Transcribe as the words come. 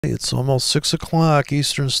It's almost 6 o'clock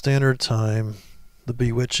Eastern Standard Time, the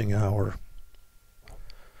bewitching hour.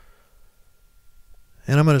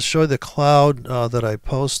 And I'm going to show you the cloud that I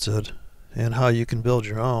posted and how you can build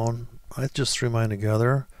your own. I just threw mine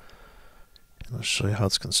together. And I'll show you how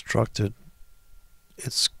it's constructed.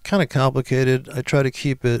 It's kind of complicated. I try to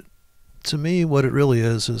keep it, to me, what it really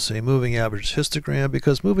is a moving average histogram,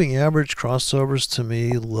 because moving average crossovers to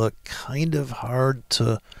me look kind of hard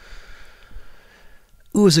to...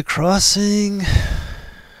 Ooh, is it crossing?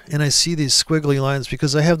 And I see these squiggly lines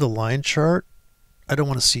because I have the line chart. I don't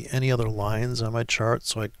want to see any other lines on my chart,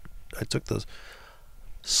 so I took the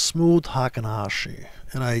smooth Hakanashi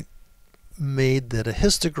and I made that a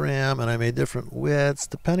histogram, and I made different widths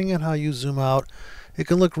depending on how you zoom out. It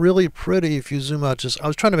can look really pretty if you zoom out. I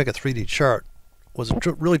was trying to make a 3D chart. Was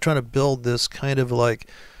really trying to build this kind of like,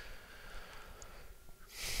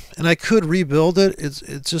 and I could rebuild it.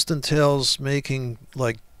 It just entails making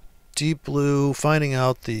like deep blue, finding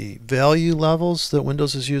out the value levels that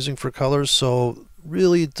Windows is using for colors. So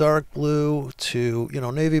really dark blue to,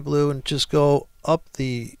 navy blue, and just go up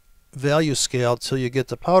the value scale till you get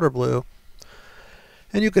to powder blue.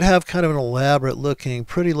 And you could have kind of an elaborate looking,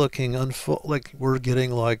 pretty looking, like we're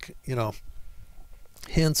getting like,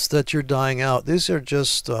 hints that you're dying out. These are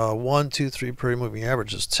just 1, 2, 3 period moving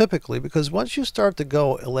averages typically, because once you start to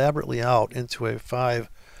go elaborately out into a 5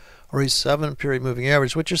 or a 7 period moving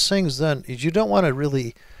average, what you're saying is then is you don't want to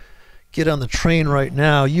really get on the train right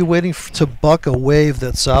now. You're waiting to buck a wave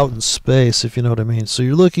that's out in space, if you know what I mean. So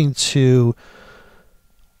you're looking to,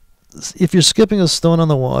 if you're skipping a stone on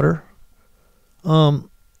the water,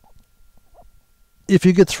 if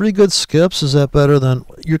you get 3 good skips, is that better than...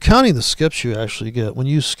 You're counting the skips you actually get when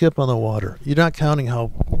you skip on the water. You're not counting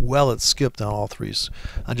how well it skipped on all 3s,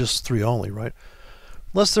 on just 3 only, right?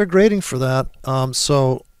 Unless they're grading for that.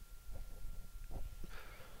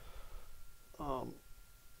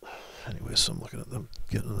 Anyway, so I'm looking at them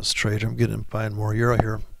getting this trade. I'm buying more euro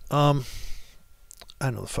here. I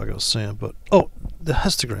don't know the fuck I was saying, but the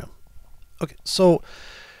histogram. Okay, so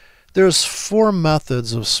there's 4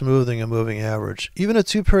 methods of smoothing a moving average. Even a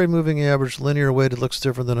 2-period moving average linear weighted looks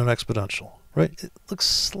different than an exponential, right? It looks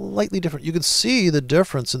slightly different. You can see the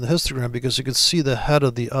difference in the histogram because you can see the head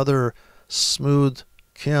of the other smooth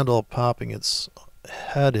candle popping its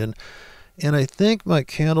head in. And I think my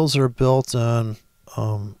candles are built on,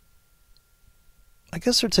 I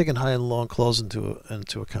guess they're taking high and low and close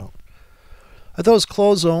into account. I thought it was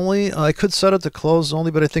close only. I could set it to close only,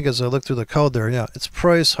 but I think as I look through the code there, yeah, it's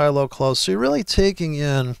price, high, low, close. So you're really taking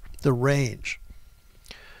in the range.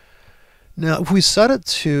 Now, if we set it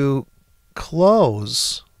to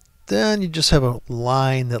close, then you just have a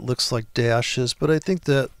line that looks like dashes. But I think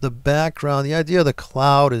that the background, the idea of the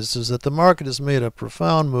cloud is that the market has made a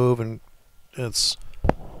profound move, and it's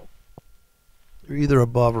either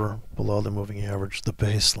above or below the moving average, the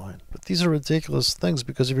baseline. But these are ridiculous things,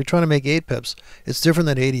 because if you're trying to make 8 pips, it's different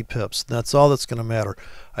than 80 pips. That's all that's going to matter.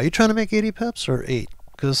 Are you trying to make 80 pips or 8?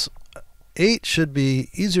 Because 8 should be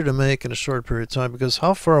easier to make in a short period of time, because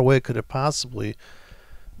how far away could it possibly,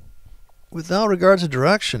 without regard to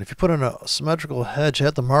direction, if you put in a symmetrical hedge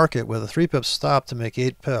at the market with a 3 pip stop to make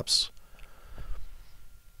 8 pips,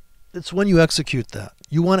 it's when you execute that.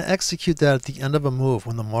 You want to execute that at the end of a move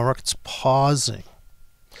when the market's pausing.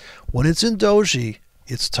 When it's in doji,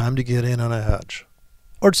 it's time to get in on a hedge.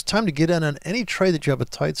 Or it's time to get in on any trade that you have a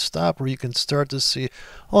tight stop where you can start to see,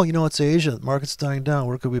 oh, it's Asia, the market's dying down.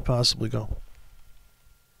 Where could we possibly go?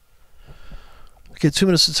 Okay, 2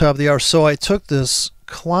 minutes to the top of the hour. So I took this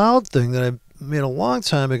cloud thing that I made a long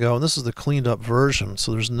time ago, and this is the cleaned up version,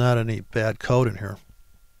 so there's not any bad code in here.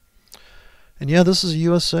 And yeah, this is a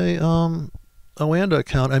USA Oanda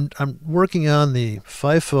account. I'm working on the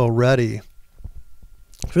FIFO ready.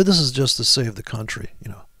 This is just to save the country,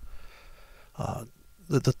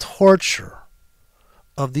 the torture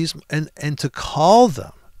of these, and to call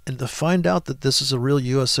them and to find out that this is a real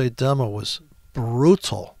USA demo was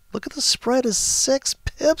brutal. Look at the spread is 6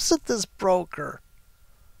 pips at this broker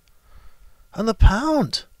on the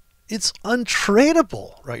pound. It's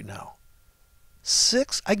untradeable right now.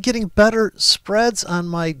 6. I'm getting better spreads on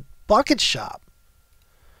my bucket shop.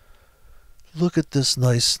 Look at this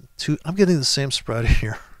nice 2. I'm getting the same spread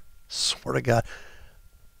here. Swear to God.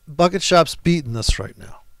 Bucket shop's beating this right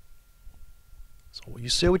now. So you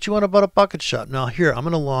say what you want about a bucket shop. Now here, I'm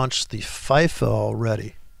going to launch the FIFO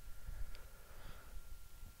already.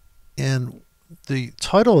 And the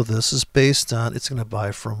title of this is based on, it's going to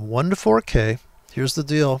buy from 1 to 4K. Here's the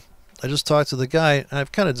deal. I just talked to the guy, and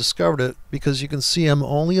I've kind of discovered it, because you can see I'm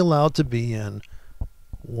only allowed to be in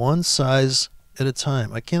one size at a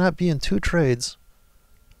time. I cannot be in 2 trades.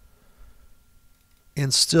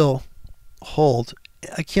 and still hold.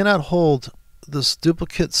 I cannot hold this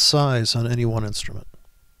duplicate size on any one instrument.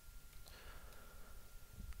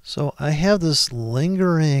 So I have this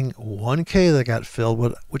lingering 1K that got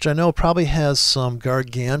filled, which I know probably has some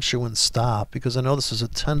gargantuan stop, because I know this is a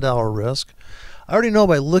 $10 risk. I already know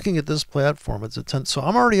by looking at this platform it's a 10, so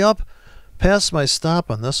I'm already up past my stop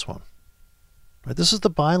on this one. Right, this is the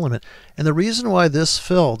buy limit, and the reason why this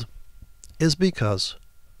filled is because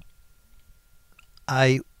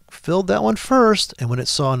I filled that one first, and when it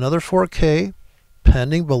saw another 4K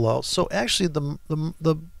pending below, so actually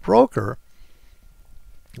the broker,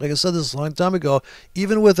 like I said this a long time ago,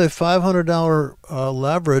 even with a $500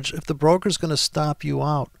 leverage, if the broker's going to stop you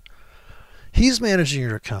out, he's managing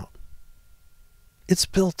your account. It's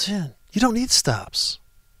built in. You don't need stops.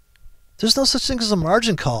 There's no such thing as a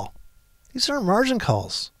margin call. These aren't margin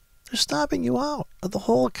calls. They're stopping you out of the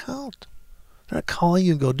whole account. They're not calling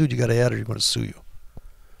you and go, dude, you got to add it or you're going to sue you.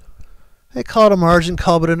 They call it a margin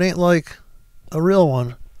call, but it ain't like a real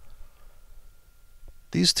one.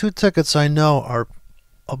 These 2 tickets I know are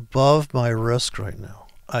above my risk right now.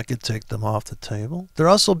 I could take them off the table. They're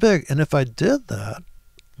also big, and if I did that,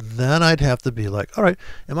 then I'd have to be like, all right,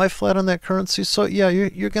 am I flat on that currency? So yeah,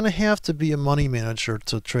 you're going to have to be a money manager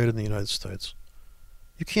to trade in the United States.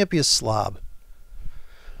 You can't be a slob.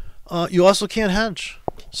 You also can't hedge.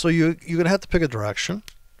 So you're going to have to pick a direction,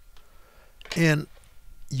 and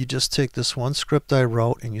you just take this one script I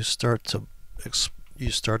wrote and you start to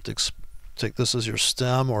take this as your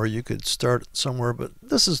stem, or you could start somewhere, but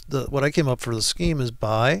this is what I came up for the scheme is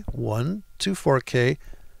buy 1 to 4K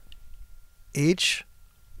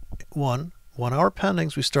H1 1 hour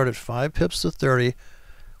pendings. We start at 5 pips to 30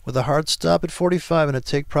 with a hard stop at 45 and a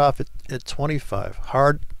take profit at 25.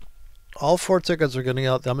 Hard. All 4 tickets are getting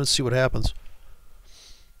out. I'm going to see what happens.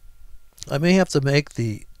 I may have to make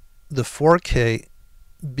the 4K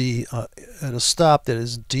be at a stop that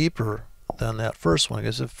is deeper than that first one.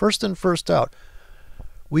 Because if first in, first out,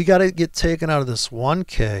 we got to get taken out of this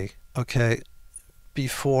 1K, okay,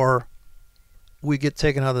 before we get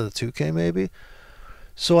taken out of the 2K maybe.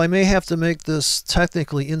 So I may have to make this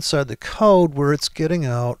technically inside the code where it's getting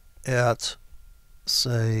out at,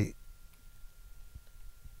 say,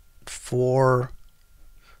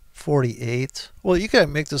 448. Well, you got to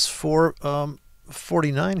make this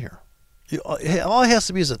 449 here. All it has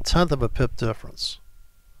to be is a 1/10 of a pip difference.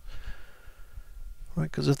 Right?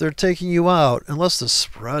 Because if they're taking you out, unless the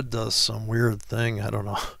spread does some weird thing, I don't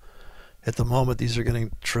know. At the moment, these are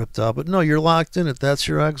getting tripped out. But no, you're locked in it. That's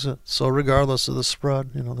your exit. So regardless of the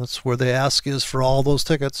spread, that's where the ask is for all those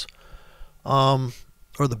tickets. Or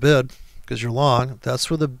the bid, because you're long. That's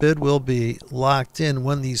where the bid will be locked in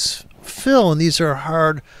when these fill, and these are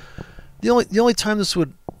hard. The only time this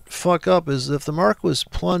would fuck up is if the market was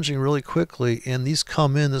plunging really quickly and these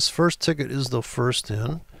come in. This first ticket is the first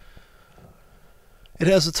in. It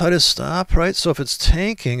has the tightest stop, right? So if it's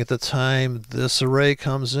tanking at the time this array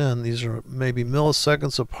comes in, these are maybe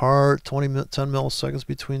milliseconds apart, 10 milliseconds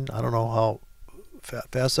between. I don't know how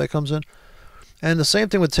fast that comes in. And the same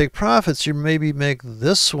thing with take profits. You maybe make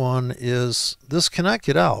this one is, this cannot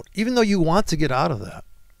get out, even though you want to get out of that.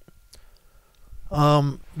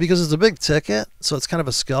 Because it's a big ticket, so it's kind of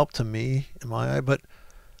a scalp to me in my eye. But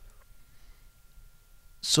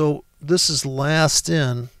so this is last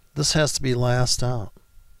in. This has to be last out.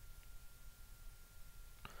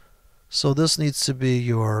 So this needs to be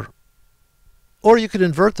your, or you could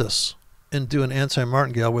invert this and do an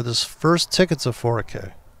anti-martingale where this first ticket's a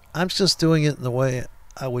 4K. I'm just doing it in the way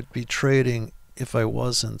I would be trading if I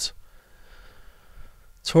wasn't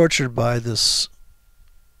tortured by this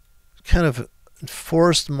kind of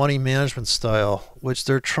forced money management style, which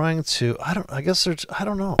they're trying to, I don't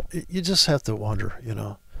know. You just have to wonder,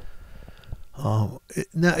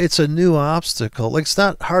 now it's a new obstacle. Like, it's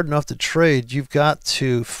not hard enough to trade. You've got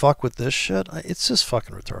to fuck with this shit. It's just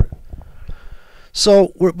fucking retarded.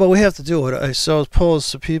 So, but we have to do it. I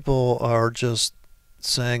suppose people are just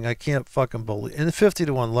saying, I can't fucking believe. And 50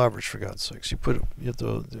 to 1 leverage, for God's sakes. You have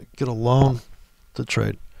to get a loan to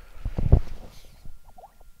trade.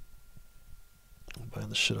 I'm buying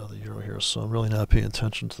the shit out of the euro here, so I'm really not paying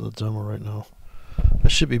attention to the demo right now. I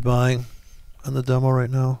should be buying on the demo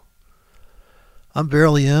right now. I'm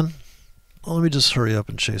barely in. Well, let me just hurry up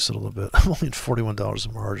and chase it a little bit. I'm only at $41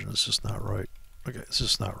 in margin. It's just not right. Okay, it's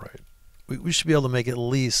just not right. We should be able to make at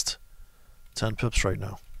least 10 pips right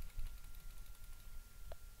now.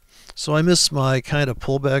 So I missed my kind of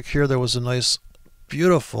pullback here. There was a nice,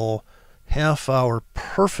 beautiful half-hour,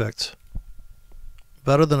 perfect,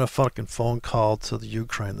 better than a fucking phone call to the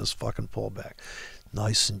Ukraine, this fucking pullback.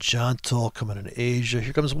 Nice and gentle, coming in Asia.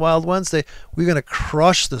 Here comes Wild Wednesday. We're going to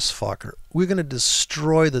crush this fucker. We're going to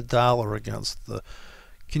destroy the dollar against the...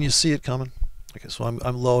 Can you see it coming? Okay, so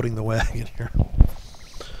I'm loading the wagon here.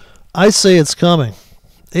 I say it's coming.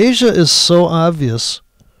 Asia is so obvious.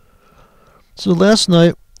 So last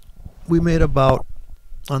night we made about,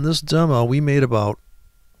 on this demo, we made about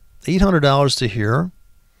 $800 to here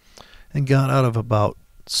and got out of about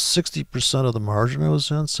 60% of the margin I was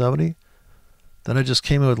in, 70. Then I just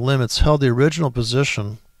came in with limits, held the original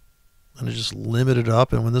position, and I just limited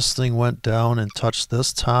up. And when this thing went down and touched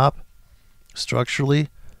this top structurally,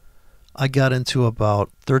 I got into about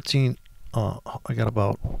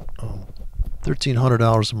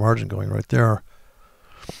 $1,300 of margin going right there.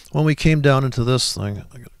 When we came down into this thing,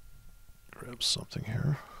 I gotta grab something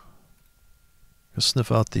here. Gonna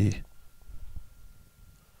sniff out the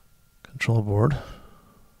control board.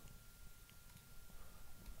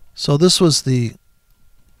 So this was the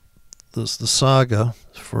saga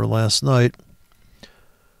for last night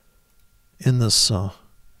in this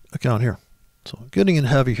account here. So getting in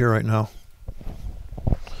heavy here right now.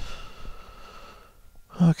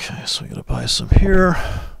 Okay, so we gotta buy some here.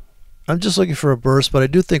 I'm just looking for a burst, but I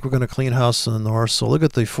do think we're going to clean house in the north. So look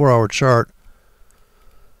at the 4-hour chart.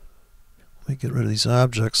 Let me get rid of these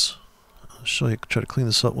objects. I'll show you, try to clean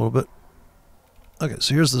this up a little bit. Okay,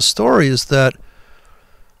 so here's the story is that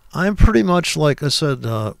I'm pretty much like I said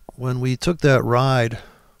when we took that ride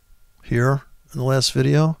here in the last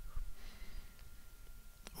video.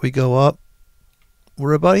 We go up.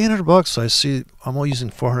 We're about $800. I see I'm only using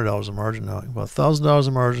 $400 of margin now. About $1,000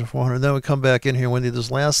 of margin, $400. Then we come back in here when we did this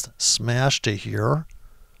last smash to here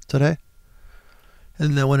today.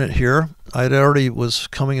 And then when it here, I already was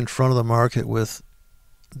coming in front of the market with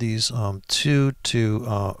these two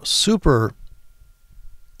super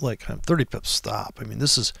like 30 pips stop. I mean,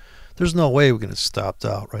 this is, there's no way we're going to stop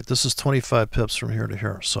out, right? This is 25 pips from here to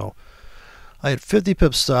here. So I had 50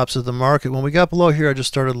 pip stops at the market. When we got below here, I just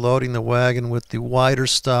started loading the wagon with the wider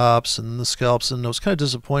stops and the scalps, and I was kind of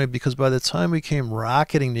disappointed because by the time we came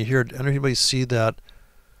rocketing to here, did anybody see that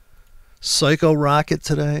psycho rocket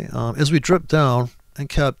today? As we dripped down and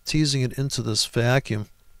kept teasing it into this vacuum.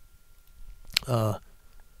 So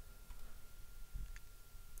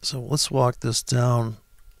let's walk this down.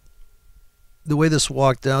 The way this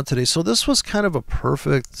walked down today. So this was kind of a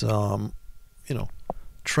perfect,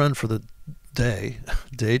 trend for the day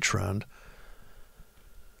trend.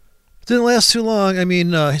 It didn't last too long. I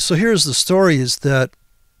mean, so here's the story is that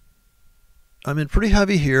I'm in pretty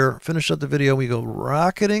heavy here. Finish up the video. We go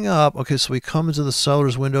rocketing up. Okay, so we come into the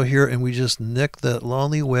seller's window here and we just nick that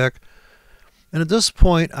lonely wick. And at this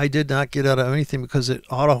point, I did not get out of anything because it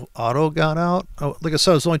auto got out. Oh, like I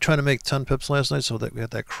said, I was only trying to make 10 pips last night, so that we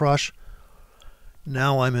had that crush.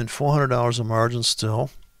 Now I'm in $400 of margin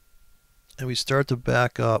still. And we start to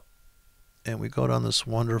back up. And we go down this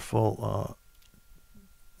wonderful,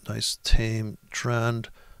 nice tame trend,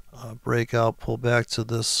 breakout, pull back to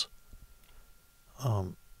this, a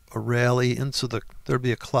rally into the, there'd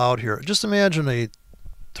be a cloud here. Just imagine a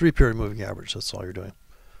 3-period moving average. That's all you're doing.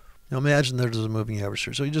 Now imagine there's a moving average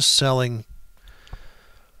here. So you're just selling.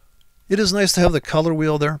 It is nice to have the color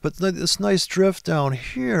wheel there, but this nice drift down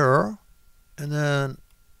here, and then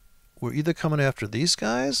we're either coming after these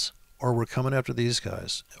guys, or we're coming after these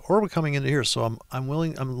guys, or we're coming into here. So I'm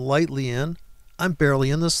lightly in. I'm barely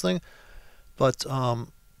in this thing, but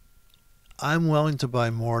I'm willing to buy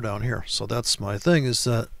more down here. So that's my thing, is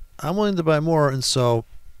that I'm willing to buy more. And so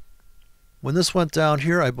when this went down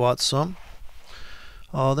here, I bought some.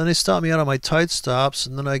 Then they stopped me out on my tight stops,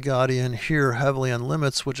 and then I got in here heavily on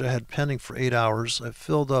limits, which I had pending for 8 hours. I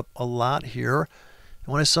filled up a lot here.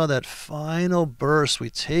 And when I saw that final burst, we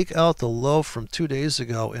take out the low from 2 days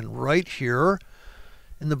ago, and right here,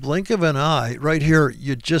 in the blink of an eye, right here,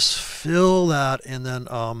 you just fill that, and then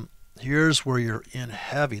here's where you're in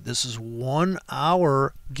heavy. This is 1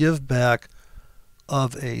 hour give back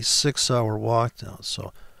of a 6-hour walk down.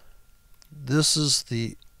 So this is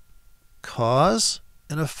the cause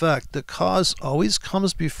and effect. The cause always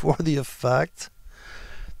comes before the effect.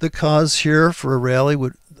 The cause here for a rally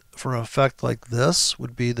would, for an effect like this,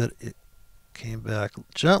 would be that it came back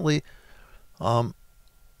gently.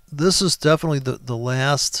 This is definitely the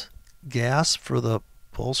last gasp for the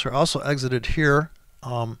pulse here. I also exited here,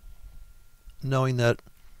 knowing that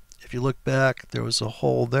if you look back, there was a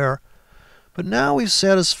hole there. But now we've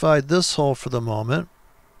satisfied this hole for the moment.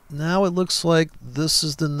 Now it looks like this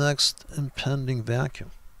is the next impending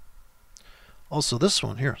vacuum. Also this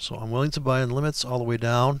one here. So I'm willing to buy in limits all the way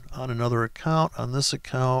down on another account, on this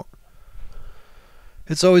account.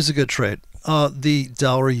 It's always a good trade. The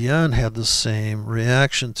dollar yen had the same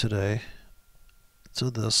reaction today to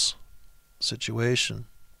this situation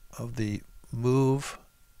of the move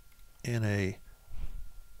in a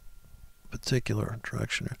particular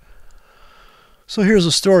direction. So here's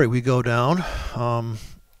a story. We go down. I'm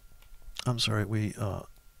sorry. We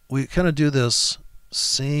kind of do this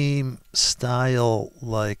same style.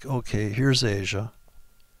 Like, okay, here's Asia.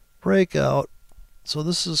 Breakout. So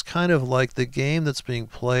this is kind of like the game that's being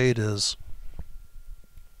played is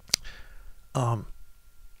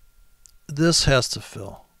this has to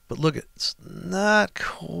fill. But look, it's not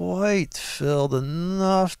quite filled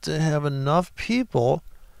enough to have enough people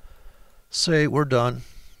say, we're done.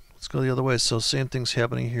 Let's go the other way. So same thing's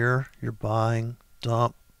happening here. You're buying,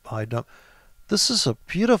 dump, buy, dump. This is a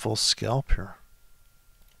beautiful scalp here.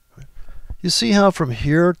 You see how from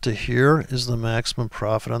here to here is the maximum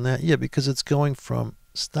profit on that? Yeah, because it's going from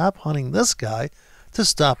stop hunting this guy to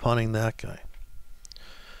stop hunting that guy.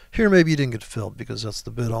 Here maybe you didn't get filled because that's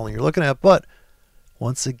the bid only you're looking at. But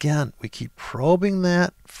once again, we keep probing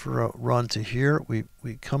that for a run to here. We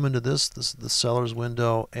come into this is the seller's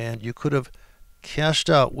window, and you could have cashed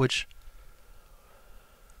out, which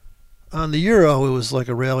on the euro it was like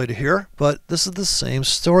a rally to here, but this is the same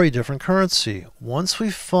story, different currency. Once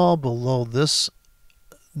we fall below this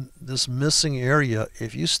missing area,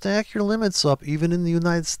 if you stack your limits up, even in the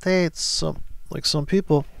United States, some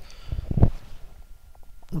people,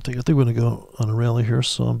 I think we're going to go on a rally here,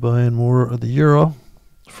 so I'm buying more of the euro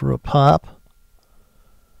for a pop.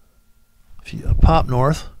 A pop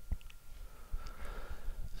north.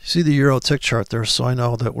 You see the euro tick chart there, so I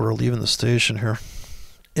know that we're leaving the station here.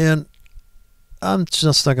 And I'm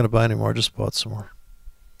just not going to buy anymore. I just bought some more.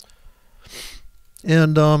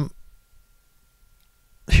 And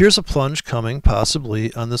here's a plunge coming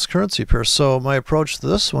possibly on this currency pair. So my approach to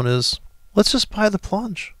this one is, let's just buy the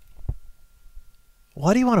plunge.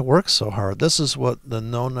 Why do you want to work so hard? This is what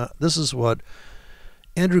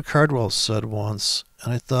Andrew Cardwell said once,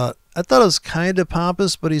 and I thought it was kind of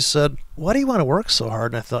pompous, but he said, why do you want to work so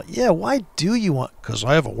hard? And I thought, yeah, why do you want? Because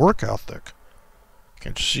I have a work ethic.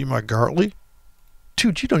 Can't you see my Gartley?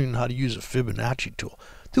 Dude, you don't even know how to use a Fibonacci tool.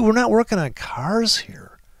 Dude, we're not working on cars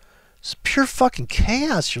here. It's pure fucking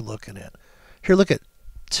chaos you're looking at. Here, look at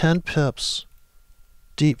 10 pips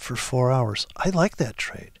deep for 4 hours. I like that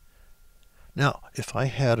trade. Now, if I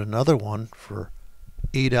had another one for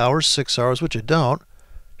 8 hours, 6 hours, which I don't,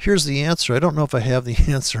 here's the answer. I don't know if I have the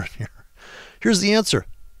answer in here. Here's the answer.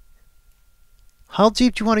 How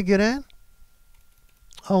deep do you want to get in?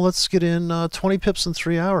 Oh, let's get in 20 pips in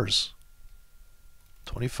 3 hours.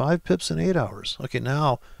 25 pips in 8 hours. Okay,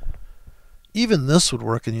 now, even this would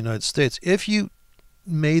work in the United States. If you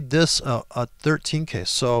made this a 13K,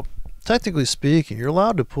 so technically speaking, you're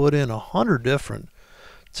allowed to put in 100 different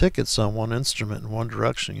tickets on one instrument in one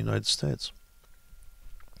direction in the United States.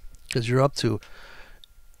 Because you're up to,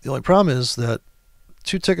 the only problem is that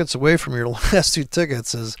 2 tickets away from your last 2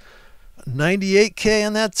 tickets is 98K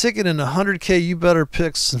on that ticket, and 100K, you better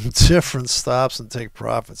pick some different stops and take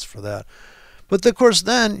profits for that. But of course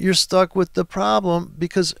then you're stuck with the problem,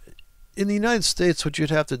 because in the United States what you'd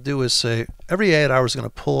have to do is say every 8 hours going to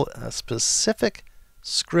pull a specific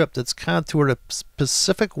script that's contoured a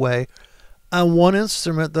specific way on one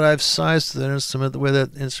instrument that I've sized to that instrument the way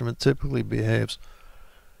that instrument typically behaves.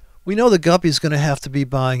 We know the guppy's going to have to be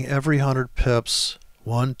buying every 100 pips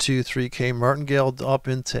 1, 2, 3K martingale up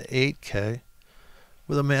into 8K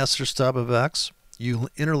with a master stop of X. You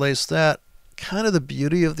interlace that. Kind of the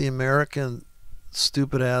beauty of the American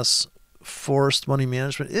stupid ass forced money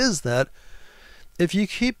management is that if you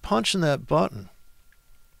keep punching that button,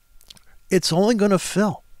 it's only going to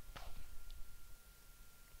fill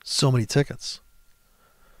so many tickets.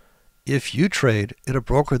 If you trade at a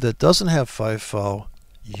broker that doesn't have FIFO,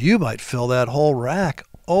 you might fill that whole rack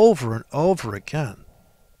over and over again.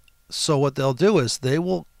 So what they'll do is they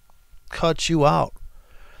will cut you out.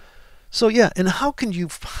 So yeah, and how can you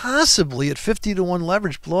possibly at 50 to 1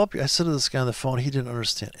 leverage blow up? I said to this guy on the phone, he didn't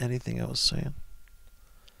understand anything I was saying.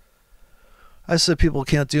 I said people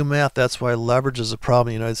can't do math. That's why leverage is a problem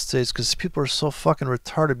in the United States, because people are so fucking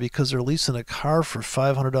retarded because they're leasing a car for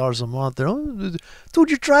 $500 a month. They're, oh, dude,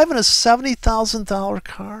 you're driving a $70,000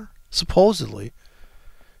 car, supposedly.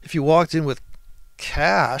 If you walked in with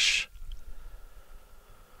cash.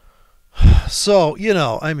 So, you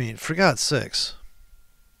know, I mean, for God's sakes.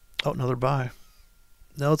 Oh, another buy.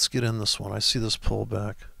 Now let's get in this one. I see this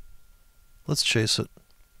pullback. Let's chase it.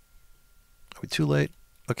 Are we too late?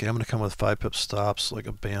 Okay, I'm going to come with 5 pip stops like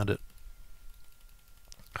a bandit.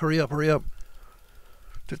 Hurry up, hurry up.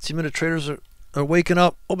 15-minute traders are waking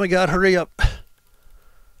up. Oh my God, hurry up.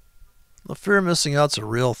 The fear of missing out's a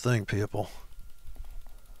real thing, people.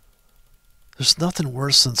 There's nothing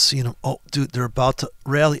worse than seeing them. Oh, dude, they're about to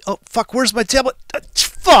rally. Oh, fuck, where's my tablet?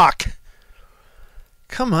 Fuck!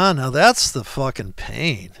 Come on now, that's the fucking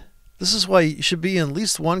pain. This is why you should be in at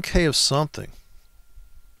least 1K of something.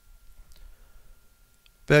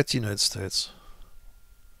 Back to the United States.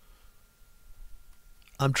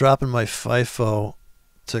 I'm dropping my FIFO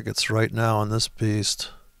tickets right now on this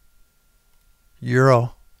beast.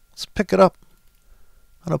 Euro. Let's pick it up.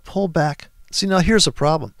 On a pullback. See, now here's a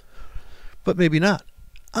problem. But maybe not.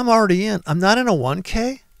 I'm already in. I'm not in a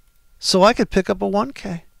 1K, so I could pick up a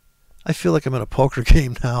 1K. I feel like I'm in a poker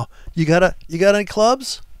game now. You got any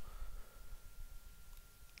clubs?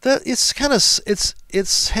 That it's kind of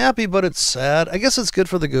it's happy, but it's sad. I guess it's good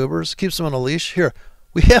for the goobers. Keeps them on a leash. Here,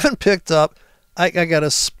 we haven't picked up. I got a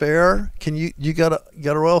spare. Can you got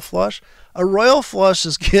a royal flush? A royal flush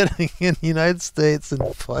is getting in the United States in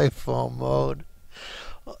FIFO mode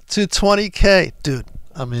to 20K, dude.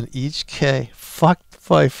 I'm in each K. Fuck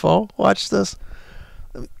FIFO. Watch this.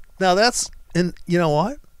 Now that's and you know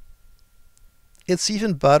what? It's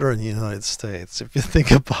even better in the United States if you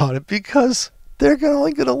think about it, because they're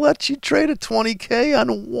only going to let you trade a 20K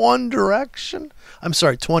on one direction. I'm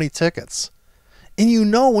sorry, 20 tickets. And you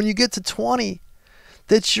know when you get to 20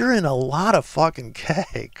 that you're in a lot of fucking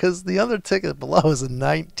K, because the other ticket below is a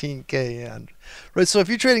 19K end. Right? So if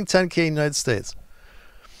you're trading 10K in the United States,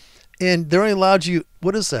 and they're only allowed you,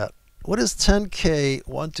 what is that? What is 10K?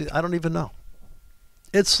 I don't even know.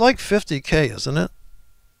 It's like 50K, isn't it?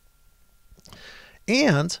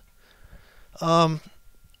 And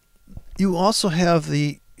you also have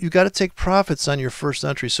you got to take profits on your first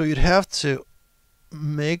entry. So you'd have to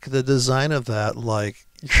make the design of that like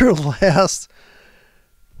your last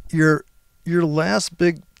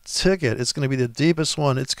big ticket. It's going to be the deepest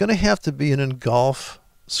one. It's going to have to be an engulf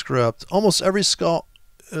script. Almost every script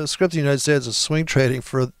in the United States is swing trading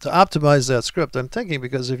to optimize that script. I'm thinking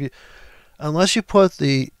because unless you put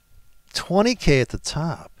the 20K at the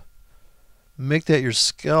top, make that your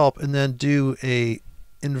scalp, and then do a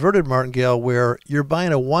inverted martingale where you're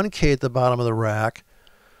buying a 1K at the bottom of the rack,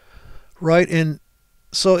 right? And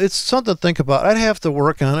so it's something to think about. I'd have to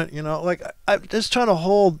work on it, like I'm just trying to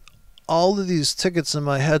hold all of these tickets in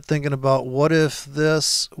my head, thinking about what if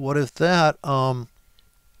this, what if that. So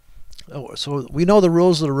we know the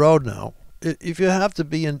rules of the road now. If you have to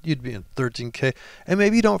be in, you'd be in 13K, and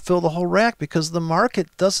maybe you don't fill the whole rack because the market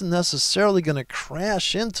doesn't necessarily going to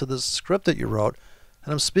crash into the script that you wrote.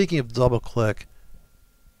 And I'm speaking of double click,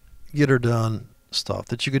 get her done stuff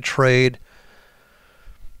that you could trade.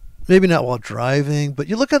 Maybe not while driving, but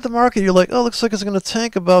you look at the market, you're like, oh, looks like it's going to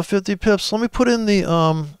tank about 50 pips. Let me put in the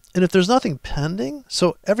and if there's nothing pending,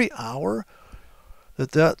 so every hour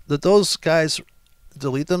that those guys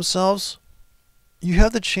delete themselves, you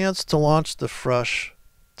have the chance to launch the fresh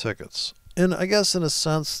tickets. And I guess in a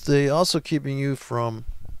sense, they also keeping you from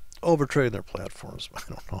overtrading their platforms. I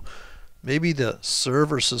don't know. Maybe the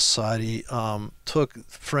Server Society took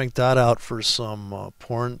Frank Dodd out for some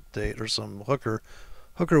porn date or some hooker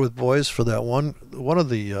with boys for that one of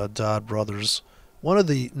the Dodd brothers. One of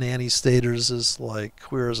the nanny staters is like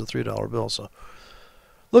queer as a $3 bill. So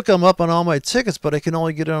look, I'm up on all my tickets, but I can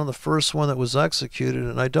only get in on the first one that was executed,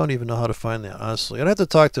 and I don't even know how to find that, honestly. I'd have to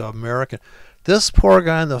talk to an American. This poor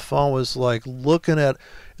guy on the phone was like looking at,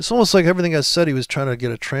 it's almost like everything I said, he was trying to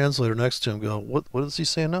get a translator next to him go, what is he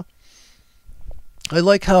saying now? I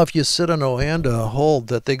like how if you sit on Oanda hold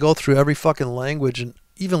that they go through every fucking language, and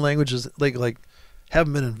even languages like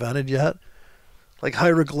haven't been invented yet. Like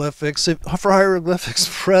hieroglyphics. For hieroglyphics,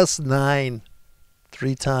 press 9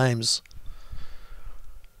 3 times.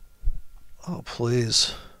 Oh,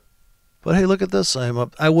 please. But hey, look at this.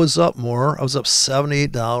 I was up more. I was up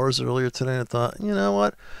 $78 earlier today. And I thought, you know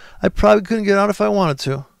what? I probably couldn't get out if I wanted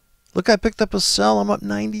to. Look, I picked up a sell. I'm up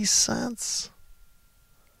 90 cents.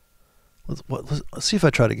 Let's see if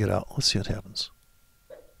I try to get out. Let's see what happens.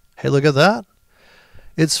 Hey, look at that.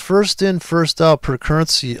 It's first in, first out per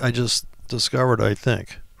currency I just discovered, I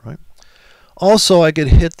think. Right? Also, I could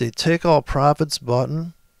hit the take all profits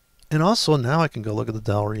button. And also now I can go look at the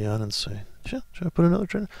dollar yen and say, should I put another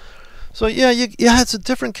trade? So yeah, it's a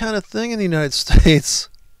different kind of thing in the United States.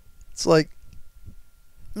 It's like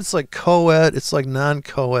co-ed, it's like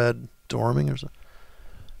non-co-ed dorming or something.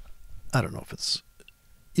 I don't know if it's,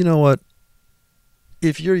 you know what?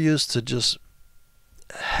 If you're used to just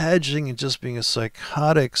hedging and just being a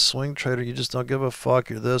psychotic swing trader, you just don't give a fuck,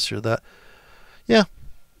 you're this, you're that. Yeah,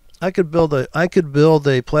 I could build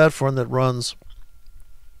a platform that runs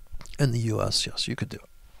in the US. Yes, you could do it.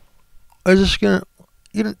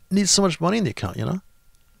 You don't need so much money in the account,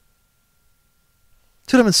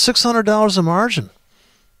 Dude, I'm in $600 a margin.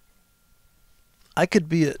 I could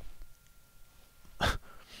be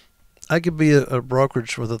a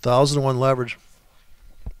brokerage with 1,001 leverage.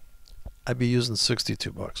 I'd be using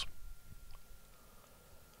 $62.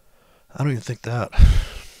 I don't even think that.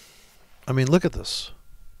 I mean, look at this.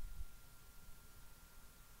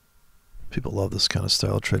 People love this kind of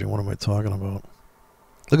style of trading. What am I talking about?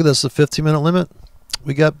 Look at this, the 15-minute limit.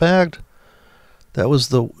 We got bagged. That was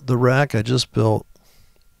the rack I just built.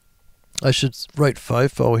 I should write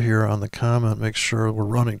FIFO here on the comment. Make sure we're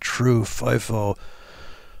running true FIFO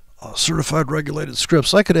certified regulated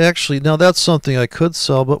scripts. I could actually, now that's something I could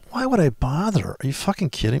sell, but why would I bother? Are you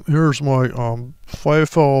fucking kidding? Here's my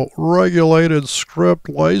FIFO regulated script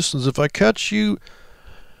license. If I catch you,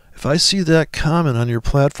 if I see that comment on your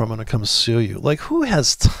platform, I'm going to come sue you. Like, who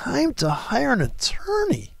has time to hire an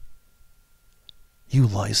attorney? You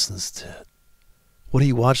licensed it. What do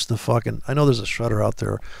you watch the fucking... I know there's a shredder out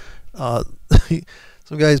there.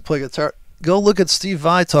 Some guys play guitar. Go look at Steve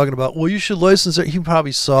Vai talking about, well, you should license it. He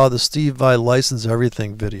probably saw the Steve Vai license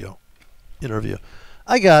everything interview.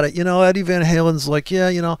 I got it. You know, Eddie Van Halen's like, yeah,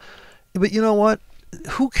 you know. But you know what?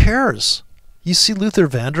 Who cares? You see Luther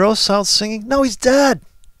Vandross out singing? No, he's dead.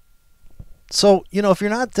 So, you know, if you're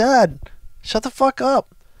not dead, shut the fuck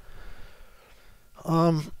up.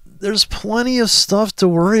 There's plenty of stuff to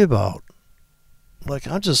worry about. Like,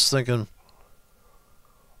 I'm just thinking,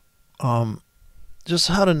 just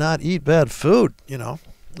how to not eat bad food, you know.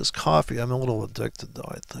 This coffee, I'm a little addicted, though,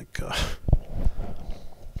 I think.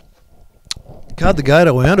 God, the guy at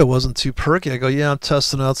Oanda wasn't too perky. I go, yeah, I'm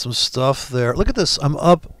testing out some stuff there. Look at this. I'm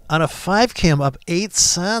up on a 5K. I'm up 8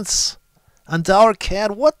 cents on dollar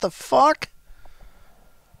CAD. What the fuck?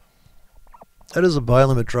 That is a buy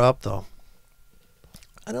limit drop, though.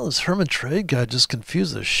 I know this Herman Trade guy just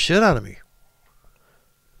confused the shit out of me.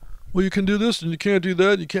 Well, you can do this and you can't do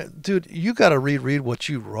that. You can't. Dude, you got to reread what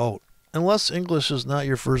you wrote. Unless English is not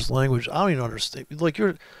your first language, I don't even understand. Like,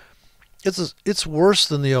 it's worse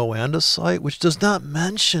than the Oanda site, which does not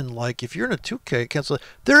mention, like, if you're in a 2K, cancel.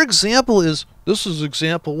 Their example is, this is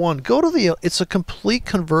example 1. Go to it's a complete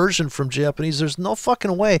conversion from Japanese. There's no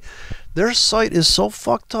fucking way. Their site is so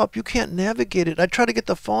fucked up, you can't navigate it. I try to get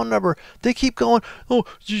the phone number. They keep going, oh,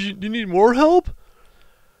 you need more help?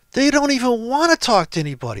 They don't even want to talk to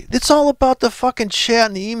anybody. It's all about the fucking chat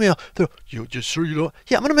and the email. You just sure you don't?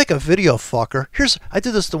 Yeah, I'm gonna make a video, fucker. I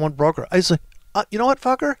did this to one broker. I was like, you know what,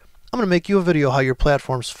 fucker? I'm gonna make you a video how your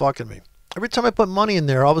platform's fucking me. Every time I put money in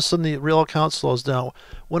there, all of a sudden the real account slows down.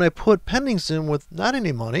 When I put pendings in with not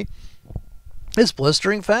any money, it's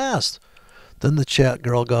blistering fast. Then the chat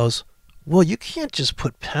girl goes, well, you can't just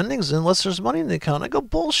put pendings in unless there's money in the account. I go,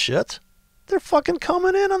 bullshit. They're fucking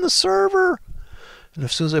coming in on the server. And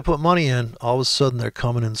as soon as I put money in, all of a sudden they're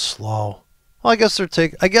coming in slow. Well, I guess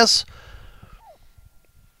I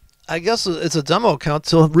guess it's a demo account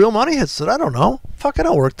till real money hits it. I don't know. Fuck, I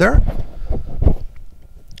don't work there.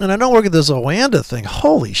 And I don't work at this Oanda thing.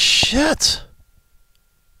 Holy shit.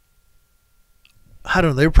 I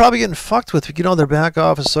don't know. They were probably getting fucked with, you know, their back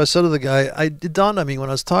office. So I said to the guy, it dawned on me when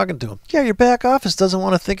I was talking to him, yeah, your back office doesn't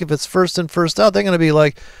want to think if it's first in, first out. They're going to be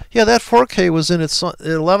like, yeah, that 4K was in at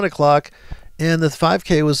 11 o'clock. And the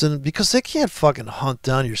 5K was in, because they can't fucking hunt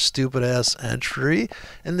down your stupid ass entry.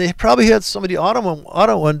 And they probably had somebody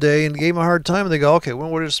auto one day and gave them a hard time. And they go, okay,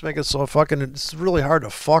 well, we're just making it so fucking, it's really hard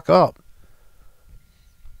to fuck up.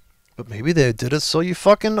 But maybe they did it so you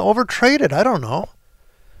fucking overtraded. I don't know.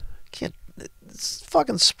 Can't, it's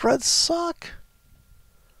fucking spreads suck.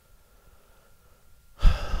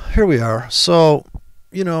 Here we are. So,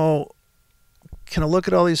 you know, can I look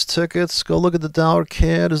at all these tickets? Go look at the dollar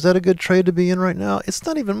CAD. Is that a good trade to be in right now? It's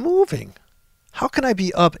not even moving. How can I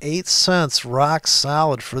be up 8 cents rock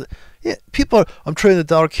solid for yeah, people are, I'm trading the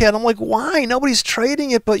dollar CAD. I'm like, why? Nobody's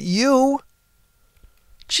trading it but you.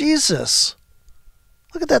 Jesus.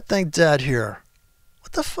 Look at that thing dead here.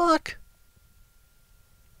 What the fuck?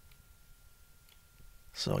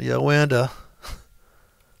 So, yeah, Wanda.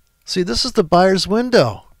 See, this is the buyer's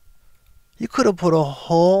window. You could have put a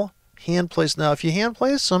whole hand place. Now, if you hand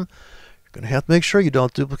place them, you're going to have to make sure you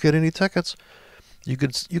don't duplicate any tickets. You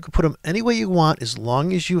could put them any way you want as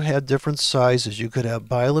long as you have different sizes. You could have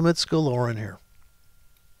buy limits galore in here.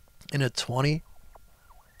 In a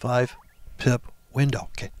 25 pip window.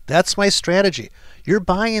 Okay, that's my strategy. You're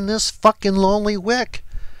buying this fucking lonely wick.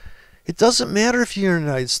 It doesn't matter if you're in the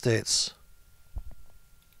United States.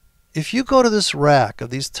 If you go to this rack of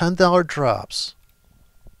these $10 drops,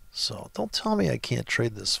 so don't tell me I can't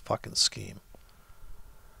trade this fucking scheme.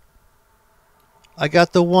 I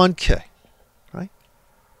got the 1K, right?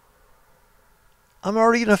 I'm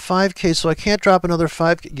already in a 5K, so I can't drop another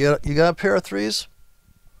 5K. You got a pair of threes?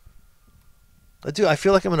 I do. I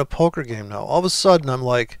feel like I'm in a poker game now. All of a sudden, I'm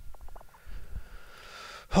like,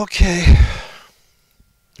 okay,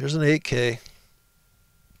 here's an 8K,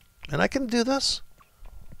 and I can do this.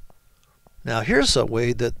 Now, here's a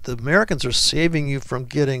way that the Americans are saving you from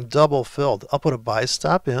getting double filled. I'll put a buy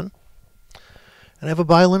stop in, and I have a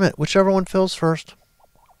buy limit, whichever one fills first.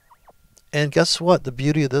 And guess what? The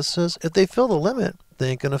beauty of this is, if they fill the limit, they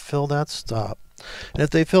ain't going to fill that stop. And if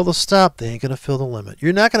they fill the stop, they ain't going to fill the limit.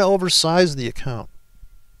 You're not going to oversize the account.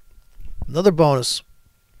 Another bonus.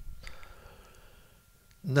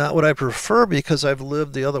 Not what I prefer because I've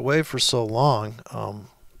lived the other way for so long.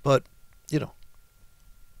 But, you know.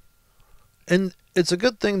 And it's a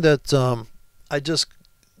good thing that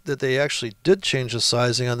that they actually did change the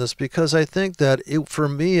sizing on this, because I think that for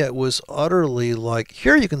me it was utterly like,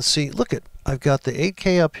 here you can see, look at, I've got the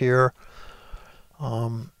 8K up here.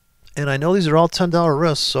 And I know these are all $10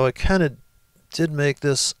 risks, so I kind of did make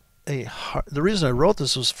this a hard. The reason I wrote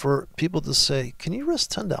this was for people to say, can you risk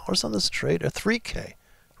 $10 on this trade? A 3K,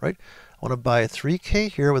 right? I want to buy a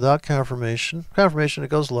 3K here without confirmation. Confirmation, it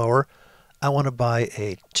goes lower. I want to buy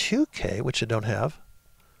a 2K, which I don't have.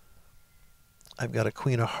 I've got a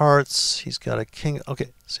Queen of Hearts. He's got a King.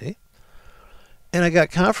 Okay, see? And I got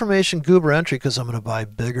confirmation goober entry because I'm going to buy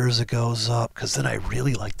bigger as it goes up, because then I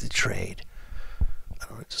really like to trade.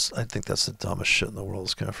 I think that's the dumbest shit in the world,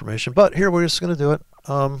 is confirmation. But here, we're just going to do it.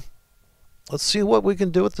 Let's see what we can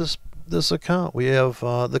do with this account. We have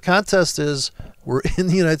the contest is, we're in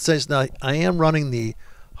the United States now. I am running the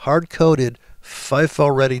hard-coded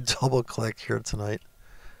FIFO ready double click here tonight.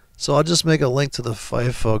 So I'll just make a link to the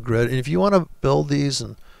FIFO grid. And if you want to build these,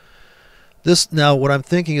 and this, now what I'm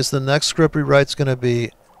thinking is the next script we write is going to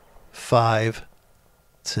be 5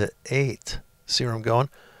 to 8. See where I'm going?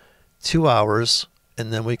 2 hours.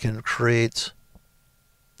 And then we can create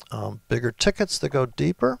bigger tickets that go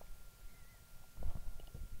deeper.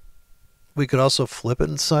 We could also flip it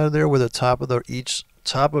inside of there where the top of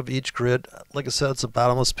each grid, like I said, it's a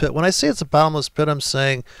bottomless pit. When I say it's a bottomless pit, I'm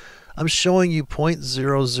saying I'm showing you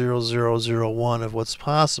 0.00001 of what's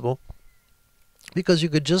possible, because you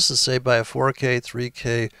could just say buy a 4K,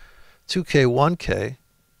 3K, 2K, 1K,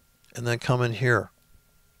 and then come in here.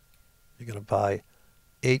 You're going to buy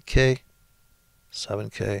 8K,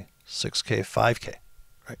 7K, 6K, 5K.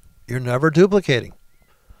 Right? You're never duplicating.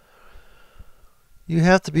 You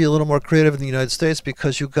have to be a little more creative in the United States,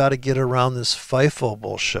 because you've got to get around this FIFO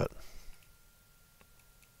bullshit.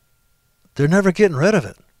 They're never getting rid of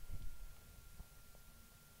it.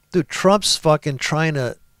 Dude, Trump's fucking trying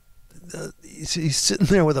to... he's sitting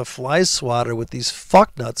there with a fly swatter with these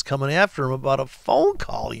fucknuts coming after him about a phone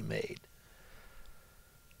call he made.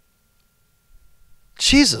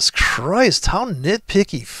 Jesus Christ, how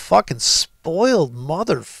nitpicky, fucking spoiled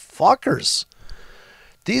motherfuckers.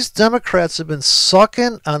 These Democrats have been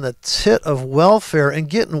sucking on the tit of welfare and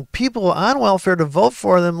getting people on welfare to vote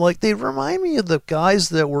for them. Like, they remind me of the guys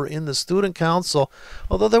that were in the student council,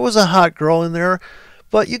 although there was a hot girl in there.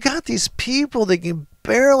 But you got these people that can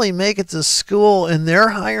barely make it to school, and they're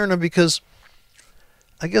hiring them because,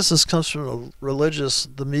 I guess this comes from the religious,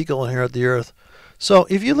 the meek will inherit the earth. So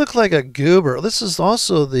if you look like a goober, this is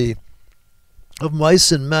also the of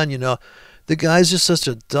mice and men, you know. The guy's just such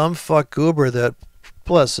a dumb fuck goober that,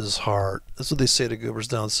 bless his heart. That's what they say to goobers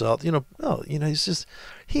down south. You know, oh, you know,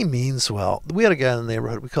 he means well. We had a guy in the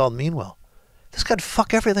neighborhood, we called Meanwell. This guy'd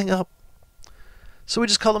fuck everything up. So we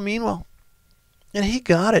just called him Meanwell. And he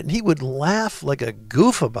got it, and he would laugh like a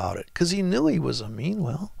goof about it, because he knew he was a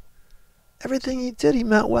Meanwell. Everything he did, he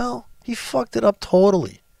meant well. He fucked it up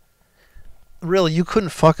totally. Really, you couldn't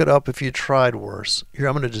fuck it up if you tried worse. Here,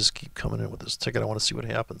 I'm going to just keep coming in with this ticket. I want to see what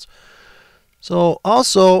happens. So,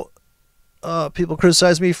 also, people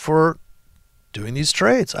criticize me for doing these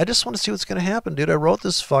trades. I just want to see what's going to happen, dude. I wrote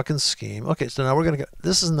this fucking scheme. Okay, so now we're going to go.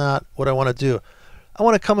 This is not what I want to do. I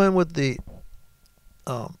want to come in with the...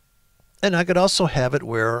 and I could also have it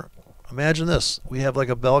where, imagine this. We have like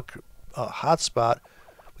a bell hotspot.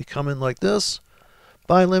 We come in like this.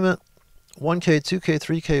 Buy limit. 1K, 2K,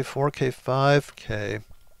 3K, 4K, 5K.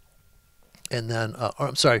 And then,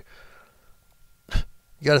 I'm sorry.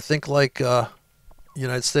 You got to think like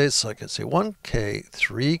United States. So I could say 1K,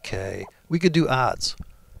 3K. We could do odds.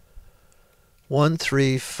 1,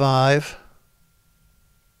 3, 5,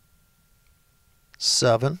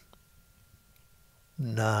 7,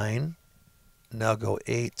 9. Now go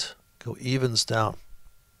 8. Go evens down.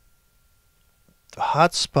 The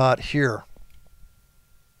hot spot here.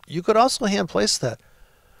 You could also hand place that.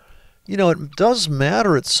 You know, it does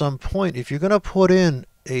matter at some point. If you're going to put in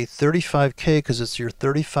a 35K because it's your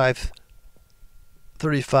 35th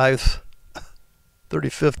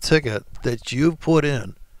ticket that you've put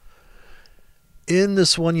in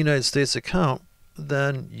this one United States account,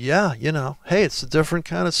 then yeah, you know, hey, it's a different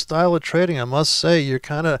kind of style of trading. I must say,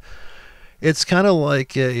 it's kind of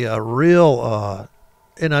like a real,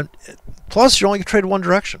 plus you only trade one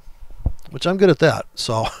direction, which I'm good at that.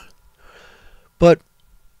 So, but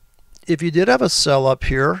if you did have a sell up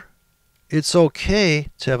here, it's okay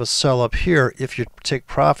to have a sell up here if your take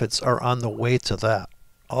profits are on the way to that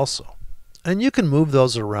also. And you can move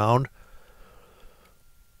those around.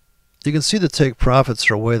 You can see the take profits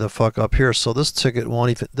are way the fuck up here, so this ticket won't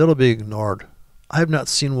even, that'll be ignored. I have not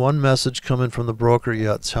seen one message come in from the broker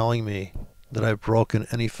yet telling me that I've broken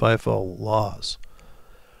any FIFO laws.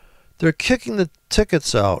 They're kicking the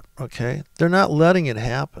tickets out, okay? They're not letting it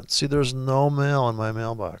happen. See, there's no mail in my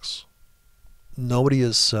mailbox. Nobody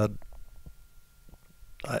has said,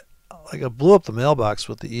 I blew up the mailbox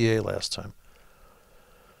with the EA last time.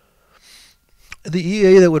 The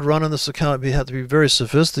EA that would run on this account would have to be very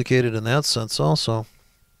sophisticated in that sense also.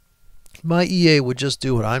 My EA would just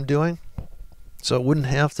do what I'm doing, so it wouldn't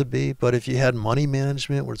have to be. But if you had money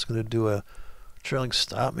management where it's going to do a trailing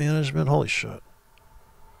stop management, holy shit.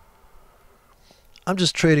 I'm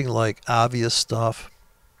just trading like obvious stuff.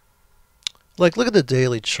 Like look at the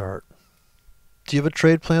daily chart. Do you have a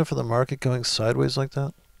trade plan for the market going sideways like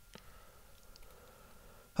that?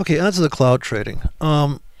 Okay, on to the cloud trading.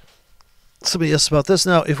 Somebody asked about this.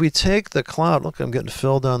 Now, if we take the cloud, look, I'm getting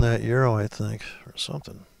filled on that euro, I think, or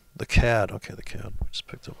something. The CAD. Okay, the CAD. We just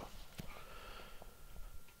picked up.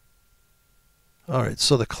 All right,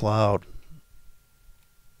 so the cloud.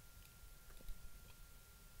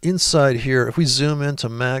 Inside here, if we zoom into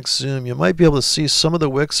max zoom, you might be able to see some of the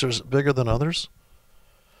wicks are bigger than others.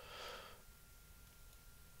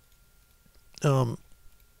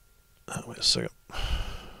 Wait a second.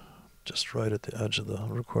 Just right at the edge of the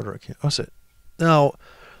recorder. I can't. Oh, see. Now,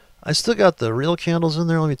 I still got the real candles in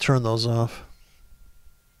there. Let me turn those off.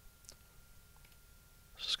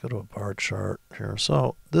 Let's go to a bar chart here.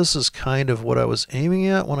 So this is kind of what I was aiming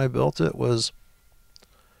at when I built it was,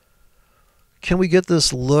 can we get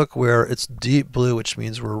this look where it's deep blue, which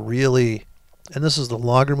means we're really, and this is the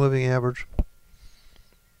longer moving average.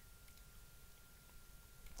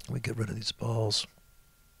 Let me get rid of these balls.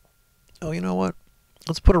 Oh, you know what?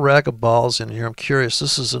 Let's put a rack of balls in here. I'm curious.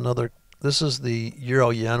 This is the Euro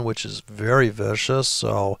Yen, which is very vicious.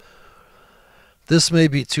 So this may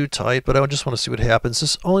be too tight, but I just want to see what happens.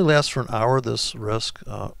 This only lasts for an hour, this risk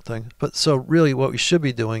thing. But so really what we should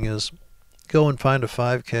be doing is go and find a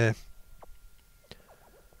 5K.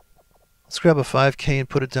 Let's grab a 5K and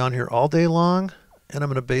put it down here all day long. And I'm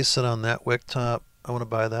going to base it on that wick top. I want to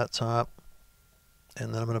buy that top.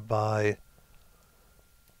 And then I'm going to buy...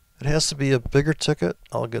 It has to be a bigger ticket.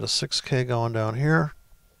 I'll get a 6K going down here.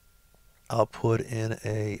 I'll put in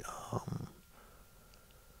a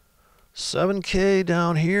 7K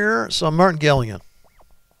down here. So I'm martingalling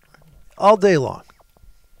all day long.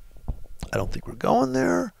 I don't think we're going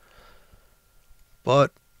there.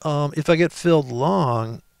 But if I get filled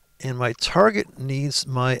long and my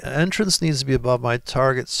entrance needs to be above my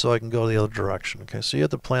target so I can go the other direction. Okay, so you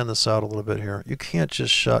have to plan this out a little bit here. You can't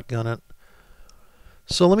just shotgun it.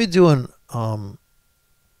 So let me do an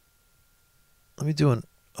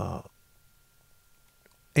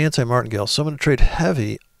anti-martingale. So I'm going to trade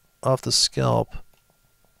heavy off the scalp.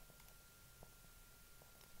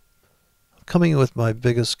 I'm coming in with my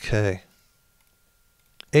biggest K.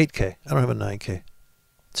 8K. I don't have a 9K.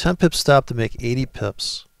 10 pip stop to make 80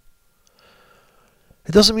 pips.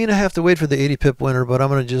 It doesn't mean I have to wait for the 80 pip winner, but I'm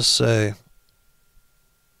going to just say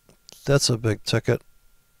that's a big ticket.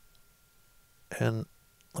 And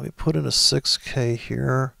let me put in a 6K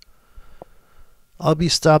here. I'll be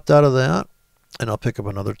stopped out of that, and I'll pick up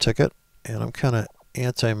another ticket. And I'm kind of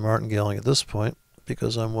anti-martingaling at this point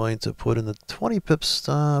because I'm willing to put in the 20 pip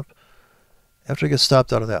stop after I get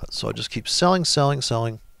stopped out of that. So I'll just keep selling, selling,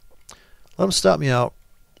 selling. Let them stop me out.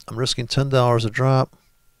 I'm risking $10 a drop.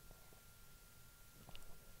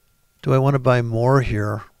 Do I want to buy more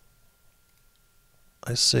here?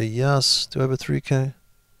 I say yes. Do I have a 3K?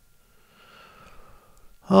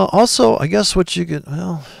 Also, I guess what you get,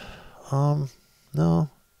 well, no.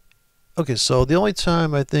 Okay, so the only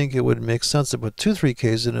time I think it would make sense to put two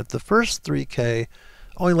 3Ks in, if the first 3K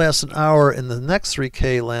only lasts an hour and the next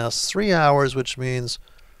 3K lasts 3 hours, which means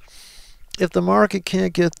if the market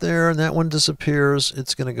can't get there and that one disappears,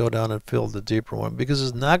 it's going to go down and fill the deeper one because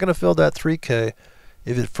it's not going to fill that 3K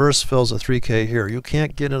if it first fills a 3K here. You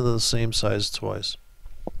can't get into the same size twice.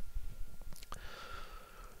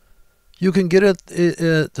 You can get it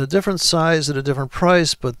at a different size at a different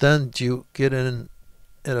price, but then do you get in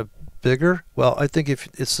at a bigger? Well, I think if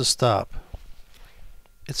it's the stop,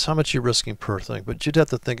 it's how much you're risking per thing. But you'd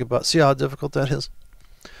have to think about, see how difficult that is?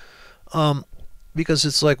 Because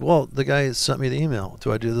it's like, well, the guy sent me the email.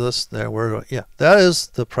 Do I do this? There, where do I? Yeah, that is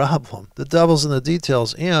the problem. The devil's in the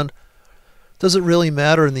details. And does it really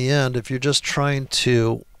matter in the end if you're just trying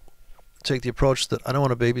to take the approach that I don't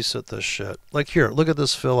want to babysit this shit? Like here, look at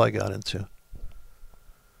this fill I got into.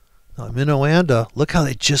 Now, I'm in Oanda. Look how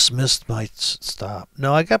they just missed my stop.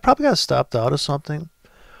 No, I probably got stopped out of something.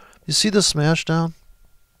 You see the smash down?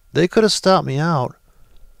 They could have stopped me out.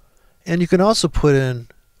 And you can also put in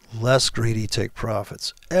less greedy take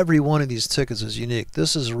profits. Every one of these tickets is unique.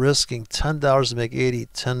 This is risking $10 to make 80,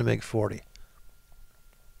 10 to make 40.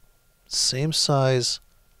 Same size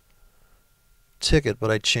ticket,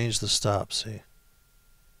 but I changed the stop, see?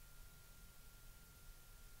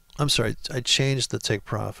 I'm sorry, I changed the take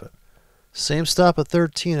profit. Same stop at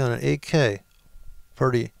 13 on an 8K.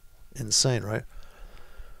 Pretty insane, right?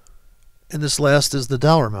 And this last is the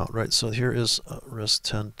dollar amount, right? So here is risk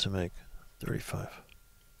 10 to make 35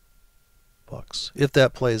 bucks. If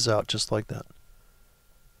that plays out just like that.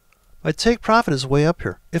 My take profit is way up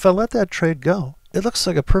here. If I let that trade go, it looks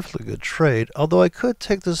like a perfectly good trade, although I could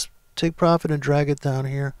take this take profit and drag it down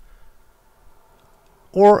here.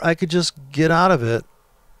 Or I could just get out of it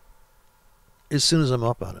as soon as I'm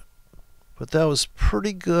up on it. But that was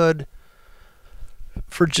pretty good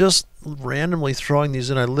for just randomly throwing these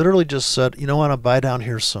in. I literally just said, you know what, I'll buy down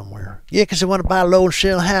here somewhere. Yeah, because I want to buy low and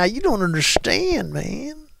sell high. You don't understand,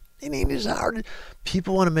 man. It ain't as hard.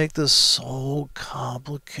 People want to make this so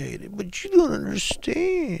complicated, but you don't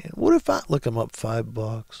understand. What if I look them up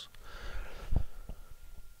 $5?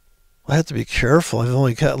 I have to be careful. I've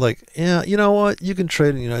only got yeah, you know what? You can trade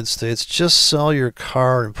in the United States. Just sell your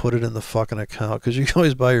car and put it in the fucking account because you can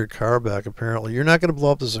always buy your car back, apparently. You're not going to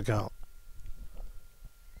blow up this account.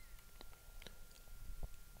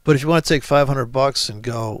 But if you want to take $500 and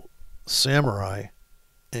go samurai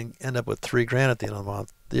and end up with $3 grand at the end of the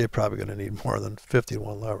month, you're probably going to need more than 50 to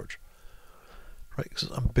 1 leverage. Right? Because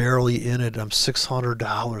I'm barely in it. I'm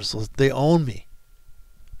 $600. They own me.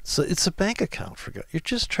 So it's a bank account. You're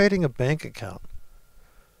just trading a bank account.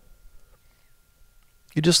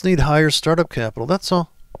 You just need higher startup capital. That's all.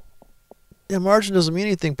 Yeah, margin doesn't mean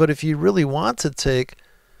anything, but if you really want to take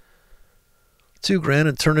 $2 grand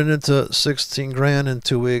and turn it into 16 grand in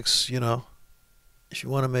 2 weeks, you know, if you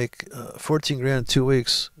want to make 14 grand in 2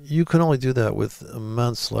 weeks, you can only do that with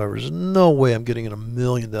immense leverage. There's no way I'm getting in $1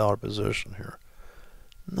 million position here.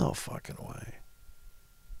 No fucking way.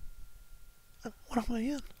 What am I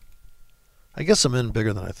in? I guess I'm in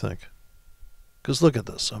bigger than I think. Because look at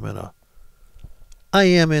this. I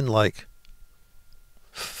am in like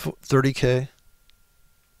 30K.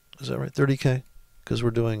 Is that right? 30K? Because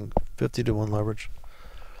we're doing 50 to 1 leverage.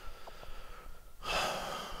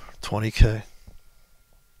 20K.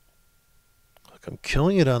 Look, I'm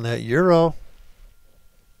killing it on that euro.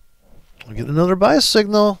 I'll get another buy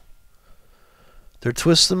signal. They're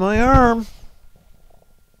twisting my arm.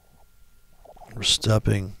 We're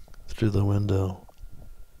stepping through the window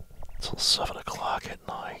until 7 o'clock at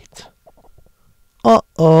night.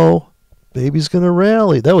 Uh-oh. Baby's going to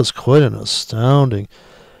rally. That was quite an astounding.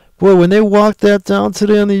 Boy, when they walked that down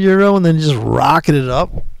today on the euro and then just rocketed it up,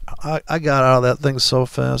 I got out of that thing so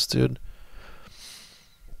fast, dude.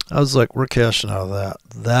 I was like, we're cashing out of that.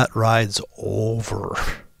 That ride's over.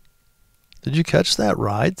 Did you catch that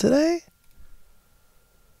ride today?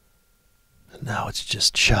 Now it's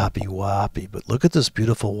just choppy woppy, but look at this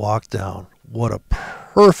beautiful walk down. What a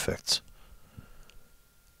perfect,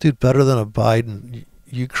 dude, better than a Biden,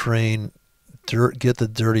 Ukraine, get the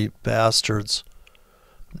dirty bastards.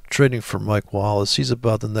 I'm trading for Mike Wallace. He's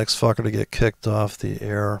about the next fucker to get kicked off the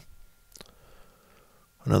air.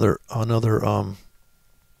 Another,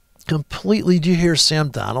 completely, do you hear Sam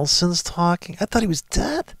Donaldson's talking? I thought he was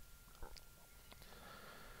dead.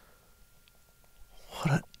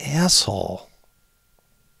 What an asshole.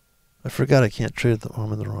 I forgot I can't trade at the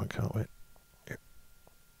moment. I'm in the wrong account. Wait. Here.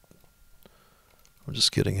 I'm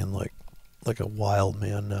just getting in like a wild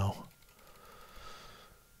man now.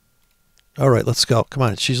 All right, let's go. Come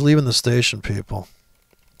on. She's leaving the station, people.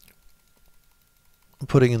 I'm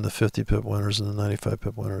putting in the 50 pip winners and the 95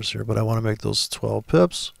 pip winners here, but I want to make those 12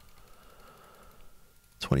 pips.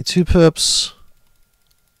 22 pips.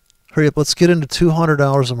 Hurry up. Let's get into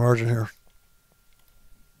 $200 of margin here.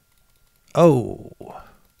 Oh.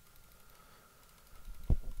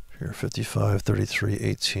 Here, 55, 33,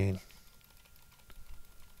 18.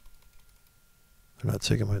 They're not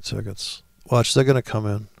taking my tickets. Watch, they're going to come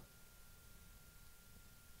in.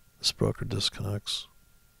 This broker disconnects.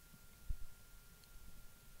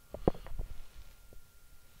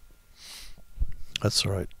 That's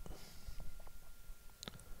all right.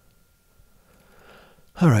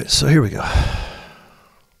 All right, so here we go. I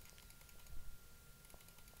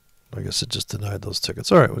guess it just denied those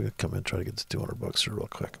tickets. All right, we're going to come in and try to get to 200 bucks here real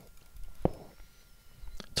quick.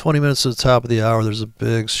 20 minutes to the top of the hour. There's a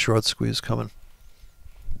big short squeeze coming.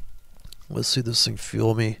 Let's see this thing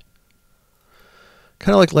fuel me.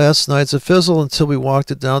 Kind of like last night's. It fizzled until we walked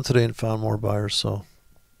it down today and found more buyers, so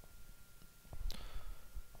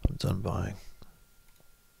I'm done buying.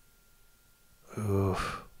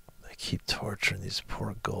 Oof. They keep torturing these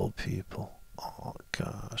poor gold people. Oh,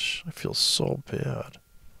 gosh. I feel so bad.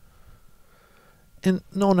 And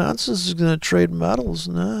No Nonsense is going to trade metals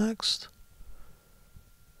next.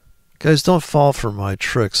 Guys, don't fall for my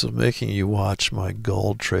tricks of making you watch my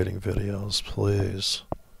gold trading videos, please.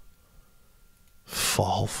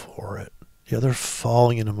 Fall for it. Yeah, they're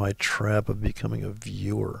falling into my trap of becoming a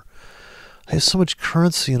viewer. I have so much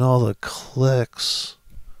currency in all the clicks.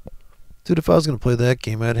 Dude, if I was going to play that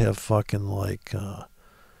game, I'd have fucking like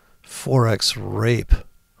Forex rape.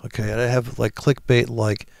 Okay, I'd have like clickbait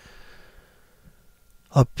like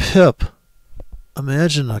a pip.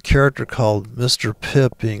 Imagine a character called Mr.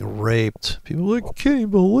 Pip being raped. People are like, I can't even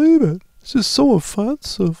believe it. It's just so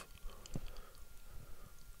offensive.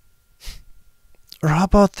 Or how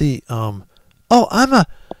about the, oh,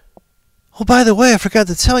 by the way, I forgot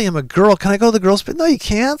to tell you, I'm a girl. Can I go to the girls' bit? No, you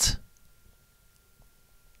can't.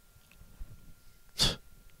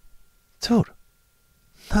 Dude,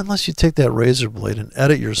 not unless you take that razor blade and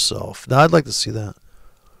edit yourself. Now, I'd like to see that.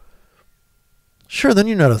 Sure, then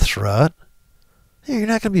you're not a threat. You're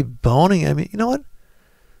not going to be boning. I mean, you know what?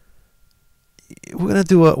 We're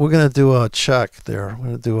gonna do a check there. We're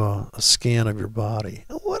gonna do a scan of your body.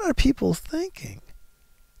 What are people thinking,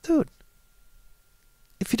 dude?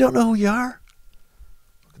 If you don't know who you are,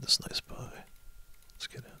 look at this nice buy. Let's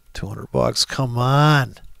get in. 200 bucks. Come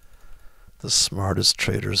on. The smartest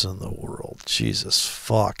traders in the world. Jesus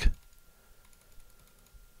fuck.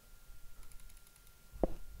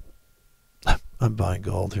 I'm buying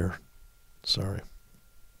gold here. Sorry.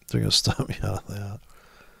 They're going to stop me out of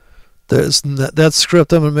that. That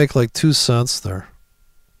script, I'm going to make like 2 cents there.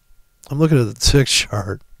 I'm looking at the tick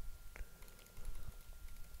chart.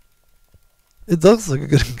 It looks like a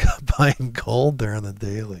good buying gold there on the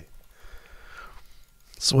daily.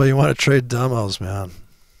 That's why you want to trade demos, man.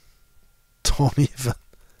 Don't even.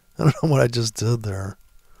 I don't know what I just did there.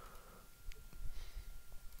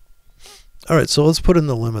 All right, so let's put in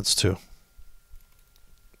the limits too.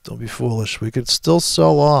 Don't be foolish. We could still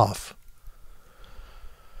sell off.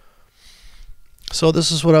 So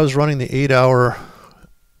this is what I was running, the 8-hour,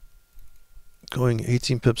 going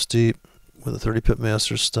 18 pips deep with a 30 pip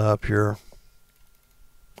master stop here.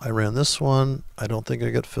 I ran this one. I don't think I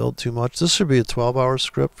got filled too much. This should be a 12-hour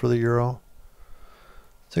script for the euro.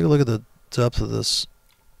 Take a look at the depth of this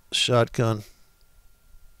shotgun.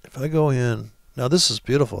 If I go in, now this is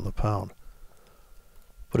beautiful in the pound,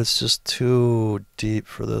 but it's just too deep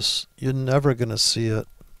for this. You're never going to see it.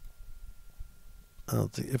 I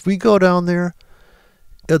don't think. If we go down there,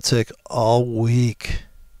 it'll take all week.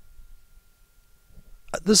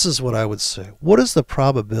 This is what I would say. What is the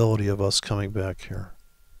probability of us coming back here?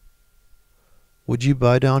 Would you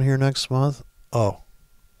buy down here next month? Oh,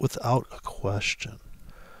 without a question.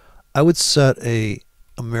 I would set a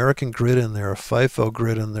American grid in there, a Fifo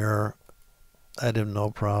grid in there. I'd have no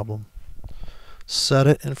problem. Set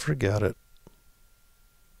it and forget it.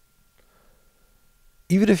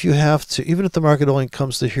 Even if you have to, even if the market only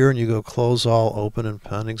comes to here and you go close all open and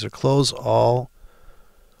pendings, or close all,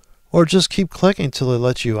 or just keep clicking till they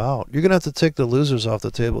let you out. You're going to have to take the losers off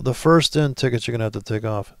the table. The first in tickets you're going to have to take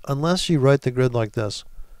off. Unless you write the grid like this.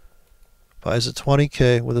 Buys at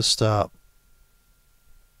 20K with a stop.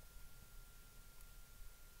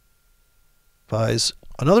 Buys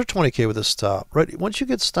another 20K with a stop. Right? Once you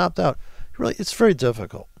get stopped out, really, it's very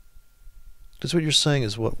difficult. Because what you're saying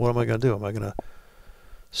is, what am I going to do? Am I going to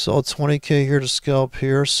sell 20K here to scalp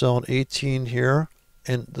here, sell an 18 here,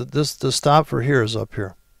 and the stop for here is up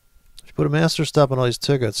here. If you put a master stop on all these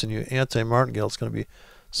tickets and you anti-martingale, it's going to be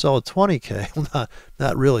sell at 20K.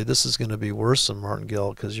 Not really. This is going to be worse than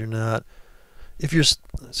martingale because you're not. If you're,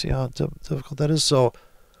 see how difficult that is. So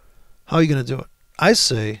how are you going to do it? I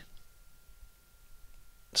say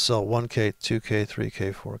sell 1K, 2K,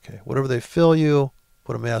 3K, 4K. Whatever they fill you,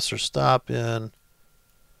 put a master stop in.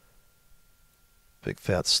 Big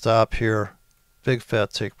fat stop here. Big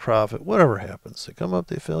fat take profit. Whatever happens. They come up,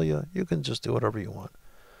 they fill you. You can just do whatever you want.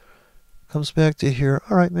 Comes back to here.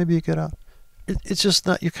 All right, maybe you get out. it's just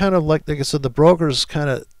not. You're kind of like I said, the broker's kind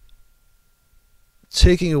of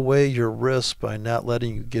taking away your risk by not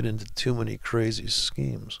letting you get into too many crazy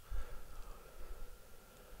schemes.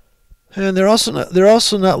 And they're also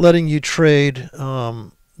not letting you trade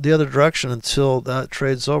the other direction until that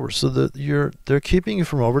trade's over. So that they're keeping you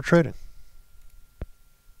from over trading.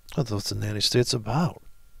 That's what the nanny state's about.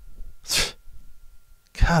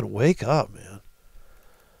 God, wake up, man.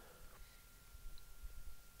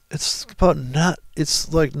 It's about not.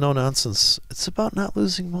 It's like no nonsense. It's about not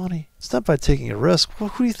losing money. It's not by taking a risk. Well,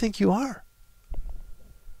 who do you think you are,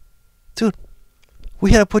 dude?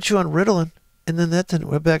 We had to put you on Ritalin, and then that didn't.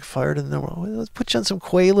 We backfired, and then let's put you on some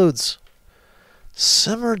Quaaludes.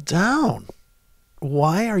 Simmer down.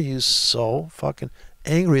 Why are you so fucking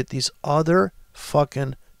angry at these other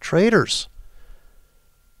fucking traders?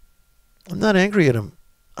 I'm not angry at them.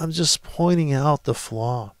 I'm just pointing out the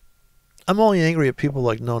flaw. I'm only angry at people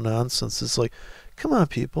like no nonsense. It's like, come on,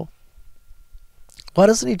 people. Why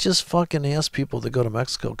doesn't he just fucking ask people to go to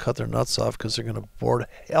Mexico, cut their nuts off because they're going to board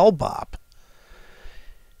Hellbop?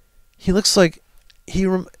 He looks like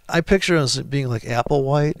I picture him as being like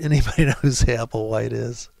Applewhite. Anybody know who Applewhite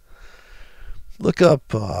is? Look up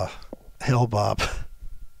Hellbop.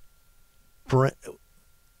 What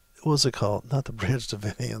was it called? Not the Branch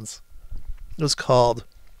Davidians. It was called,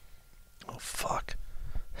 oh fuck,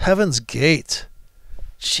 Heaven's Gate.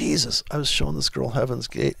 Jesus, I was showing this girl Heaven's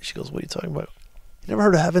Gate. She goes, what are you talking about? You never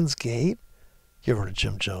heard of Heaven's Gate? You ever heard of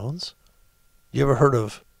Jim Jones? You ever heard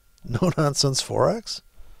of No Nonsense Forex?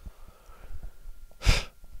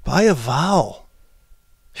 Buy a vowel.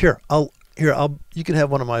 You can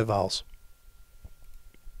have one of my vowels.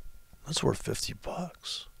 That's worth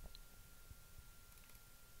 $50.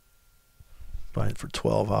 Buying for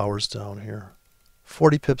 12 hours down here.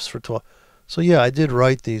 40 pips for 12. So yeah, I did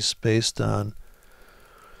write these based on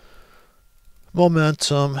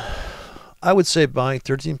momentum. I would say buying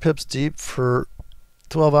 13 pips deep for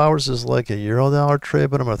 12 hours is like a Euro-dollar trade,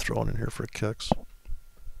 but I'm going to throw it in here for kicks.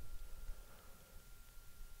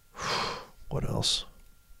 What else?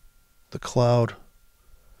 The cloud.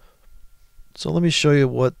 So let me show you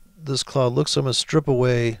what this cloud looks like. I'm going to strip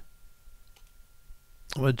away.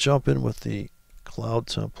 I'm going to jump in with the cloud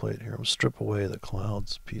template here. I'm going to strip away the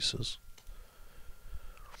clouds pieces.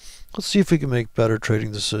 Let's see if we can make better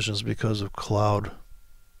trading decisions because of cloud.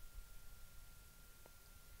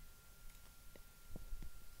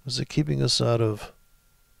 Is it keeping us out of...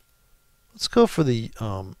 Let's go for the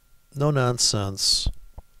no-nonsense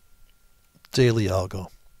daily algo.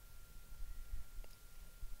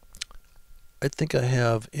 I think I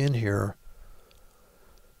have in here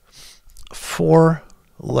 4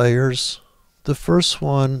 layers. The first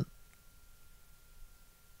one,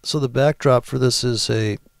 so the backdrop for this is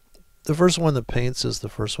the first one that paints is the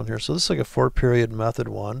first one here. So this is like a 4-period method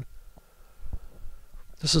 1.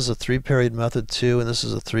 This is a 3-period method 2, and this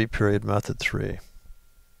is a 3-period method 3.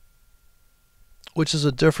 Which is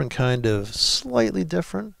a different kind of, slightly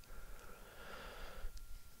different.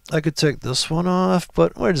 I could take this one off,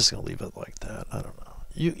 but we're just going to leave it like that. I don't know.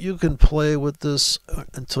 You can play with this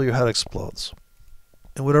until your head explodes.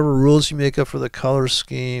 And whatever rules you make up for the color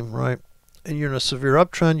scheme, right? And you're in a severe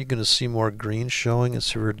uptrend, you're going to see more green showing. In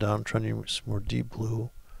severe downtrend, you're going to see more deep blue.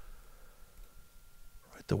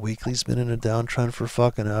 Right? The weekly's been in a downtrend for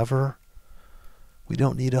fucking ever. We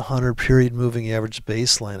don't need a 100-period moving average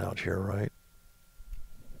baseline out here, right?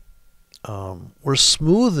 We're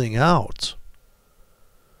smoothing out.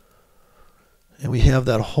 And we have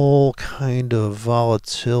that whole kind of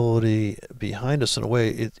volatility behind us. In a way,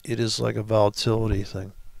 it is like a volatility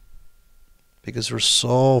thing. Because we're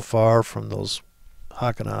so far from those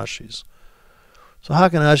Hakanashis. So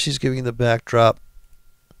Hakanashi's giving the backdrop.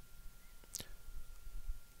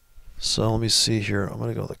 So let me see here. I'm going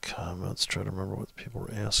to go to the comments, try to remember what people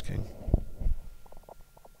were asking.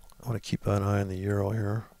 I want to keep an eye on the euro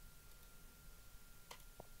here.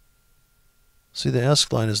 See, the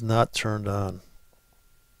ask line is not turned on.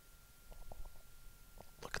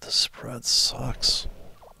 Look at the spread, sucks.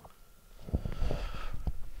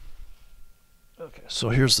 Okay, so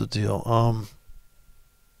here's the deal. I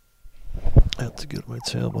have to get my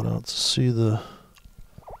tablet out to see the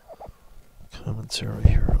commentary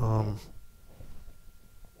here.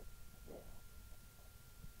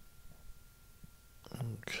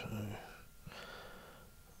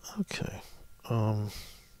 Okay.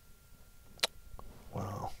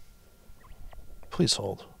 Wow. Please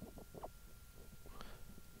hold.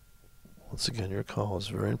 Once again, your call is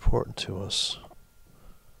very important to us.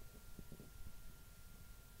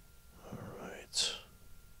 All right.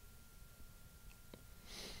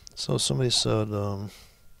 So somebody said,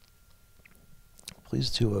 please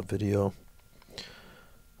do a video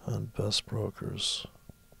on best brokers.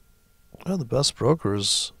 Well, the best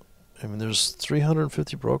brokers, I mean, there's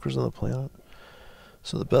 350 brokers on the planet.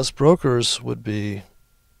 So the best brokers would be,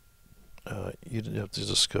 you'd have to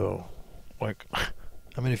just go, like,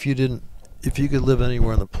 I mean, if you could live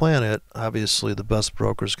anywhere on the planet, obviously the best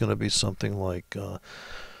broker is going to be something like,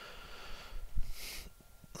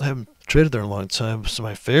 I haven't traded there in a long time, so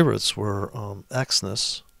my favorites were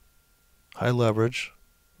Exness, High Leverage.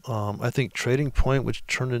 I think Trading Point, which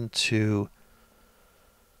turned into,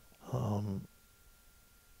 oh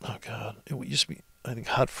God, it used to be, I think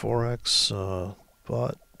Hot Forex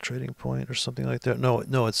bought Trading Point or something like that.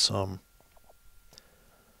 No, it's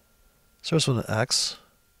starts with an X.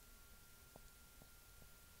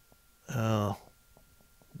 You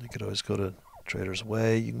could always go to Trader's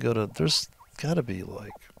Way. You can go to, there's got to be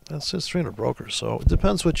like, that's just 300 brokers. So it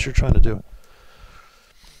depends what you're trying to do.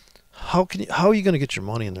 How are you going to get your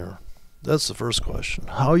money in there? That's the first question.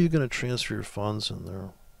 How are you going to transfer your funds in there?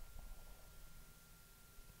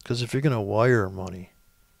 Because if you're going to wire money,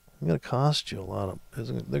 it's going to cost you a lot of,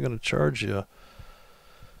 they're going to charge you.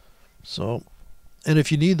 So, and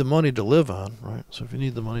if you need the money to live on, right? So if you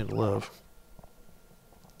need the money to live.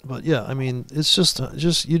 But yeah, I mean, it's just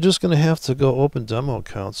you're just going to have to go open demo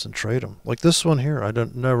accounts and trade them. Like this one here, I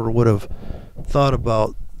never would have thought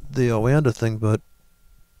about the Oanda thing, but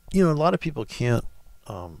you know, a lot of people can't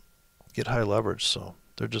get high leverage, so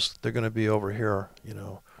they're going to be over here, you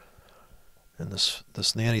know, in this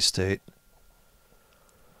nanny state.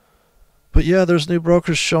 But yeah, there's new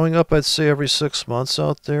brokers showing up, I'd say, every 6 months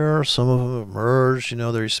out there. Some of them have merged. You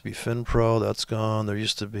know, there used to be FinPro, that's gone. There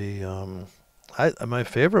used to be, my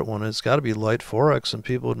favorite one has got to be Light Forex, and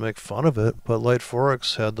people would make fun of it, but Light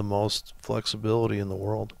Forex had the most flexibility in the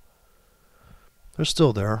world. They're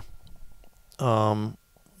still there.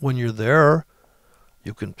 When you're there,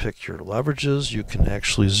 you can pick your leverages. You can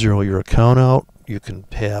actually zero your account out. You can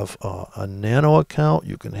have a nano account.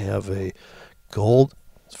 You can have a gold.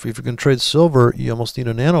 If you're going to trade silver, you almost need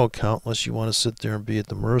a nano account unless you want to sit there and be at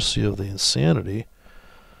the mercy of the insanity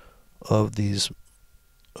of these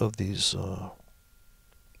you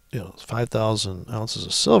know, 5,000 ounces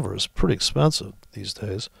of silver is pretty expensive these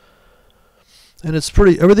days. And it's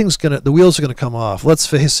pretty, the wheels are going to come off. Let's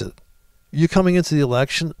face it. You're coming into the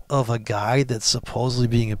election of a guy that's supposedly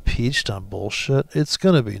being impeached on bullshit. It's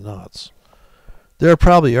going to be nuts. There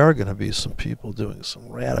probably are going to be some people doing some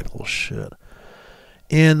radical shit.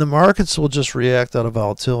 And the markets will just react out of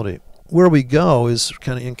volatility. Where we go is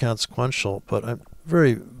kind of inconsequential, but a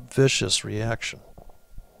very vicious reaction.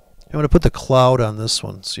 I'm going to put the cloud on this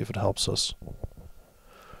one, see if it helps us.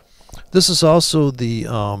 This is also the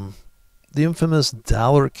infamous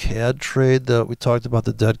dollar CAD trade that we talked about,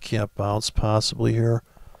 the dead cat bounce possibly here.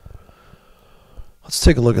 Let's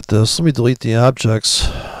take a look at this. Let me delete the objects,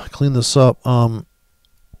 clean this up. I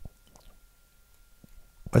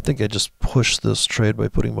think I just pushed this trade by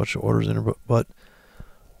putting a bunch of orders in here, but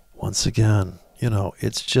once again, you know,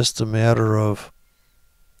 it's just a matter of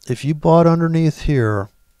if you bought underneath here,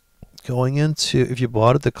 going into, if you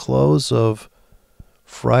bought at the close of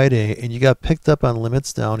Friday and you got picked up on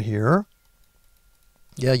limits down here,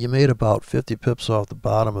 yeah, you made about 50 pips off the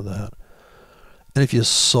bottom of that. And if you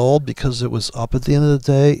sold because it was up at the end of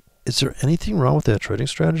the day, is there anything wrong with that trading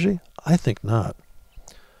strategy? I think not.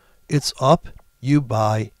 It's up, you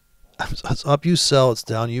buy. It's up, you sell. It's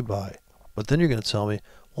down, you buy. But then you're going to tell me,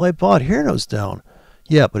 well, I bought here and it was down.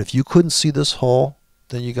 Yeah, but if you couldn't see this hole,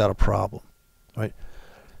 then you got a problem, right?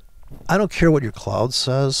 I don't care what your cloud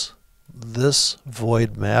says. This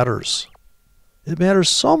void matters. It matters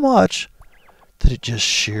so much that it just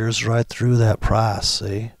shears right through that price,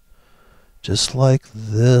 see? Just like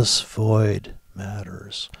this void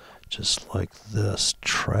matters. Just like this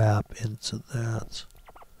trap into that.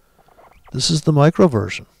 This is the micro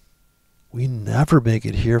version. We never make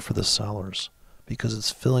it here for the sellers because it's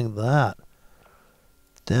filling that.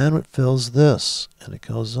 Then it fills this and it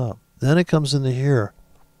goes up. Then it comes into here.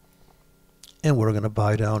 And we're going to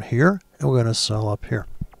buy down here and we're going to sell up here.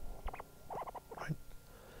 Right?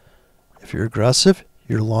 If you're aggressive,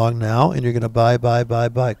 you're long now and you're going to buy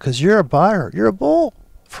because you're a buyer. You're a bull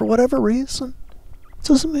for whatever reason. It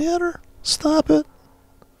doesn't matter. Stop it.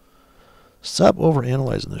 Stop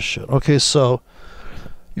overanalyzing this shit. Okay, so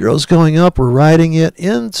Euro's going up. We're riding it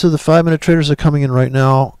into the 5-minute traders that are coming in right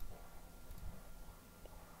now.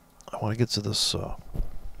 I want to get to this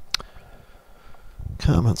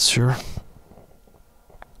comments here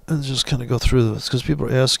and just kind of go through this because people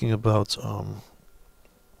are asking about I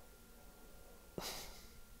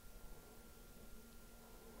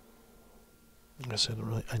guess I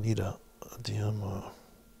need a DM.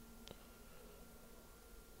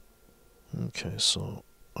 Okay, so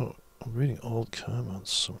I'm reading old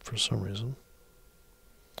comments for some reason.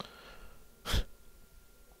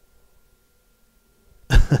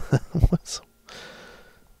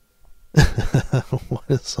 What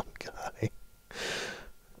is some guy?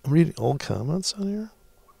 I'm reading old comments on here.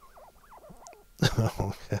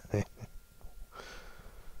 Okay.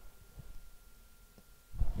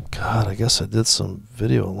 God, I guess I did some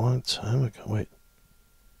video a long time ago. Wait.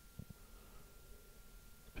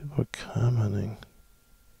 People are commenting.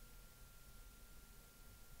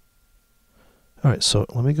 Alright, so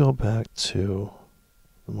let me go back to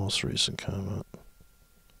the most recent comment.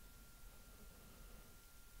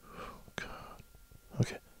 God.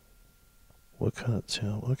 Okay. What kind of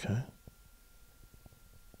tail? Okay.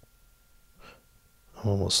 I'm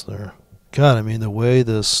almost there. God, I mean, the way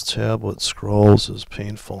this tablet scrolls is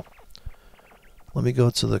painful. Let me go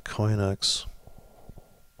to the CoinEx.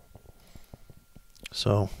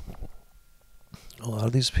 So, a lot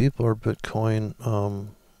of these people are Bitcoin.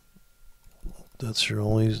 That's your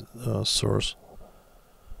only source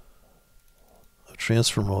of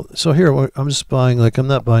transfer mode. So here, I'm just buying, like, I'm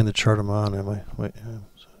not buying the chart I'm on, am I? Wait, here,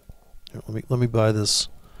 let me buy this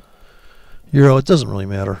euro. It doesn't really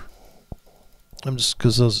matter. I'm just,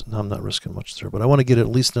 because I'm not risking much there, but I want to get at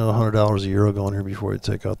least another $100 a euro going here before I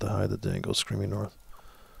take out the high of the day and go screaming north.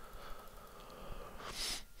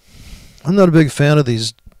 I'm not a big fan of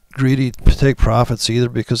these greedy take profits either,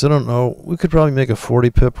 because I don't know, we could probably make a 40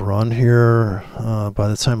 pip run here by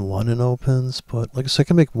the time London opens, but like I said, I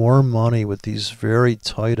can make more money with these very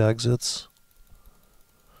tight exits.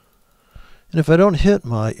 And if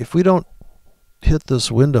we don't hit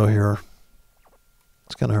this window here,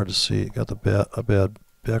 it's kind of hard to see. Got a bad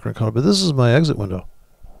background color, but this is my exit window.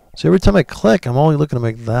 See, every time I click, I'm only looking to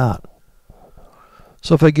make that.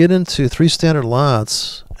 So if I get into 3 standard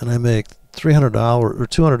lots and I make $300 or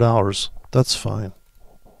 $200, that's fine.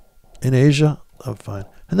 In Asia, I'm fine.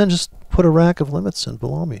 And then just put a rack of limits in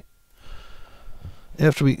below me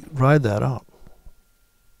after we ride that out.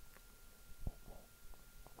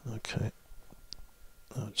 Okay.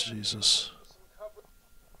 Oh, Jesus.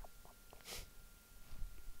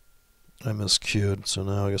 I miscued, so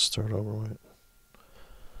now I gotta start over. Wait.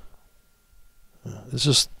 It's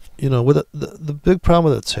just, you know, with the big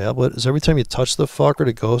problem with a tablet is every time you touch the fucker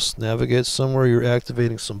to go navigate somewhere, you're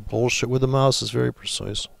activating some bullshit with the mouse. It's very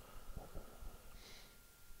precise.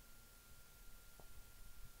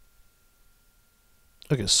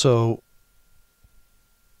 Okay, so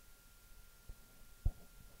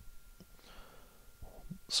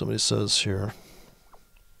somebody says here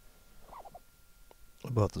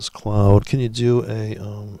about this cloud. Can you do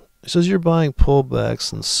a it says you're buying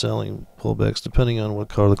pullbacks and selling pullbacks depending on what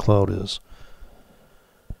color the cloud is.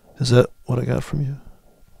 Is that what I got from you?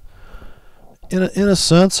 In a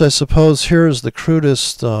sense, I suppose here is the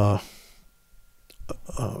crudest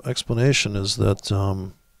explanation is that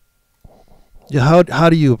yeah, how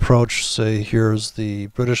do you approach, say, here's the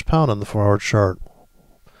British pound on the 4-hour chart?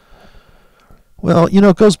 Well, you know,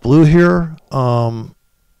 it goes blue here,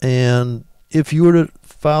 and if you were to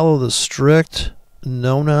follow the strict,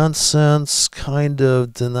 no-nonsense, kind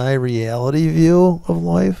of deny reality view of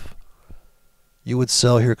life, you would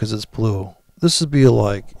sell here because it's blue. This would be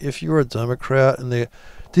like if you were a Democrat and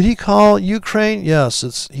did he call Ukraine?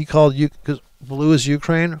 Yes, he called you because blue is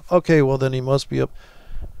Ukraine. Okay, well then he must be up.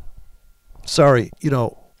 Sorry, you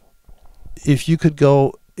know, if you could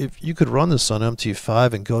run this on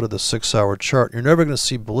MT5 and go to the 6-hour chart, you're never going to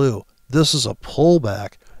see blue. This is a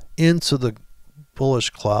pullback into the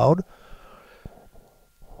bullish cloud.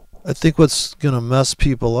 I think what's going to mess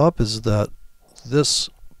people up is that this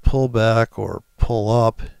pullback or pull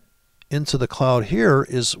up into the cloud here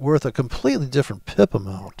is worth a completely different pip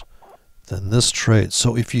amount than this trade.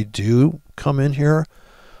 So if you do come in here,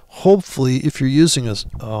 hopefully if you're using a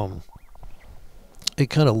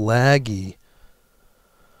kind of laggy,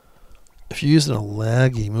 if you're using a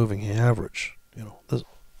laggy moving average, you know,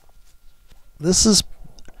 this is,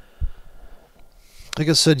 like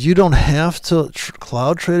I said, you don't have to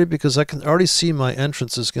cloud trade it because I can already see my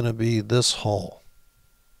entrance is going to be this hole.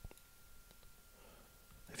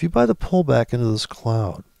 If you buy the pullback into this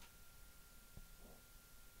cloud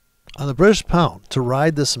on the British pound to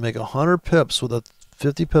ride this and make 100 pips with a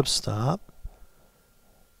 50 pip stop,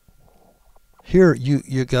 here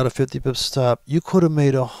you got a 50 pip stop. You could have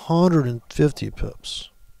made 150 pips,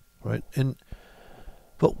 right?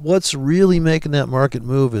 But what's really making that market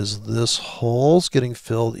move is this hole's getting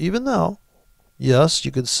filled, even though, yes,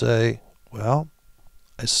 you could say, well,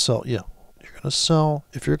 I sell. Yeah, you're going to sell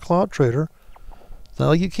if you're a cloud trader. It's not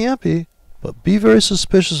like you can't be. But be very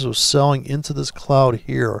suspicious of selling into this cloud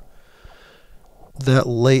here that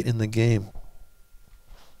late in the game.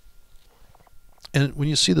 And when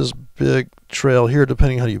you see this big trail here,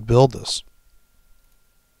 depending on how you build this.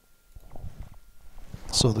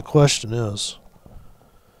 So the question is,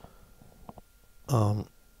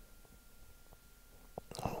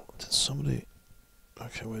 did somebody,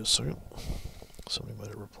 okay, wait a second. Somebody might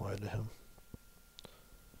have replied to him.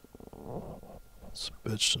 It's a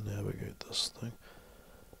bitch to navigate this thing.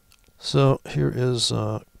 So here is,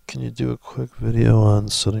 can you do a quick video on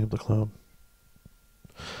setting up the cloud?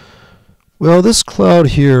 Well, this cloud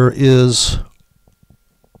here is,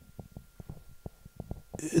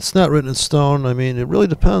 it's not written in stone. I mean, it really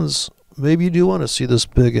depends. Maybe you do want to see this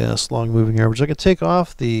big ass long moving average. I can take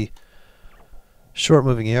off the short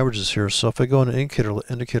moving averages here. So if I go in an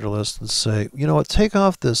indicator list and say, you know what, take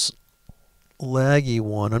off this laggy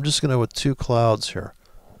one. I'm just going to with two clouds here.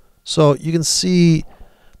 So you can see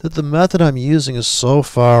that the method I'm using is so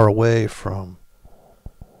far away from,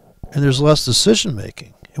 and there's less decision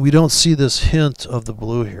making. And we don't see this hint of the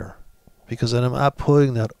blue here because then I'm not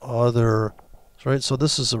putting that other, right? So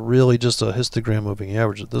this is really just a histogram moving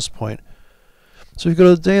average at this point. So if you go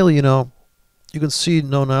to the daily, you know, you can see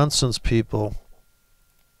no nonsense people.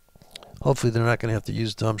 Hopefully they're not going to have to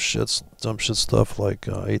use dumb shit stuff like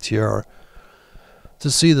ATR to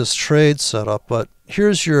see this trade set up. But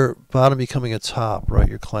here's your bottom becoming a top, right?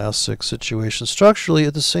 Your classic situation. Structurally,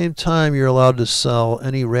 at the same time, you're allowed to sell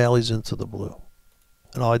any rallies into the blue.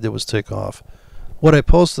 And all I did was take off what I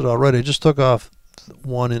posted already. I just took off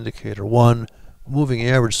one indicator, one moving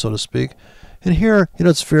average, so to speak. And here, you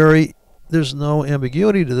know, it's very, there's no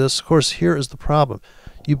ambiguity to this. Of course, here is the problem.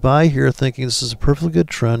 You buy here thinking this is a perfectly good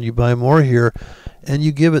trend. You buy more here, and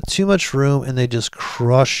you give it too much room, and they just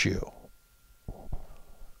crush you.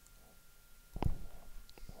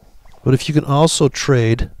 But if you can also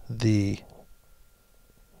trade the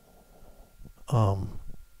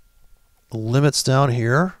limits down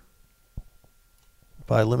here,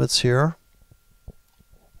 buy limits here.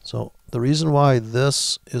 So the reason why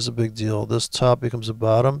this is a big deal, this top becomes a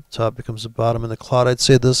bottom, in the cloud, I'd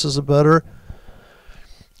say this is a better.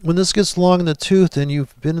 When this gets long in the tooth and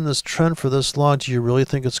you've been in this trend for this long, do you really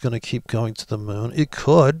think it's going to keep going to the moon? It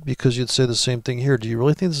could, because you'd say the same thing here. Do you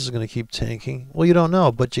really think this is going to keep tanking? Well, you don't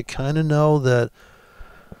know, but you kind of know that,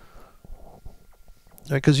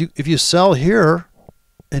 because if you sell here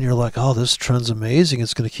and you're like, oh, this trend's amazing,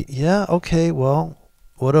 it's going to keep, yeah, okay, well,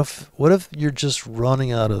 what if you're just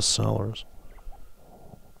running out of sellers?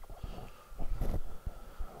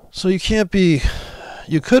 So you can't be,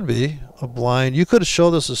 you could be a blind, you could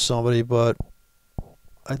show this to somebody, but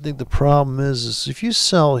I think the problem is if you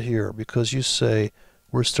sell here because you say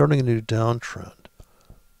we're starting a new downtrend,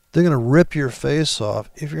 they're going to rip your face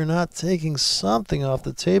off if you're not taking something off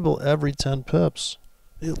the table every 10 pips,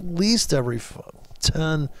 at least every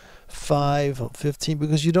 10, 5, 15,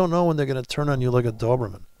 because you don't know when they're going to turn on you like a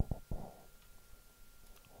Doberman.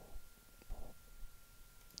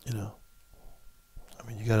 You know, I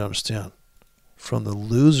mean, you got to understand, from the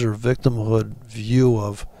loser victimhood view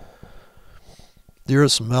of the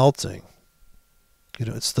Earth's melting, you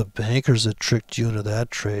know, it's the bankers that tricked you into that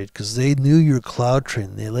trade because they knew you were cloud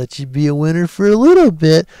trading. They let you be a winner for a little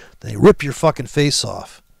bit. They rip your fucking face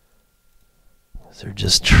off. They're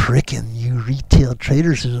just tricking you retail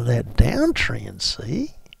traders into that downtrend,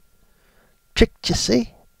 see? Tricked you,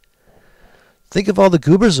 see? Think of all the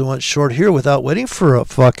goobers that went short here without waiting for a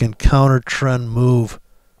fucking counter trend move.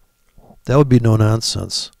 That would be no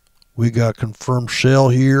nonsense. We got confirmed shale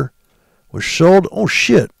here. Was sold. Oh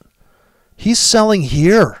shit. He's selling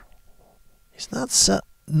here. He's not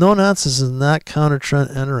no nonsense is not counter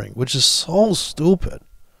trend entering, which is so stupid.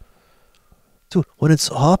 Dude, when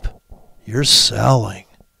it's up, you're selling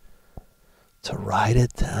to ride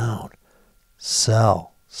it down.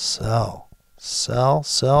 Sell, sell, sell,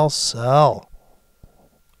 sell, sell.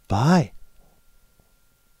 Buy.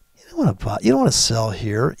 You don't want to buy. You don't want to sell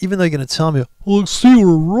here, even though you're going to tell me, well, see,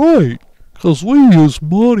 we're right, because we use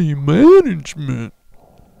money management.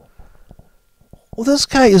 Well, this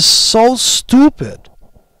guy is so stupid.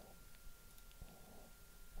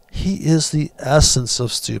 He is the essence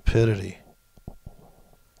of stupidity.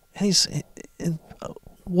 And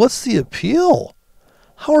what's the appeal?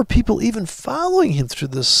 How are people even following him through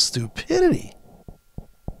this stupidity?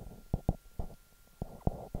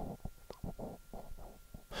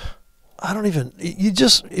 I don't even,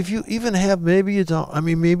 if you even have, maybe you don't, I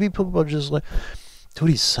mean, maybe people are just like,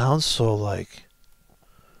 dude, he sounds so like,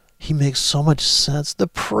 he makes so much sense. The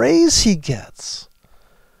praise he gets.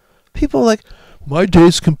 People are like, my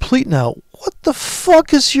day's complete now. what the fuck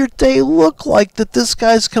does your day look like that this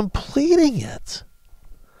guy's completing it?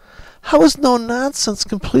 How is no nonsense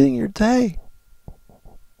completing your day?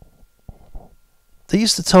 They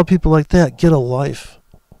used to tell people like that, get a life.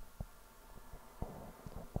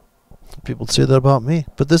 People say that about me,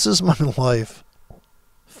 but this is my life.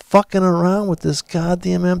 Fucking around with this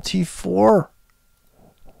goddamn MT4.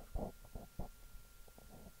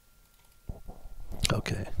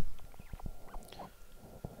 Okay.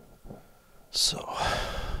 So,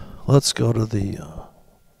 let's go to the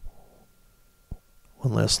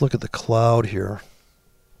one last look at the cloud here.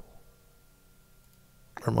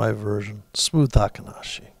 Or my version. Smooth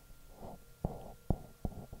Takanashi.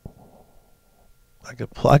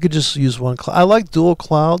 I could just use one cloud. I like dual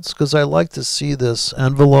clouds because I like to see this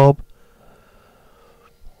envelope.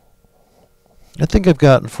 I think I've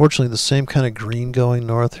got, unfortunately, the same kind of green going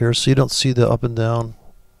north here, so you don't see the up and down.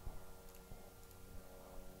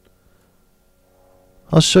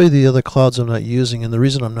 I'll show you the other clouds I'm not using, and the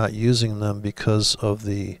reason I'm not using them because of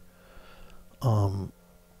the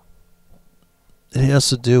it has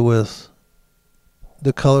to do with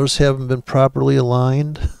the colors haven't been properly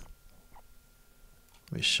aligned.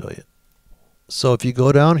 Let me show you. So if you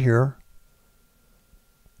go down here,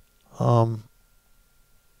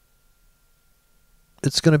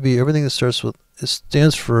 it's going to be everything that starts with, it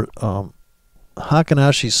stands for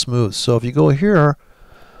Hakanashi Smooth. So if you go here,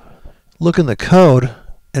 look in the code,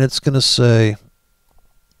 and it's going to say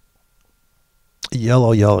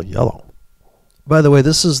yellow, yellow, yellow. By the way,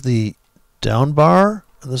 this is the down bar,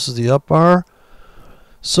 and this is the up bar.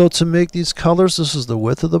 So to make these colors, this is the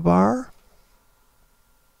width of the bar.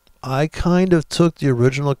 I kind of took the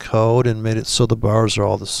original code and made it so the bars are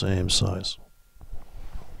all the same size.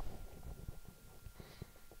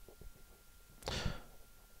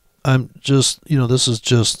 I'm just, this is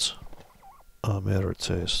just a matter of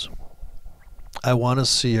taste. I want to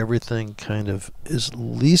see everything kind of as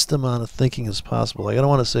least amount of thinking as possible. Like, I don't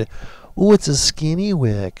want to say, oh, it's a skinny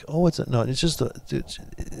wick. Oh, no, it's just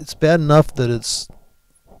it's bad enough that it's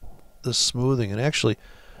the smoothing. And actually,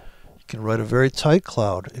 you can write a very tight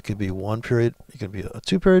cloud. It could be one period, it could be a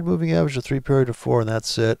 2-period moving average, a 3-period, or 4, and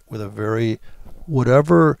that's it. With a very,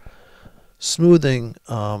 whatever smoothing,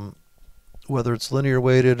 whether it's linear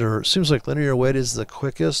weighted or, it seems like linear weighted is the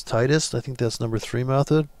quickest, tightest. I think that's number 3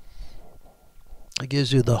 method. It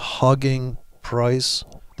gives you the hugging price.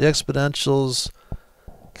 The exponentials,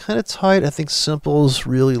 kind of tight. I think simple is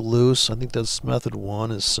really loose. I think that's method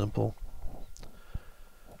 1 is simple.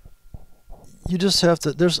 You just have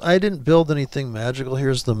to, I didn't build anything magical.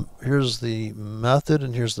 Here's the method,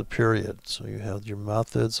 and here's the period. So you have your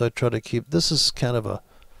methods. I try to keep, this is kind of a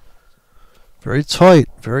very tight,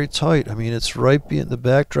 very tight. I mean, it's right being the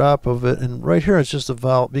backdrop of it, and right here it's just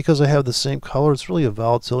a because I have the same color, it's really a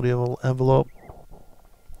volatility envelope.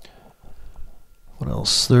 What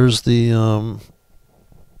else? There's the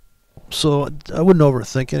so I wouldn't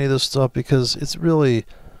overthink any of this stuff because it's really,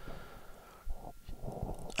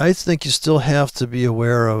 I think you still have to be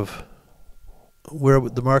aware of where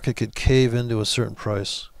the market could cave into a certain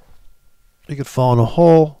price. It could fall in a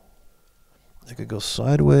hole. It could go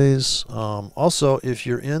sideways. Also, if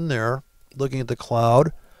you're in there looking at the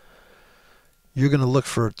cloud, you're going to look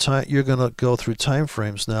for time. You're going to go through time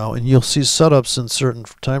frames now, and you'll see setups in certain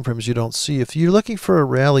time frames you don't see. If you're looking for a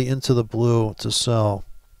rally into the blue to sell,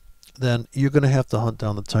 then you're going to have to hunt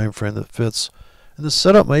down the time frame that fits. And the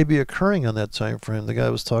setup may be occurring on that time frame. The guy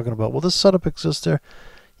was talking about, well, this setup exists there.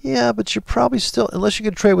 Yeah, but you're probably still, unless you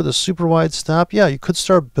can trade with a super wide stop, yeah, you could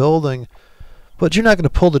start building. But you're not going to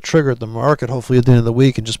pull the trigger at the market, hopefully at the end of the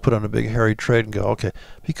week, and just put on a big hairy trade and go, okay.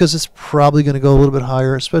 Because it's probably going to go a little bit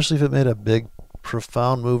higher, especially if it made a big,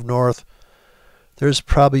 profound move north. There's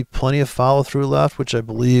probably plenty of follow-through left, which I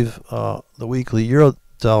believe the weekly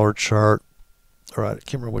euro-dollar chart, or I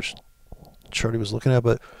can't remember which chart he was looking at,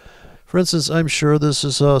 but for instance, I'm sure this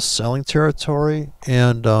is a selling territory,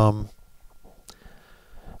 and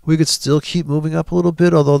we could still keep moving up a little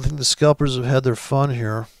bit, although I think the scalpers have had their fun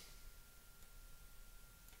here.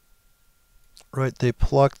 Right, they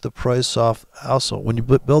plucked the price off. Also, when you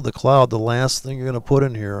build the cloud, the last thing you're going to put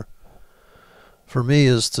in here, for me,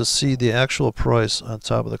 is to see the actual price on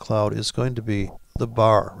top of the cloud is going to be the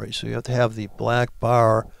bar, right? So you have to have the black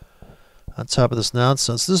bar on top of this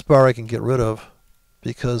nonsense. This bar I can get rid of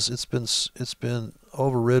because it's been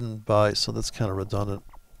overridden by, so that's kind of redundant.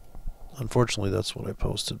 Unfortunately, that's what I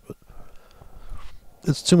posted, but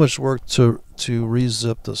it's too much work to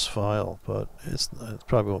re-zip this file, but it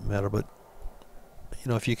probably won't matter. But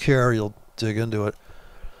if you care, you'll dig into it.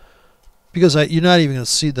 Because you're not even going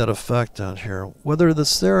to see that effect down here, whether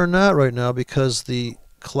that's there or not right now, because the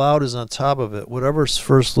cloud is on top of it, whatever's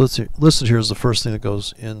first listed here is the first thing that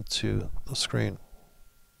goes into the screen.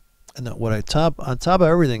 And then what on top of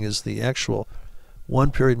everything is the actual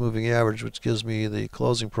 1 period moving average, which gives me the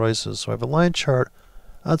closing prices. So I have a line chart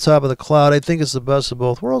on top of the cloud. I think it's the best of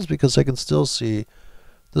both worlds because I can still see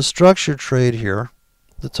the structured trade here.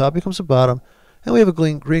 The top becomes the bottom, and we have a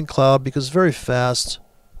green cloud because very fast,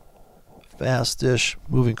 fast-ish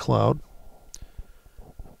moving cloud.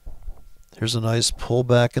 Here's a nice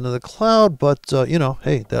pullback into the cloud, but you know,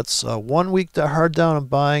 hey, that's 1 week hard down and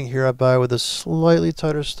buying. Here I buy with a slightly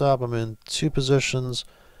tighter stop. I'm in 2 positions.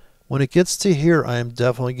 When it gets to here, I am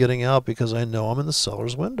definitely getting out because I know I'm in the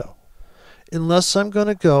seller's window. Unless I'm going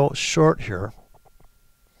to go short here.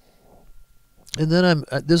 And then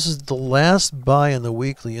this is the last buy in the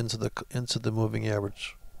weekly into the moving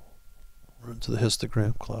average, or into the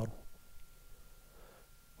histogram cloud.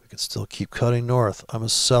 We can still keep cutting north. I'm a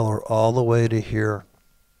seller all the way to here.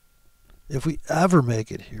 If we ever make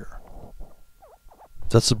it here,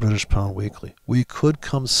 that's the British pound weekly. We could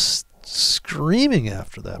come screaming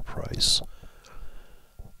after that price.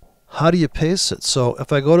 How do you pace it? So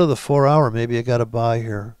if I go to the 4 hour, maybe I got to buy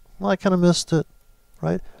here. Well, I kind of missed it,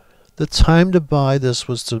 right? The time to buy this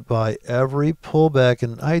was to buy every pullback,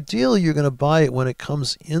 and ideally you're going to buy it when it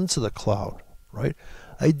comes into the cloud, right?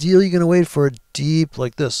 Ideally you're going to wait for a deep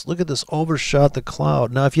like this. Look at this, overshot the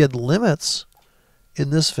cloud. Now if you had limits in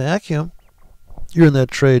this vacuum, you're in that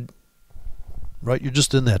trade, right? You're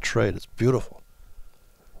just in that trade. It's beautiful.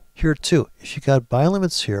 Here too, if you got buy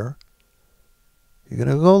limits here, you're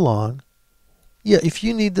going to go long. Yeah, if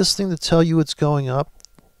you need this thing to tell you it's going up,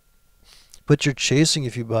 but you're chasing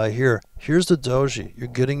if you buy here. Here's the doji. You're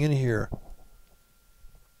getting in here.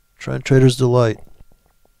 Trend trader's delight.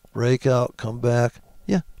 Breakout, come back.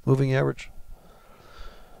 Yeah, moving average.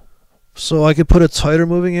 So I could put a tighter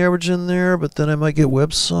moving average in there, but then I might get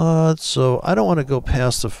whipsawed. So I don't want to go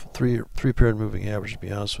past the three period moving average, to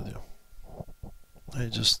be honest with you.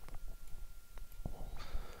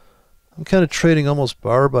 I'm kind of trading almost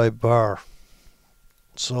bar by bar.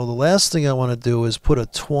 So the last thing I want to do is put a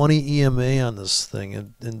 20 EMA on this thing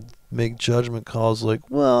and make judgment calls like,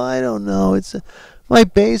 well, I don't know. My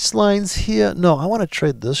baseline's here. No, I want to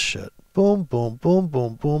trade this shit. Boom, boom, boom,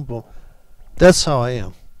 boom, boom, boom. That's how I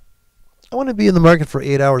am. I want to be in the market for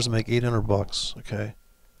 8 hours and make $800, okay?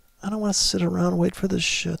 I don't want to sit around and wait for this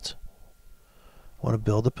shit. I want to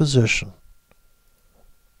build a position.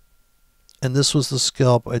 And this was the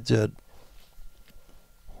scalp I did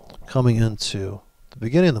coming into the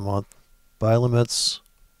beginning of the month. Buy limits,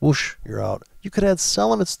 whoosh, you're out. You could add sell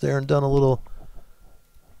limits there and done a little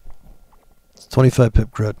 25 pip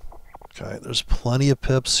grid. Okay, there's plenty of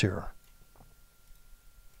pips here.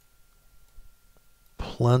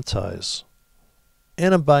 Plentize.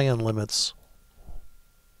 And I'm buying on limits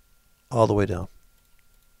all the way down.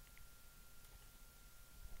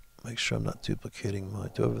 Make sure I'm not duplicating my,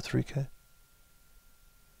 do I have a 3K?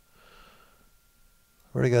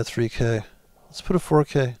 Already got 3K. Let's put a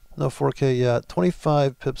 4K. No 4K yet.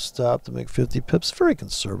 25 pips stop to make 50 pips. Very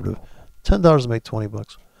conservative. $10 to make 20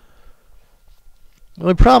 bucks. The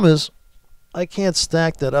only problem is I can't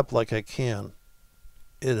stack that up like I can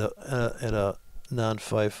in a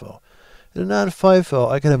non-FIFO. In a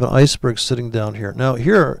non-FIFO, I can have an iceberg sitting down here. Now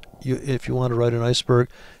here, if you want to write an iceberg,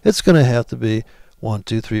 it's going to have to be 1,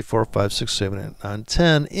 2, 3, 4, 5, 6, 7, 8, 9,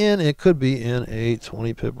 10, and it could be in a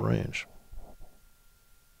 20 pip range.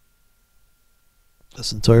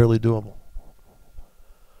 That's entirely doable.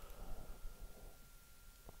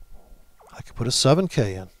 I could put a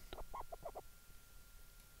 7K in.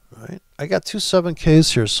 Right? I got two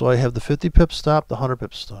 7Ks here, so I have the 50 pip stop, the 100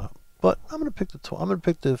 pip stop. But I'm going to pick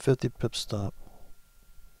the 50 pip stop.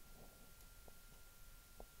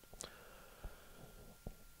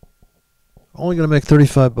 Only going to make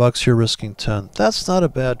 35 bucks here, risking 10. That's not a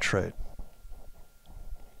bad trade.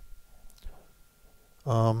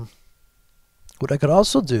 What I could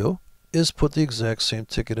also do is put the exact same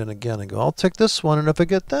ticket in again and go, I'll take this one, and if I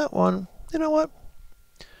get that one, you know what?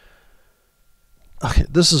 Okay,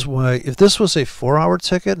 this is why, if this was a 4-hour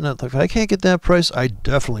ticket, and if I can't get that price, I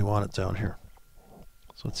definitely want it down here.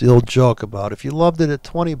 So it's the old joke about if you loved it at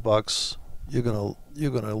 20 bucks, you're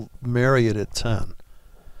gonna marry it at 10.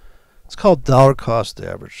 It's called dollar cost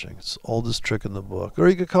averaging. It's the oldest trick in the book. Or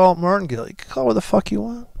you could call it martingale. You could call it what the fuck you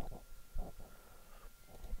want.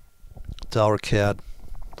 Dollar CAD.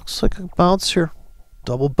 Looks like a bounce here.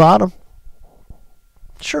 Double bottom.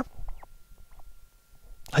 Sure.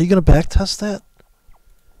 Are you going to back test that?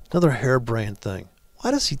 Another harebrained thing.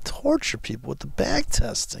 Why does he torture people with the back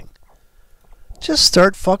testing? Just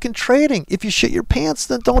start fucking trading. If you shit your pants,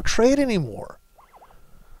 then don't trade anymore.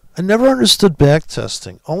 I never understood back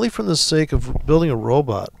testing, only from the sake of building a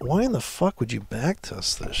robot. Why in the fuck would you back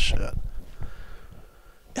test this shit?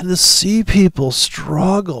 And to see people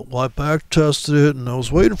struggle. Well, I back tested it and I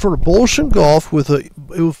was waiting for the bullshit golf with a...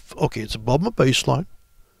 okay, it's above my baseline.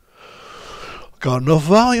 Got enough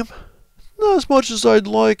volume. Not as much as I'd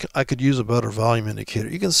like. I could use a better volume indicator.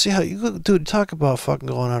 You can see how... dude, talk about fucking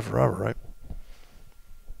going on forever, right?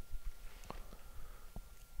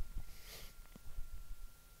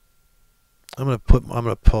 I'm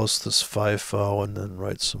gonna post this FIFO and then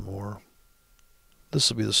write some more. This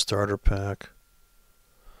will be the starter pack.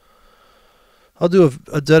 I'll do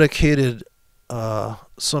a dedicated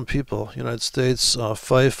some people United States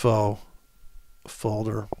FIFO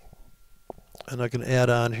folder, and I can add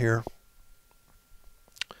on here.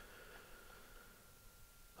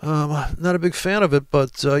 Not a big fan of it,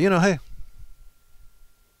 but you know, hey,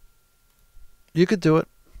 you could do it.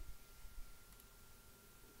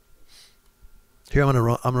 Here I'm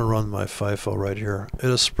gonna run my FIFO right here at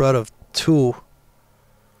a spread of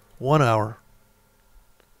 1 hour.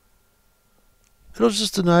 It'll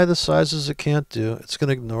just deny the sizes it can't do. It's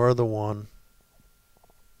gonna ignore the one.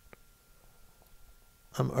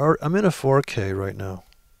 I'm in a 4K right now.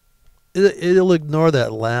 It'll ignore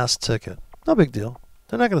that last ticket. No big deal.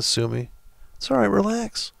 They're not gonna sue me. It's all right.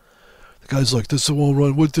 Relax. The guy's like, "This won't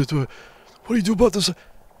run. What do you do about this?"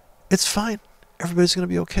 It's fine. Everybody's gonna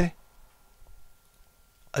be okay.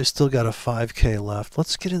 I still got a 5K left.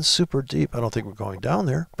 Let's get in super deep. I don't think we're going down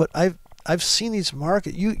there, but I've seen these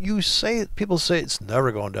market. You say it. People say it's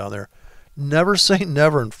never going down there. Never say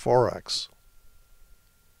never in Forex.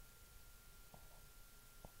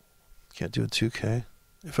 Can't do a 2K.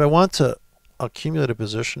 If I want to accumulate a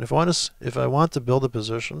position, if I want to build a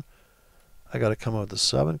position, I got to come up with a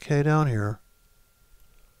 7K down here,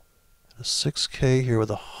 a 6K here with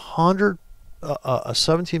a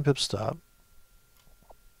 17 pip stop.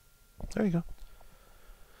 There you go.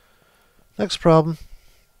 Next problem.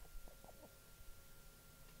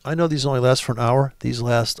 I know these only last for an hour. These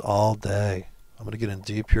last all day. I'm going to get in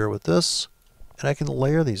deep here with this, and I can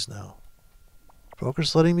layer these now.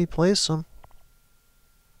 Broker's letting me place them.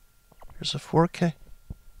 Here's a 4K. I'm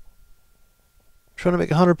trying to make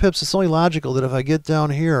 100 pips. It's only logical that if I get down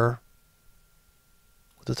here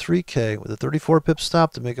with a 3K, with a 34 pip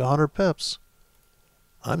stop to make 100 pips,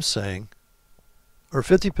 I'm saying, or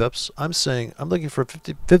 50 pips, I'm saying I'm looking for a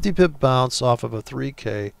 50 pip bounce off of a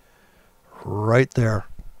 3K right there.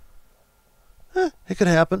 It could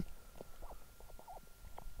happen.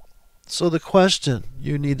 So the question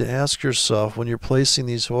you need to ask yourself when you're placing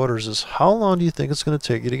these orders is, how long do you think it's going to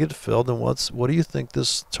take you to get filled, and what do you think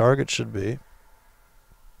this target should be?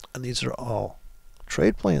 And these are all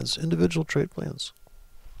trade plans, individual trade plans.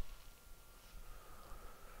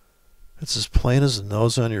 It's as plain as the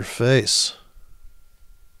nose on your face.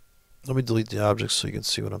 Let me delete the objects so you can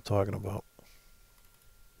see what I'm talking about.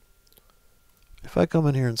 If I come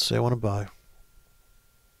in here and say I want to buy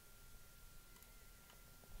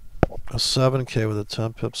a 7K with a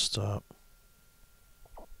 10 pip stop.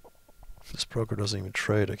 This broker doesn't even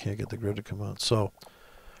trade. I can't get the grid to come out. So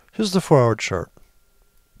here's the 4-hour chart.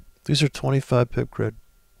 These are 25 pip grid.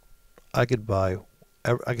 I could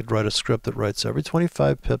write a script that writes every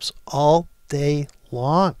 25 pips all day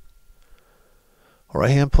long. Or I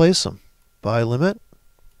hand place them. Buy limit,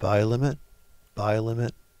 buy limit, buy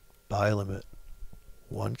limit, buy limit.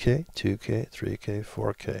 1K, 2K, 3K,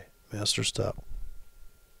 4K. Master stop.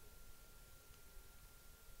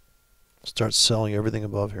 Start selling everything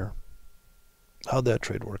above here. How'd that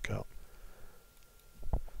trade work out?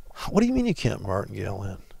 What do you mean you can't martingale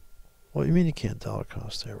in? What do you mean you can't dollar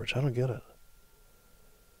cost average? I don't get it.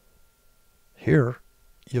 Here,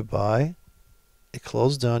 you buy, it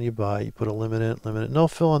closed down, you buy, you put a limit in, no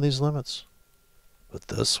fill on these limits. But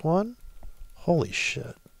this one, holy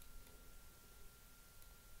shit.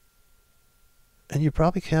 And you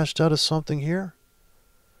probably cashed out of something here.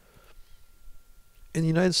 In the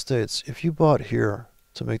United States, if you bought here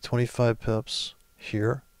to make 25 pips,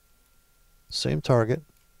 here, same target,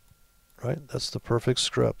 right? That's the perfect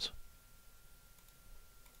script.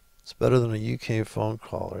 It's better than a UK phone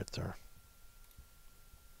call right there.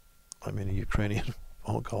 I mean a Ukrainian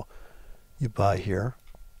phone call. You buy here,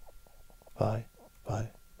 buy,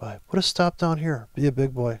 buy, buy. Put a stop down here. Be a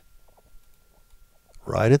big boy.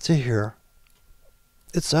 Ride it to here.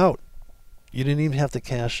 It's out. You didn't even have to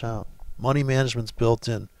cash out. Money management's built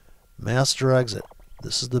in. Master exit.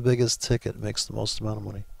 This is the biggest ticket. It makes the most amount of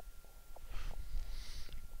money.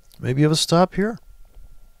 Maybe you have a stop here.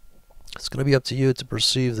 It's going to be up to you to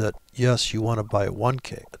perceive that, yes, you want to buy a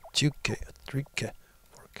 1K, a 2K, a 3K,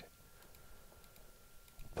 4K.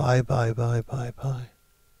 Buy, buy, buy, buy, buy.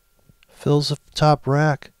 Fills the top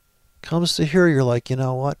rack. Comes to here, you're like, you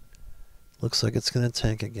know what? Looks like it's going to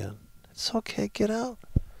tank again. It's okay, get out.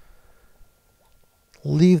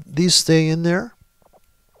 Leave these, stay in there.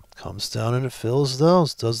 Comes down and it fills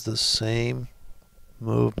those. Does the same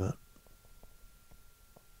movement.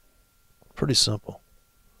 Pretty simple.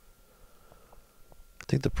 I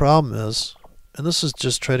think the problem is, and this is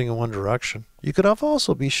just trading in one direction, you could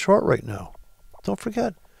also be short right now. Don't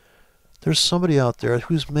forget, there's somebody out there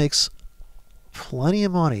who makes plenty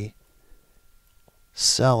of money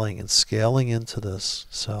selling and scaling into this.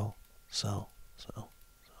 Sell, sell, sell,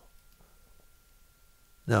 sell.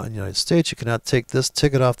 Now in the United States, you cannot take this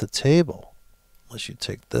ticket off the table unless you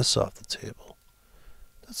take this off the table.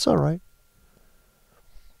 That's all right.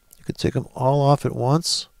 You could take them all off at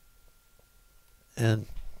once and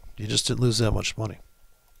you just didn't lose that much money.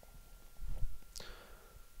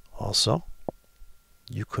 Also,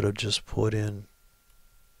 you could have just put in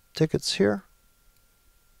tickets here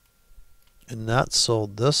and not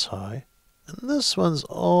sold this high. And this one's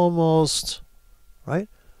almost, right?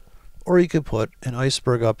 Or you could put an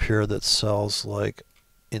iceberg up here that sells like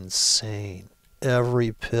insane.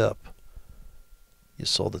 Every pip. You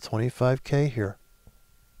sold the 25K here.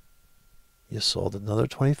 You sold another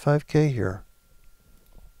 25K here.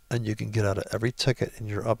 And you can get out of every ticket and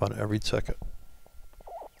you're up on every ticket.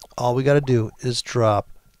 All we got to do is drop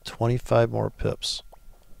 25 more pips.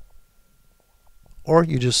 Or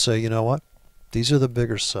you just say, you know what? These are the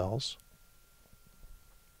bigger sells.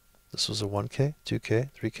 This was a 1K, 2K,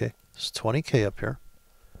 3K. There's 20K up here.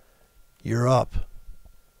 You're up.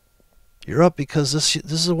 You're up because this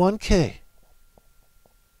is a 1K.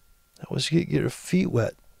 That was you get your feet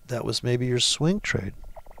wet. That was maybe your swing trade.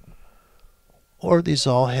 Or these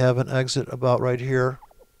all have an exit about right here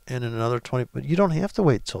and in another 20. But you don't have to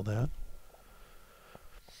wait till that.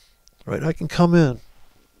 Right, I can come in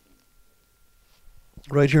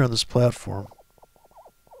right here on this platform.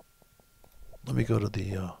 Let me go to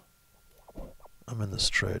the, I'm in this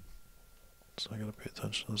trade. So I got to pay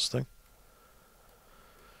attention to this thing.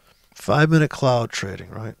 5-minute cloud trading,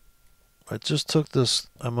 right? I just took this,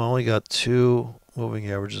 I've only got 2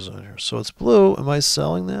 moving averages on here. So it's blue. Am I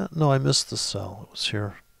selling that? No, I missed the sell. It was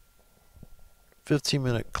here.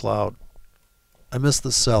 15-minute cloud. I missed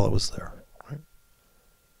the sell. It was there. Right?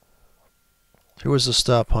 Here was the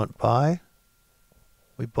stop hunt buy.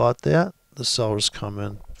 We bought that. The sellers come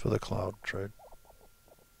in for the cloud trade.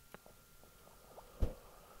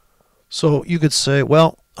 So you could say,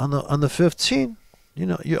 well, on the 15, you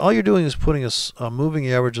know, all you're doing is putting a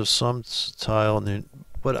moving average of some tile in there.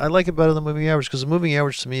 But I like it better than moving average because the moving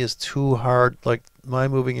average to me is too hard. Like my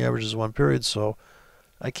moving average is 1 period, so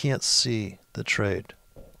I can't see the trade.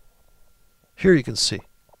 Here you can see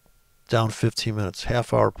down 15 minutes,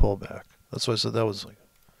 half-hour pullback. That's why I said that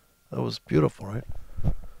was beautiful, right?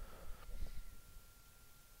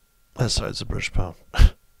 That side's the British pound.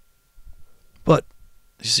 But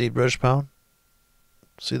you see British pound?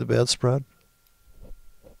 See the bad spread?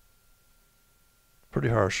 Pretty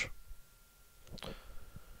harsh.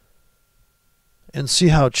 And see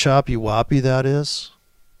how choppy-woppy that is?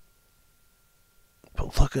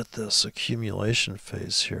 But look at this accumulation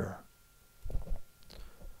phase here.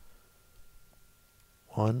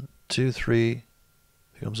 1, 2, 3,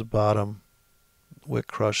 becomes a bottom. Wick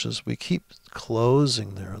crushes. We keep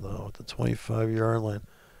closing there, though, at the 25-yard line.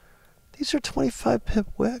 These are 25 pip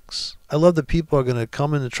wicks. I love that people are going to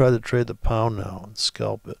come in and try to trade the pound now and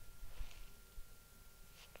scalp it.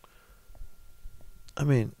 I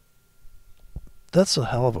mean, that's a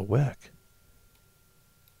hell of a wick.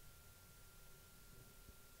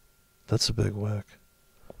 That's a big wick.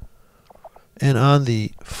 And on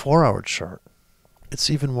the 4-hour chart, it's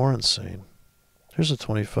even more insane. Here's a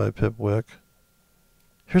 25 pip wick.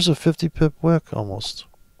 Here's a 50 pip wick almost.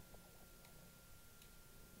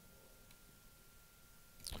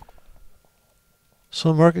 So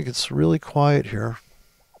the market gets really quiet here.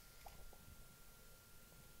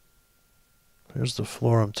 Here's the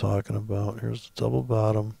floor I'm talking about. Here's the double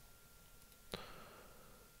bottom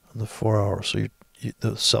on the 4-hour. So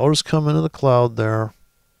the sellers come into the cloud there.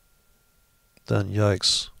 Then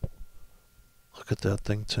yikes. Look at that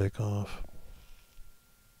thing take off.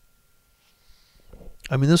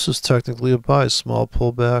 I mean, this is technically a buy, small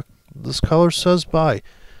pullback. This color says buy.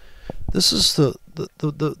 This is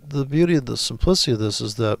the beauty of the simplicity of this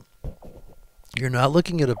is that you're not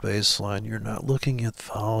looking at a baseline. You're not looking at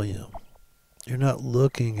volume. You're not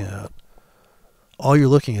looking at, all you're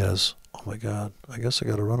looking at is, oh my God, I guess I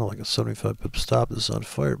got to run like a 75 pip stop. This is on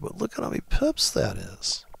fire. But look at how many pips that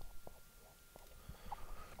is.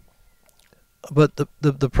 But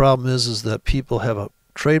the problem is that people have a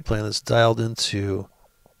trade plan that's dialed into,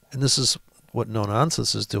 and this is what no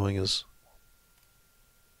nonsense is doing is,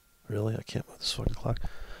 really, I can't move this fucking clock.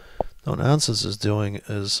 No nonsense is doing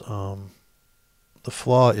is, the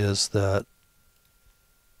flaw is that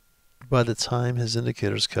by the time his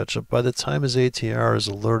indicators catch up, by the time his ATR is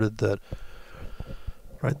alerted that,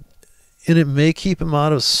 right, and it may keep him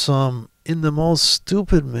out of some, in the most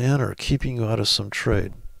stupid manner, keeping you out of some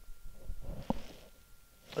trade.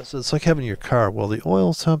 It's like having your car. Well, the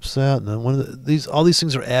oil temp's that, and then all these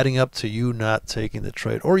things are adding up to you not taking the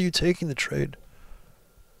trade, or you taking the trade.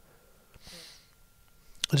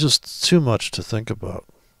 It's just too much to think about.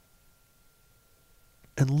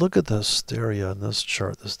 And look at the hysteria in this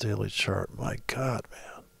chart, this daily chart. My God,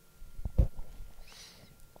 man.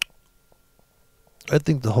 I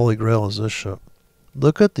think the holy grail is this shit.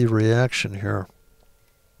 Look at the reaction here.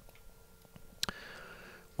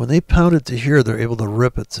 When they pound it to here, they're able to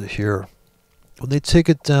rip it to here. When they take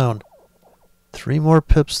it down, 3 more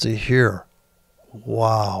pips to here.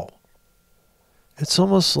 Wow. It's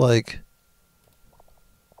almost like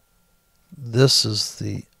this is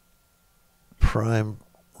the prime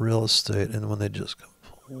real estate, and when they just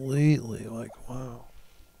completely, like, wow.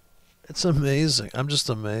 It's amazing. I'm just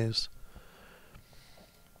amazed.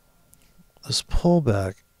 This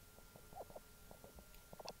pullback,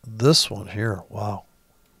 this one here, wow.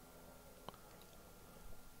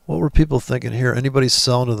 What were people thinking here? Anybody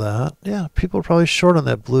selling to that? Yeah, people are probably short on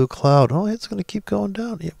that blue cloud. Oh, it's going to keep going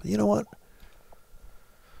down. Yeah, but you know what?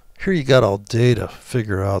 Here you got all day to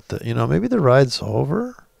figure out that, maybe the ride's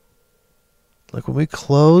over. Like when we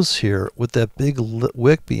close here with that big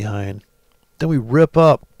wick behind, then we rip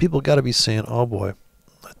up. People got to be saying, oh boy,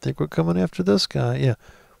 I think we're coming after this guy. Yeah,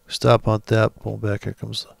 we stop on that, pull back. Here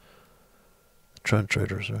comes the trend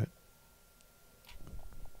traders, right?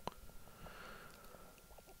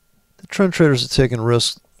 The trend traders are taking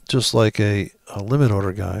risks just like a limit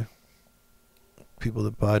order guy. People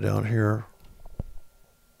that buy down here,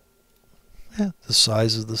 yeah, the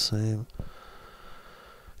size is the same.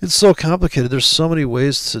 It's so complicated. There's so many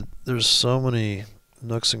ways to, there's so many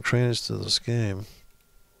nooks and crannies to this game.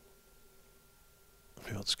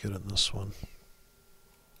 Okay, let's get in this one.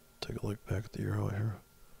 Take a look back at the euro here.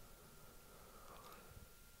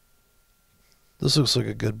 This looks like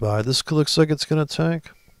a good buy. This looks like it's going to tank.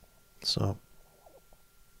 So,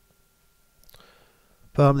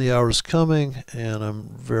 bottom of the hour is coming, and I'm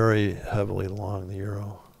very heavily long the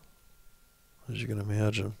euro, as you can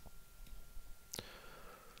imagine.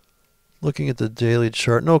 Looking at the daily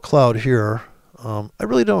chart, no cloud here. I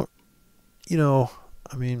really don't,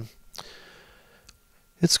 I mean,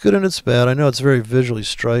 it's good and it's bad. I know it's very visually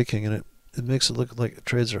striking, and it makes it look like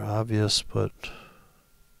trades are obvious, but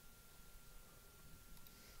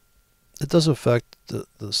it does affect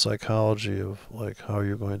the psychology of like how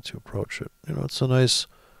you're going to approach it. It's a nice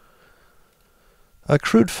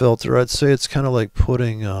crude filter. I'd say it's kind of like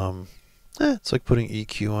putting it's like putting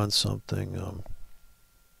EQ on something.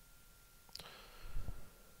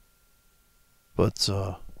 But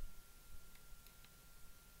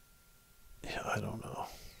yeah, I don't know.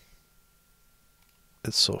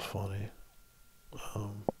 It's so funny.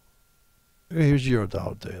 Here's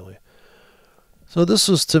Euro-Dollar daily. So this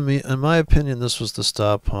was, to me, in my opinion, this was the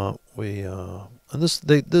stop pump. We and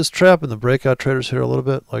this trap and the breakout traders here a little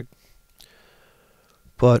bit, like.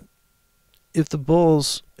 But if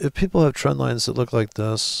people have trend lines that look like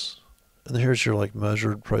this, and here's your like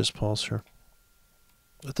measured price pulse here.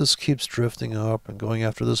 If this keeps drifting up and going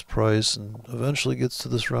after this price and eventually gets to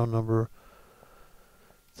this round number,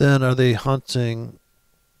 then are they hunting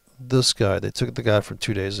this guy? They took the guy from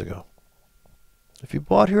 2 days ago. If you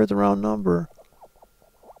bought here at the round number,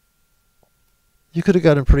 you could have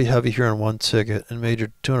gotten pretty heavy here on one ticket and made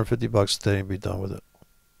your $250 a day and be done with it.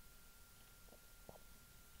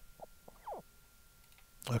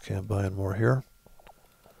 Okay, I'm buying more here.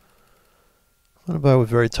 I'm going to buy with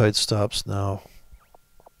very tight stops now.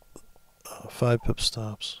 5 pip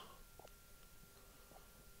stops.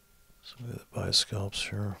 So I'm going to buy scalps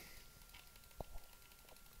here.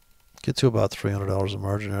 Get to about $300 a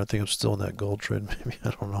margin. I think I'm still in that gold trade. Maybe,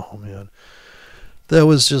 I don't know, man. That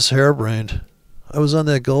was just harebrained. I was on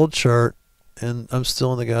that gold chart, and I'm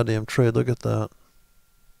still in the goddamn trade. Look at that.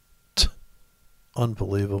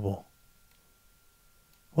 Unbelievable.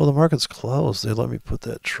 Well, the market's closed. They let me put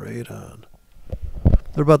that trade on.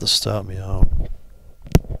 They're about to stop me out.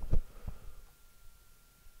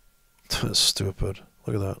 That's stupid.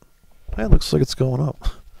 Look at that. Hey, it looks like it's going up.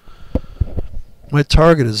 My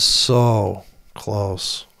target is so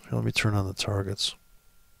close. Here, let me turn on the targets.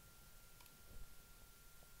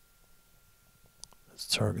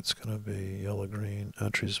 target's going to be yellow, green,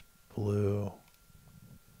 entries blue.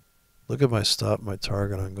 Look at my stop, my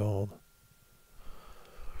target on gold.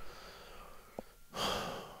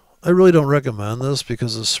 I really don't recommend this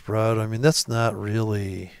because of spread. I mean, that's not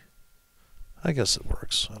really, I guess it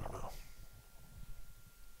works. I don't know.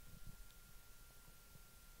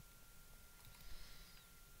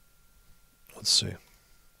 Let's see.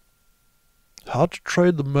 How to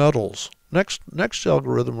trade the metals. Next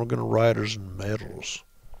algorithm, we're going to riders and metals.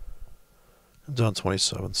 I'm down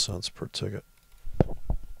 27 cents per ticket.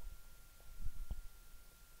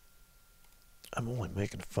 I'm only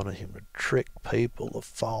making fun of him to trick people to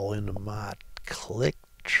fall into my click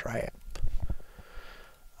trap.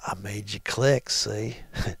 I made you click, see?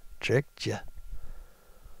 Tricked you.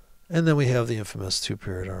 And then we have the infamous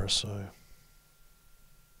 2-period RSI.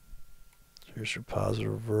 Here's your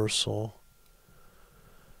positive reversal.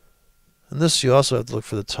 And this, you also have to look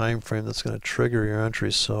for the time frame that's going to trigger your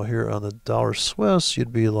entry. So here on the dollar Swiss,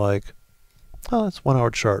 you'd be like, oh, that's 1 hour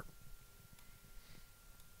chart.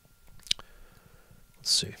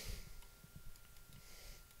 Let's see.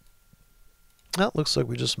 That looks like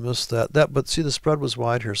we just missed that. But see, the spread was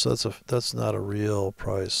wide here, so that's not a real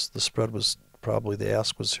price. The spread was probably, the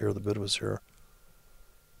ask was here, the bid was here.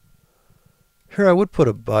 Here, I would put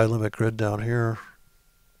a buy limit grid down here.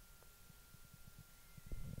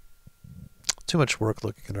 Too much work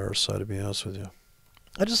looking at our side, to be honest with you.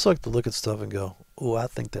 I just like to look at stuff and go, oh, I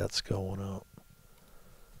think that's going up.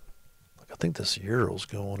 Like, I think this euro's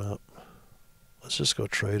going up. Let's just go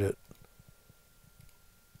trade it.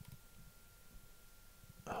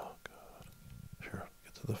 Oh, God. Here,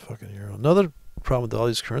 get to the fucking euro. Another problem with all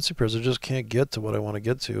these currency pairs, I just can't get to what I want to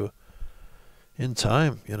get to in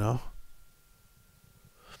time, you know.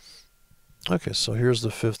 Okay, so here's the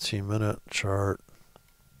 15-minute chart.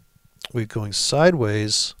 We're going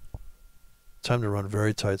sideways. Time to run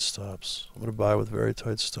very tight stops. I'm going to buy with very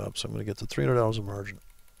tight stops. I'm going to get to $300 a margin.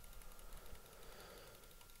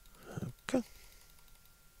 Okay.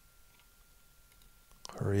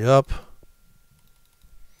 Hurry up.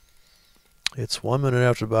 It's 1 minute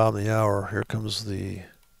after the bottom of the hour. Here comes the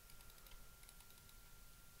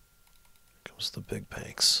big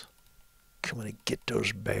banks. Coming to get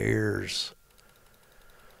those bears.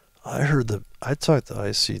 I talked to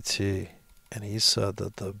ICT, and he said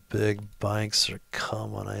that the big banks are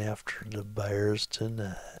coming after the bears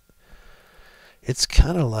tonight. It's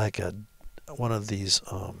kind of like one of these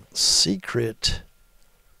secret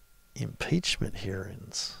impeachment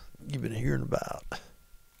hearings you've been hearing about.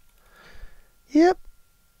 Yep,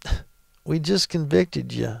 we just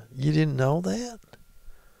convicted you. You didn't know that?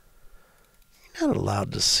 You're not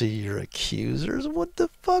allowed to see your accusers. What the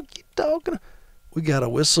fuck you talking about? We got a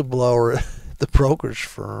whistleblower at the brokerage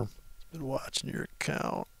firm. He's been watching your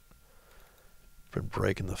account. Been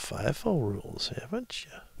breaking the FIFO rules, haven't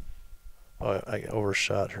you? Oh, I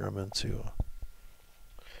overshot here. I'm into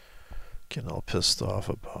getting all pissed off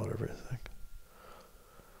about everything.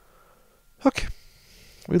 Okay.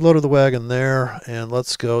 We loaded the wagon there, and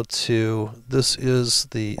let's go to, this is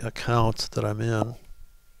the account that I'm in.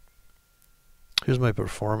 Here's my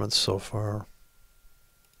performance so far.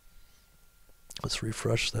 Let's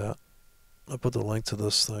refresh that. I'll put the link to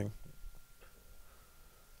this thing.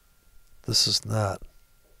 This is not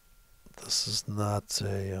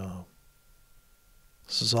a,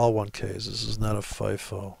 this is all 1Ks. This is not a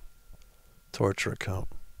FIFO torture account.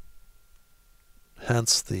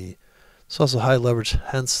 Hence it's also high leverage,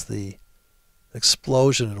 hence the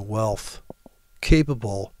explosion in wealth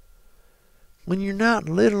capable when you're not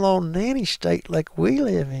in little old nanny state like we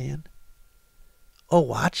live in. Oh,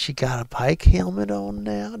 what? She got a bike helmet on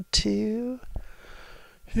now, too?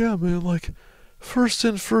 Yeah, man, like, first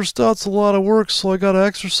in, first out's a lot of work, so I got to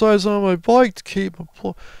exercise on my bike to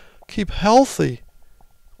keep healthy.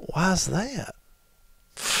 Why's that?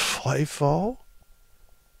 FIFO?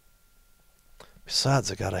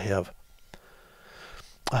 Besides, I got to have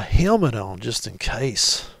a helmet on just in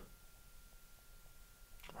case.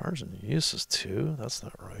 Margin uses 2? That's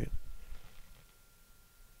not right.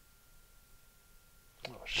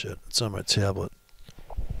 Oh shit, it's on my tablet.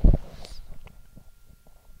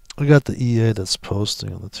 I got the EA that's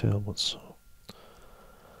posting on the tablet, so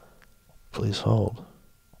please hold.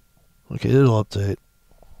 Okay, it'll update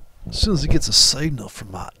as soon as it gets a signal from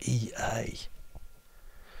my EA.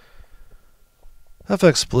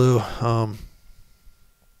 FX Blue,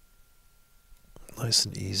 nice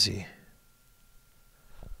and easy.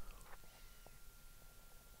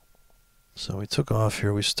 So we took off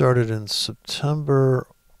here. We started in September.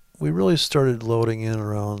 We really started loading in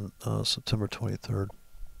around September 23rd.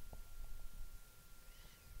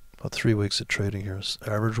 About 3 weeks of trading here.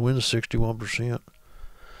 Average win is 61%.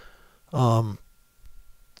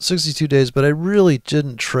 62 days, but I really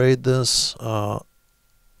didn't trade this in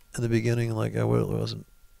the beginning. Like I wasn't.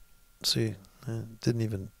 See, I didn't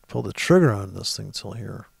even pull the trigger on this thing till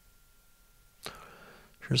here.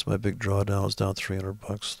 Here's my big drawdown. I was down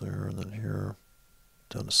 $300 there, and then here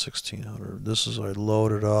down to 1,600. This is I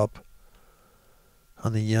loaded up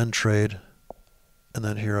on the yen trade, and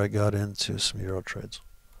then here I got into some euro trades.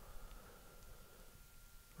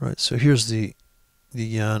 Right, so here's the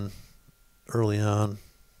yen early on.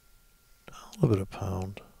 A little bit of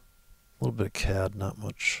pound, a little bit of CAD, not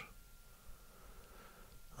much.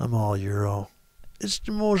 I'm all euro. It's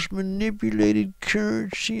the most manipulated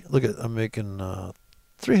currency. Look at, I'm making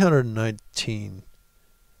 319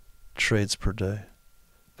 trades per day.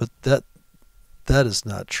 But that is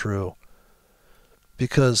not true.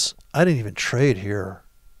 Because I didn't even trade here.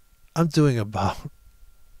 I'm doing about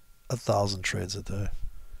 1,000 trades a day.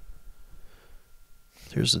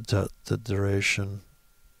 Here's the duration.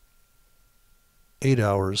 8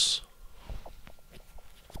 hours.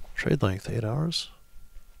 Trade length, 8 hours.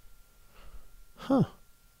 Huh.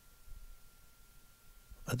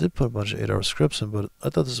 I did put a bunch of 8-hour scripts in, but I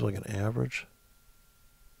thought this was like an average.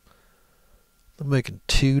 I'm making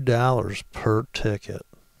 $2 per ticket.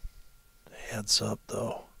 It adds up,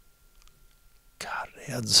 though. God, it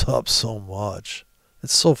adds up so much.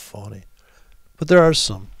 It's so funny. But there's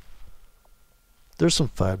some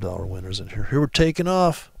 $5 winners in here. Here we're taking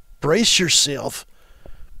off. Brace yourself.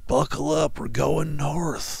 Buckle up. We're going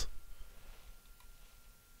north.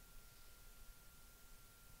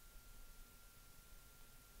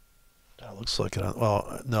 That looks like it.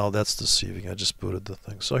 Well, no, that's deceiving. I just booted the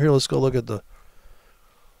thing. So here, let's go look at the.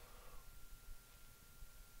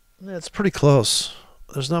 Yeah, it's pretty close.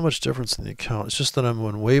 There's not much difference in the account. It's just that I'm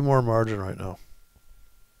in way more margin right now.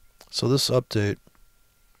 So this update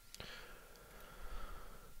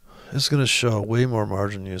is going to show way more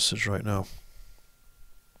margin usage right now.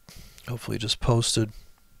 Hopefully just posted.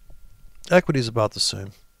 Equity is about the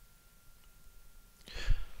same.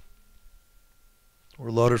 We're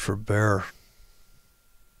loaded for bear.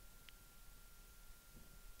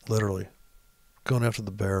 Literally. Going after the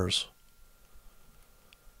bears.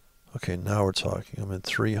 Okay, now we're talking. I'm in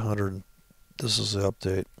 300. This is the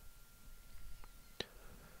update.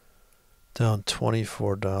 Down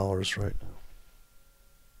 $24 right now.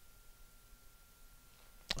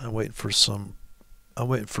 I'm waiting for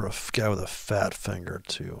a guy with a fat finger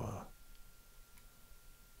to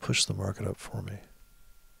push the market up for me.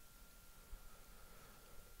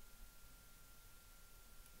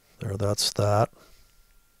 There, that's that.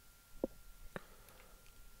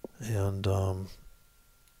 And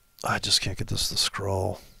I just can't get this to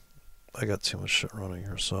scroll. I got too much shit running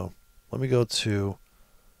here. So let me go to.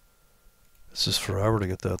 It's just forever to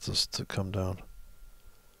get that to come down.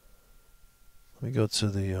 Let me go to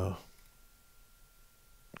the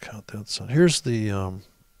account that's on. Here's the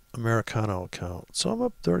Americano account. So I'm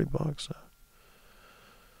up $30.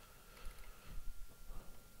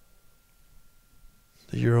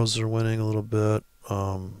 The euros are winning a little bit.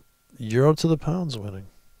 Euro to the pound's winning.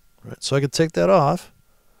 Right. So I could take that off.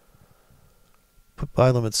 Put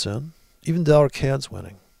buy limits in. Even dollar CAD's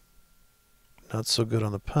winning. Not so good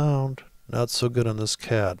on the pound. Not so good on this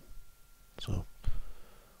CAD. So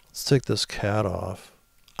let's take this CAD off.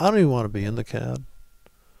 I don't even want to be in the CAD.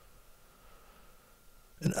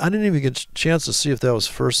 And I didn't even get a chance to see if that was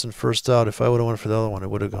first in, first out. If I would have went for the other one, it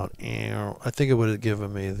would have gone. I think it would have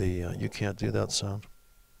given me the you can't do that sound.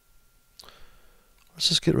 Let's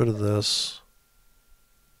just get rid of this.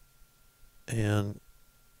 And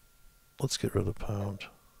let's get rid of the pound.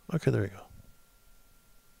 Okay, there you go.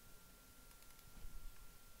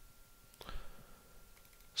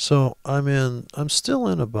 So I'm still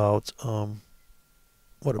in about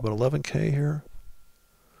what, about 11K here?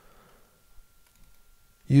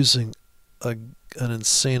 Using an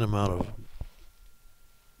insane amount of,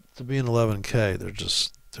 to be in 11K,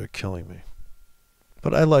 they're killing me.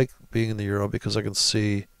 But I like being in the euro because I can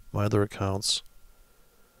see my other accounts.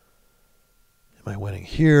 Am I winning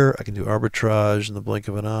here? I can do arbitrage in the blink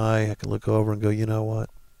of an eye. I can look over and go, you know what?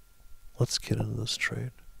 Let's get into this trade.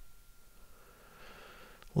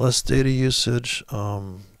 Less data usage,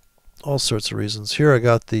 all sorts of reasons. Here I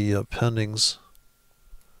got the pendings.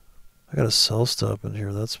 I got to sell stuff in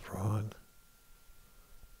here. That's wrong.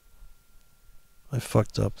 I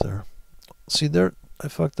fucked up there. See there, I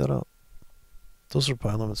fucked that up. Those are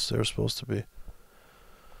buy limits they're supposed to be.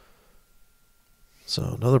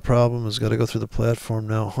 So another problem is got to go through the platform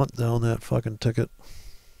now, hunt down that fucking ticket,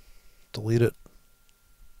 delete it.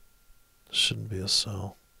 Shouldn't be a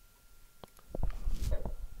sell.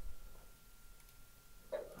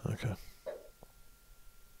 Okay.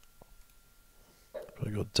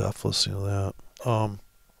 Probably go def listing of that. I don't know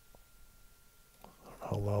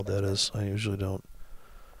how loud that is. I usually don't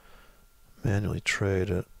manually trade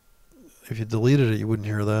it. If you deleted it, you wouldn't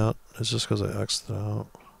hear that. It's just because I X'd it out.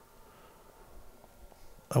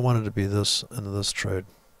 I wanted to be this into this trade.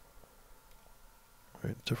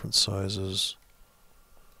 Right, different sizes.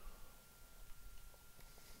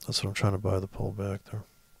 That's what I'm trying to buy the pullback there.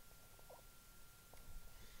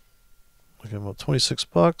 Okay, I'm up 26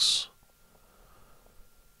 bucks.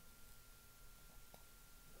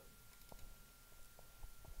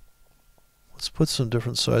 Let's put some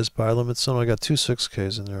different size buy limits in. I got two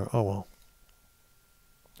 6Ks in there. Oh well.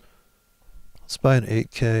 Let's buy an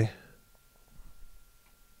 8K.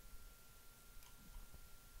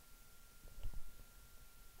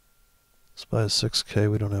 Let's buy a 6K.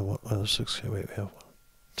 We don't have one. Other 6K. Wait, we have one.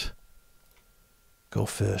 Go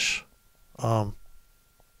fish. We don't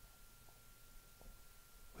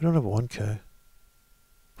have a 1K.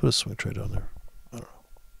 Put a swing trade on there. I don't know.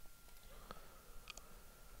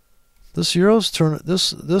 This Euro's turn.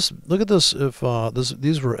 This. Look at this. If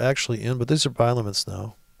these were actually in, but these are buy limits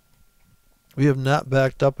now. We have not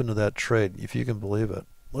backed up into that trade, if you can believe it.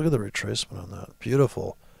 Look at the retracement on that.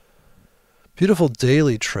 Beautiful. Beautiful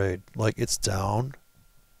daily trade. Like it's down,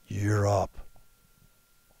 you're up.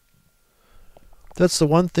 That's the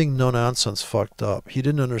one thing No Nonsense fucked up. He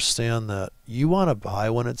didn't understand that you want to buy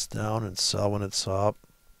when it's down and sell when it's up,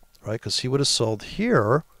 right? Because he would have sold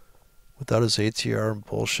here without his ATR and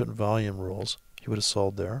bullshit and volume rules. He would have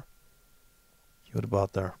sold there. He would have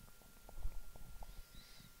bought there.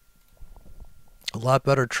 A lot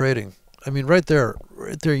better trading. I mean, right there,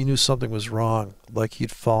 you knew something was wrong, like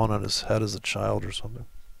he'd fallen on his head as a child or something.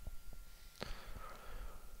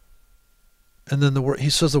 And then he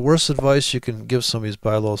says the worst advice you can give somebody is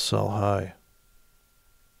buy low, sell high.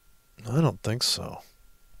 I don't think so.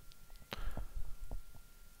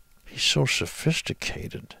 He's so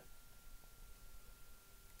sophisticated.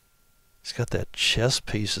 He's got that chess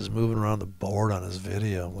pieces moving around the board on his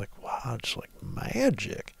video. I'm like, wow, it's like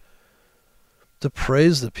magic. The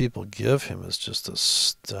praise that people give him is just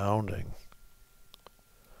astounding.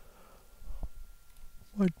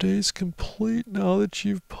 My day's complete now that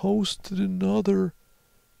you've posted another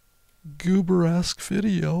goober-esque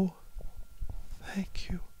video. Thank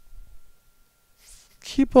you.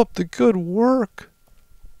 Keep up the good work.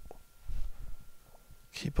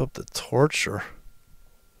 Keep up the torture.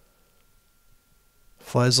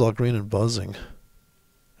 Flies all green and buzzing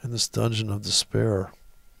in this dungeon of despair.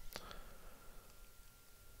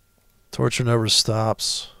 Torture never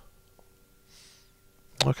stops.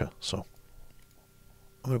 Okay, so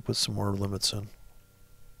I'm gonna put some more limits in.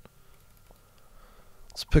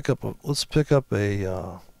 Let's pick up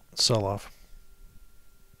a sell-off.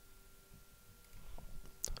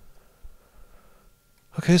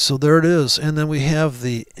 Okay, so there it is, and then we have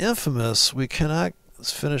the infamous. We cannot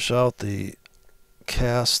finish out the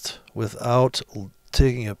cast without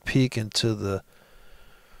taking a peek into the,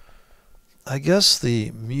 I guess,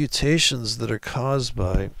 the mutations that are caused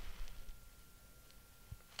by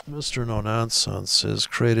Mr. No Nonsense is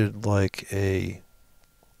created like a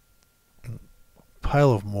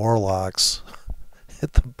pile of Morlocks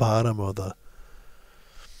at the bottom of the.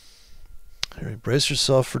 Here, brace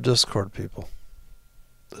yourself for Discord, people.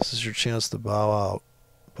 This is your chance to bow out,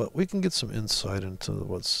 but we can get some insight into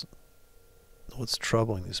what's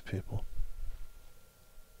troubling these people.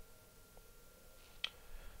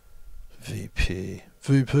 VP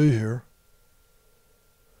here.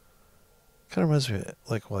 Kind of reminds me of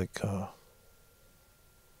like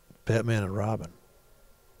Batman and Robin.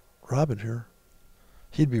 Robin here.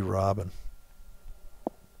 He'd be Robin.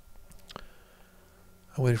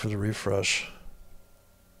 I'm waiting for the refresh.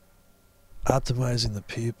 Optimizing the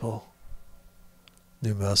people.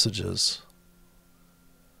 New messages.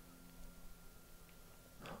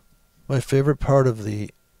 My favorite part of the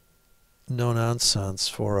No Nonsense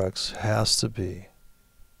Forex has to be,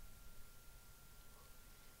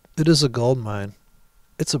 it is a gold mine.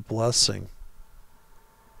 It's a blessing.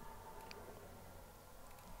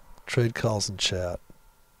 Trade calls and chat.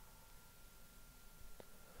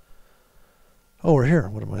 Oh, we're here.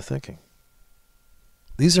 What am I thinking?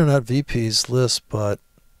 These are not VP's list, but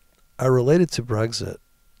I related to Brexit.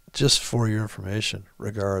 Just for your information.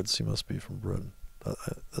 Regards. He must be from Britain.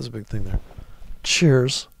 That's a big thing there.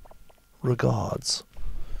 Cheers. Regards.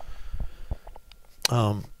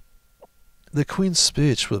 The Queen's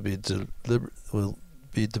speech will be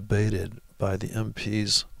debated by the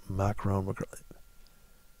MPs Macron.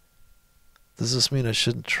 Does this mean I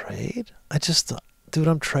shouldn't trade? Dude,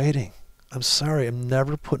 I'm trading. I'm sorry, I'm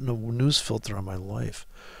never putting a news filter on my life.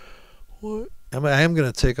 What? I am going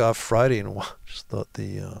to take off Friday and watch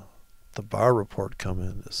the bar report come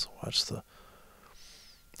in. Just watch the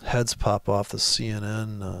heads pop off the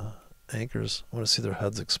CNN anchors. I want to see their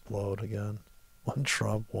heads explode again. When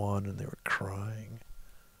Trump won and they were crying.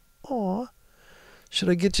 Aw. Should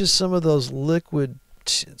I get you some of those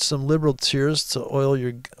some liberal tears to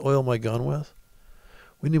oil my gun with?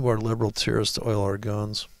 We need more liberal tears to oil our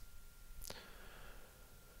guns.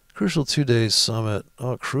 Crucial 2-day summit.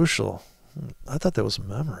 Oh, crucial. I thought that was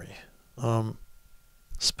memory.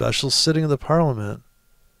 Special sitting of the parliament.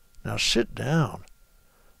 Now sit down.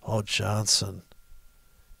 Oh, Johnson.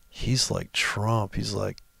 He's like Trump. He's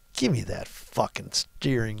like, give me that fucking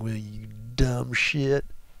steering wheel, you dumb shit.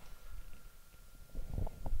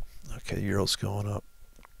 Okay, euro's going up.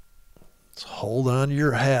 Let's hold on to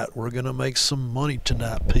your hat. We're going to make some money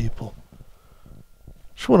tonight, people.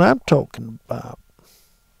 That's what I'm talking about.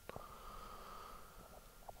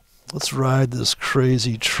 Let's ride this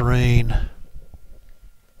crazy train.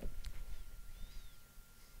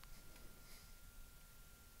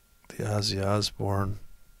 The Ozzy Osbourne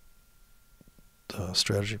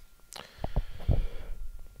strategy.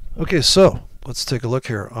 Okay, so let's take a look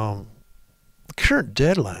here. Current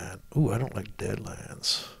deadline. Ooh, I don't like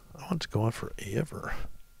deadlines. I want to go on forever.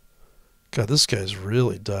 God, this guy's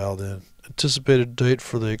really dialed in. Anticipated date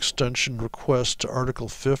for the extension request to Article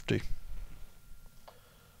 50.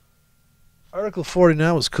 Article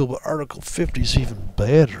 49 was cool, but Article 50 is even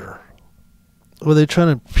better. Were they trying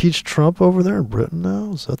to impeach Trump over there in Britain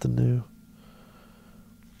now? Is that the new?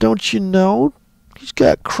 Don't you know? He's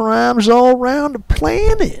got crimes all around the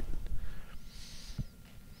planet.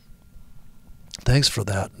 Thanks for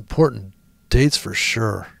that. Important dates for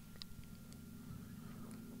sure.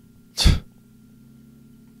 Oh,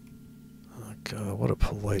 God, what a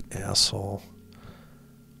polite asshole.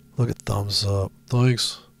 Look at thumbs up.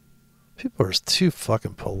 Thanks. People are too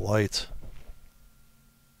fucking polite.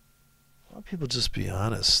 Why don't people just be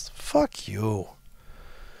honest? Fuck you.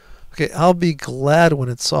 Okay, I'll be glad when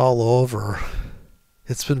it's all over.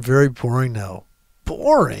 It's been very boring now.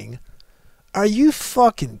 Boring? Are you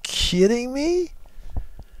fucking kidding me?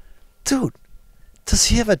 Dude, does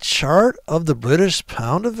he have a chart of the British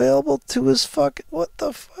pound available to his fucking... What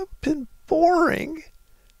the fuck? Been boring?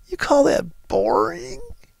 You call that boring?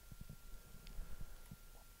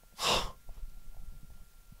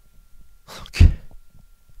 Okay.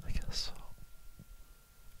 I guess so.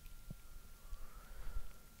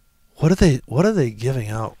 What are they giving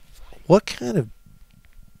out? What kind of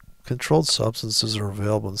controlled substances are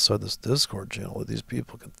available inside this Discord channel that these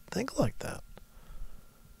people can think like that?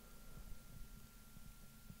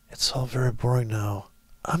 It's all very boring now.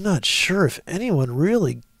 I'm not sure if anyone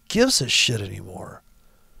really gives a shit anymore.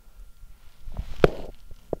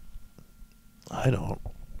 I don't.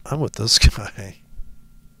 I'm with this guy.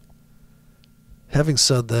 Having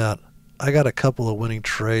said that, I got a couple of winning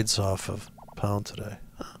trades off of pound today.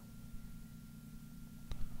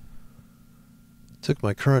 Took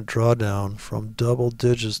my current drawdown from double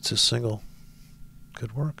digits to single.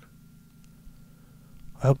 Good work.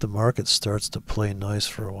 I hope the market starts to play nice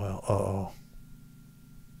for a while. Uh-oh.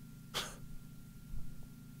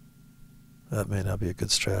 That may not be a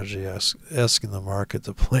good strategy, asking the market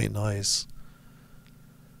to play nice.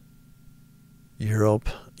 Euro,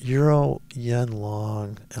 yen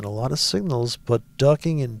long, and a lot of signals, but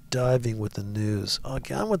ducking and diving with the news. Oh,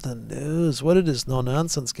 again with the news. What did this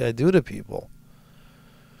no-nonsense guy do to people?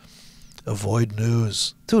 Avoid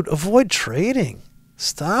news. Dude, avoid trading.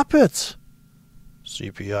 Stop it.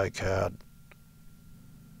 CPI CAD.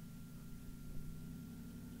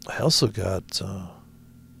 I also got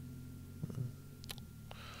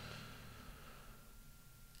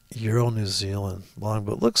Euro New Zealand long,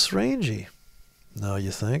 but looks rangy. No,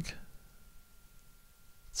 you think?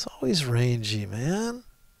 It's always rangy, man.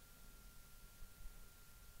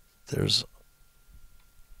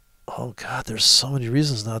 Oh God, there's so many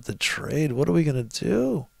reasons not to trade. What are we going to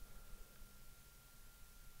do?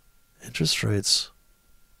 Interest rates.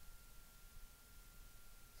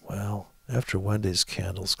 Well, after Wendy's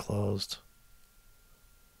candles closed.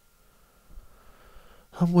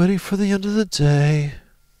 I'm waiting for the end of the day.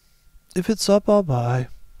 If it's up, I'll buy.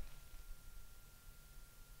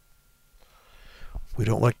 We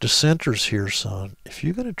don't like dissenters here, son. If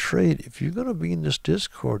you're going to trade, if you're going to be in this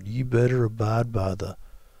Discord, you better abide by the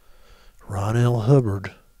Ron L.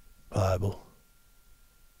 Hubbard Bible.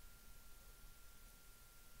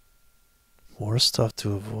 More stuff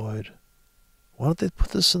to avoid. Why don't they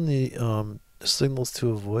put this in the signals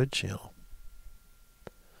to avoid channel?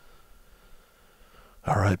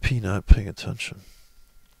 R.I.P. not paying attention.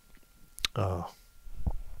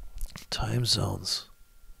 Time zones.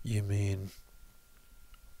 You mean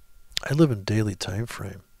I live in daily time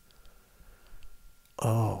frame.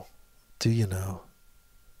 Oh, do you know?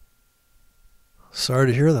 Sorry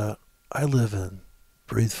to hear that. I live in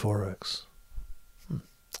Breathe Forex. All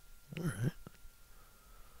right.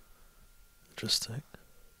 Interesting.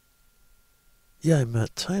 Yeah, I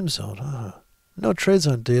meant time zone, huh? No trades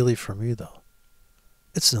on daily for me, though.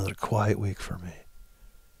 It's another quiet week for me.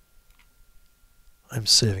 I'm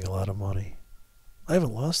saving a lot of money. I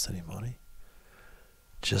haven't lost any money.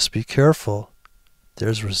 Just be careful.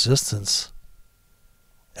 There's resistance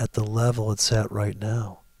at the level it's at right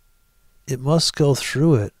now. It must go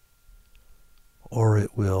through it or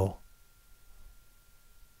it will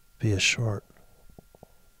be a short.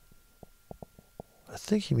 I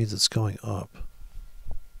think he means it's going up.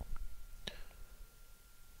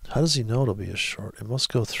 How does he know it'll be a short? It must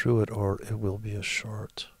go through it or it will be a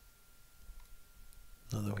short.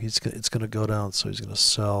 No, it's going to go down, so he's going to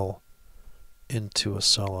sell into a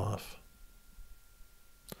sell-off.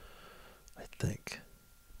 I think.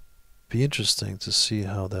 Be interesting to see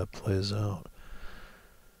how that plays out.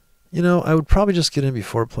 You know, I would probably just get in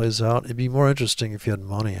before it plays out. It'd be more interesting if you had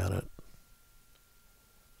money on it.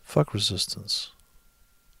 Fuck resistance.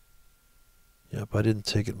 Yep, I didn't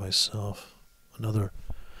take it myself.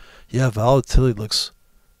 Yeah, volatility looks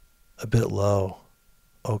a bit low.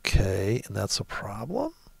 Okay, and that's a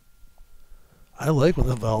problem? I like when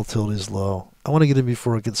the volatility is low. I want to get in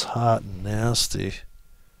before it gets hot and nasty.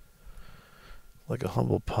 Like a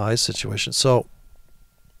humble pie situation. So,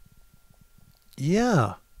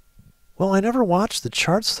 yeah. Well, I never watched the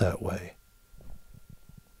charts that way.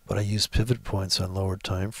 But I use pivot points on lower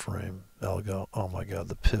time frame. Algo. Oh my god,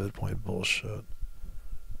 the pivot point bullshit.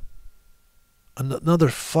 Another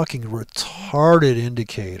fucking retarded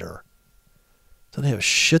indicator. Doesn't have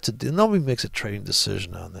shit to do. Nobody makes a trading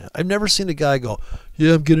decision on that. I've never seen a guy go,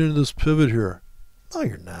 yeah, I'm getting into this pivot here. No,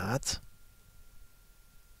 you're not.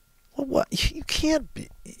 Well, what? You can't be.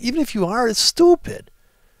 Even if you are, it's stupid.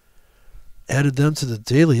 Added them to the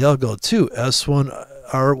daily algo too. S1,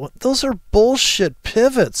 R1. Those are bullshit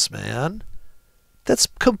pivots, man. That's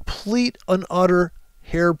complete and utter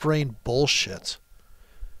harebrained bullshit.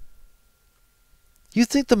 You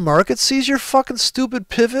think the market sees your fucking stupid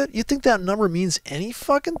pivot? You think that number means any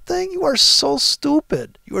fucking thing? You are so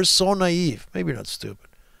stupid. You are so naive. Maybe you're not stupid.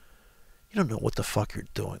 You don't know what the fuck you're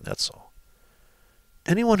doing, that's all.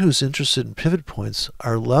 Anyone who's interested in pivot points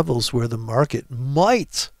are levels where the market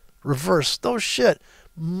might reverse. No shit.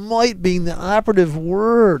 Might being the operative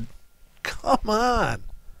word. Come on.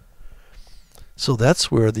 So that's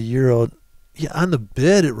where the euro, yeah, on the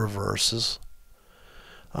bid it reverses.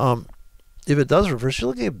 If it does reverse, you're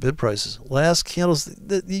looking at bid prices. Last candles,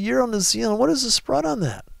 the euro New Zealand, what is the spread on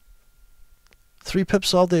that? 3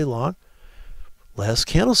 pips all day long. Last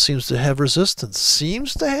candle seems to have resistance.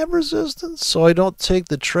 Seems to have resistance, so I don't take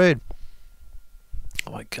the trade.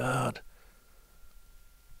 Oh my God.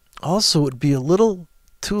 Also, it would be a little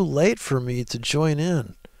too late for me to join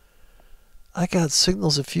in. I got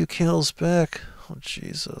signals a few candles back. Oh,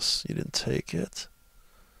 Jesus. You didn't take it?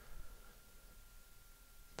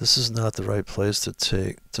 This is not the right place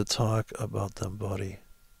to talk about them, buddy.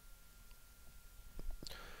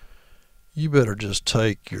 You better just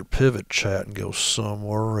take your pivot chat and go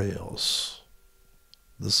somewhere else.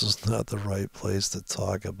 This is not the right place to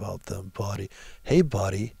talk about them, buddy. Hey,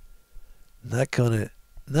 buddy. Not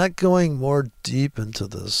going more deep into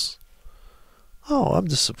this. Oh, I'm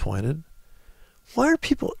disappointed. Why are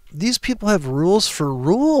these people have rules for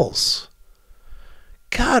rules?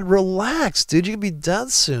 God, relax, dude. You can be done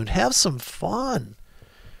soon. Have some fun.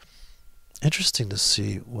 Interesting to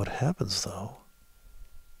see what happens, though.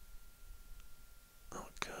 Oh,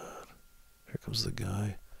 God. Here comes the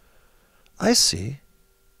guy. I see.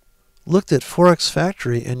 Looked at Forex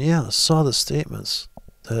Factory and, yeah, saw the statements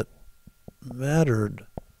that mattered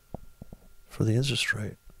for the interest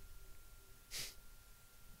rate.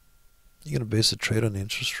 You going to base a trade on the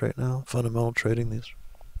interest rate now? Fundamental trading these?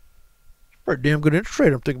 Pretty damn good interest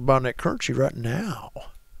rate. I'm thinking about that currency right now.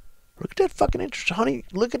 Look at that fucking interest, honey.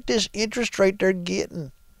 Look at this interest rate they're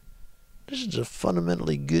getting. This is a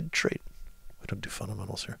fundamentally good trade. We don't do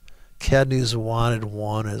fundamentals here. CAD News wanted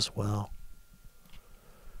one as well.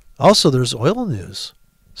 Also, there's oil news.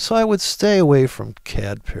 So I would stay away from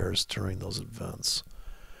CAD pairs during those events.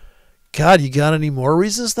 God, you got any more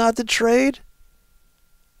reasons not to trade?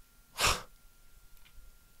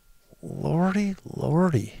 Lordy,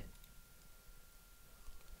 lordy.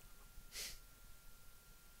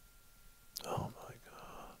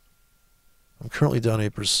 currently down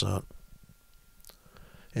 8%.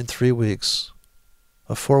 In 3 weeks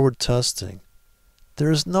of forward testing,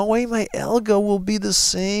 there is no way my algo will be the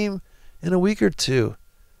same in a week or two.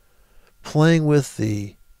 Playing with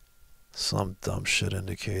the some dumb shit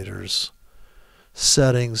indicators,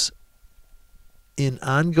 settings in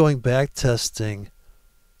ongoing back testing.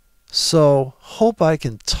 So hope I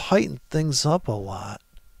can tighten things up a lot.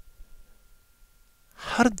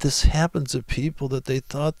 How did this happen to people that they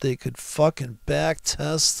thought they could fucking back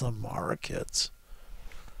test the market?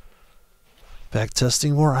 Back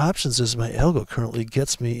testing more options as my algo currently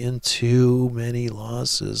gets me into many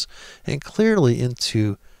losses and clearly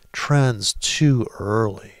into trends too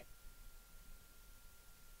early.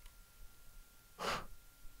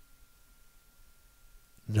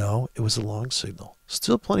 No, it was a long signal.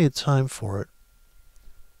 Still plenty of time for it.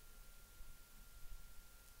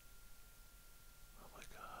 Oh my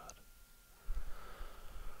God.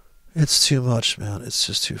 It's too much, man. It's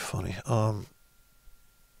just too funny.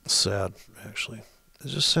 Sad, actually.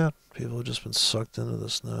 It's just sad. People have just been sucked into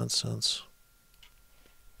this nonsense.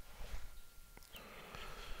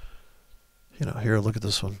 You know, here, look at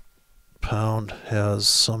this one. Pound has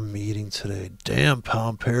some meeting today. Damn,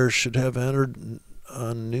 pound pairs should have entered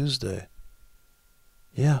on Newsday.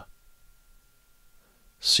 Yeah.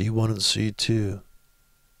 C1 and C2.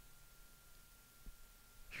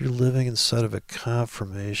 You're living inside of a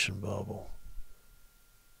confirmation bubble.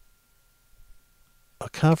 A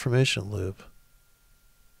confirmation loop.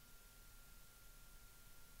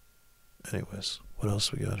 Anyways, what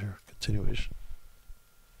else we got here? Continuation.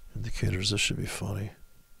 Indicators, this should be funny.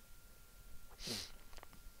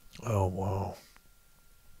 Oh, wow.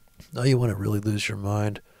 Now you want to really lose your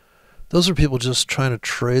mind. Those are people just trying to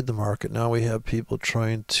trade the market. Now we have people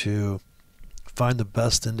trying to find the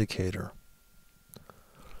best indicator.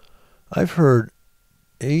 I've heard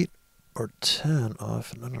 8 or 10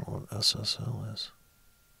 off, I don't know what SSL is.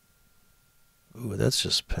 Ooh, that's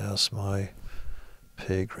just past my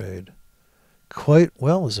pay grade. Quite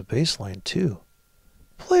well as a baseline too.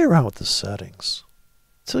 Play around with the settings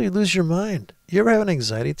until you lose your mind. You ever have an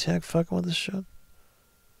anxiety attack fucking with this shit?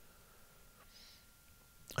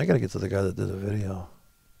 I gotta get to the guy that did the video.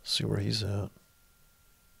 See where he's at.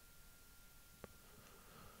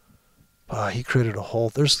 He created a whole...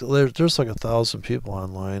 There's like 1,000 people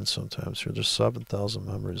online sometimes here. There's 7,000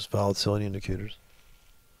 members. Volatility indicators.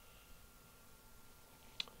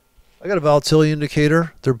 I got a volatility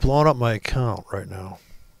indicator. They're blowing up my account right now.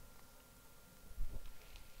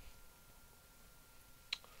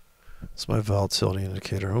 It's my volatility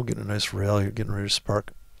indicator. I'm getting a nice rally. Getting ready to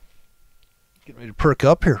spark. Getting ready to perk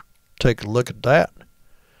up here. Take a look at that.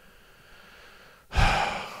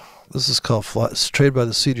 This is called trade by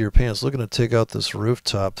the seat of your pants. Looking to take out this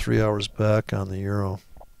rooftop 3 hours back on the euro.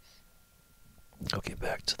 Okay,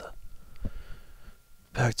 back to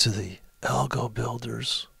the algo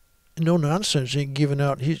builders. No nonsense. You ain't giving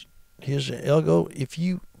out. Here's your algo. If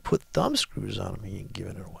you put thumb screws on him, he ain't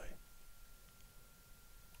giving it away.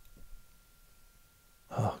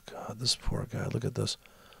 Oh God, this poor guy. Look at this.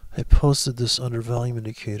 I posted this under volume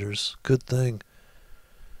indicators. Good thing.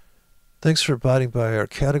 Thanks for abiding by our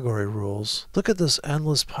category rules. Look at this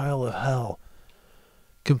endless pile of hell.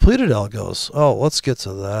 Completed algos. Oh, let's get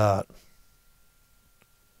to that.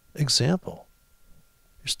 Example.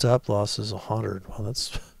 Your stop loss is 100. Well,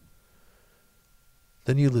 that's...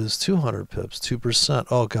 Then you lose 200 pips, 2%.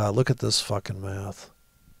 Oh, God, look at this fucking math.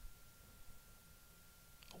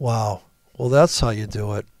 Wow. Well, that's how you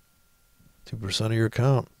do it. 2% of your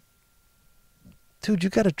account. Dude,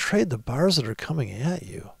 you got to trade the bars that are coming at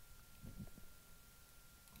you.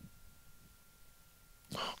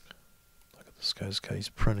 Look at this guy's guy. He's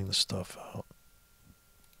printing the stuff out.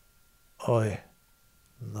 Oi.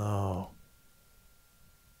 No.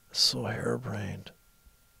 It's so harebrained.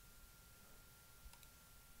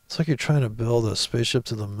 It's like you're trying to build a spaceship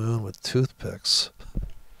to the moon with toothpicks.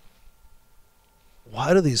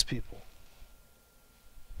 Why do these people?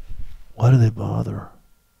 Why do they bother?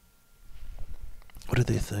 What are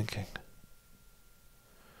they thinking?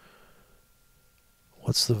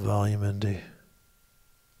 What's the volume indy?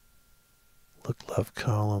 Look left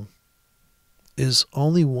column. Is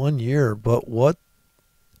only 1 year, but what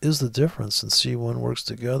is the difference? And C1 works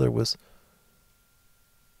together with...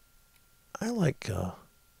 I like the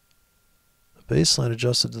baseline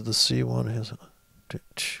adjusted to the C1 has...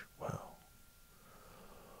 Wow.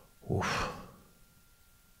 Oof.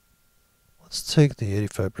 Let's take the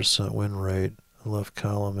 85% win rate, left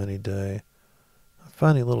column any day. I'm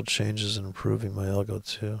finding little changes and improving my algo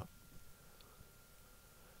too.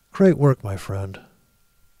 Great work, my friend.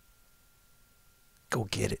 Go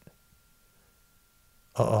get it.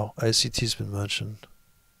 Uh-oh, ICT's been mentioned.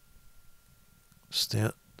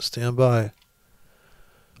 Stand by.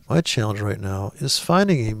 My challenge right now is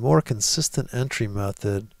finding a more consistent entry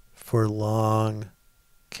method for long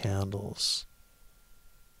candles.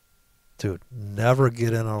 Dude, never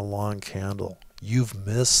get in on a long candle. You've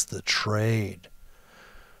missed the trade.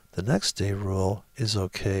 The next day rule is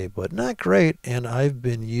okay, but not great, and I've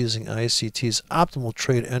been using ICT's optimal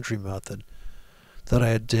trade entry method that I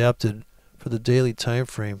adapted for the daily time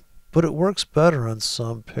frame, but it works better on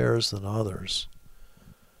some pairs than others.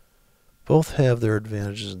 Both have their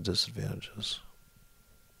advantages and disadvantages.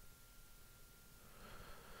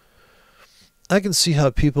 I can see how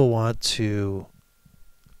people want to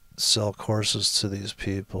sell courses to these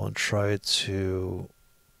people and try to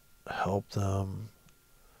help them.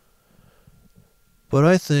 But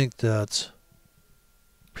I think that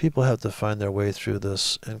people have to find their way through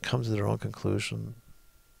this and come to their own conclusion.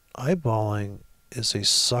 Eyeballing is a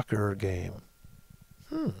sucker game.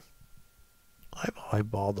 I've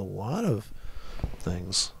eyeballed a lot of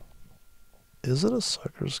things. Is it a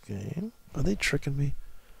sucker's game? Are they tricking me?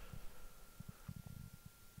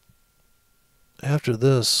 After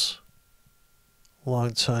this,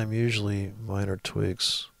 long time, usually minor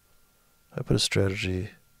tweaks, I put a strategy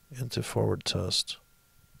into forward test.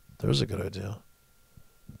 There's a good idea.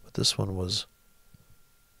 But this one was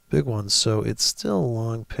big one, so it's still a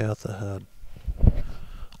long path ahead.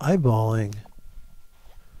 Eyeballing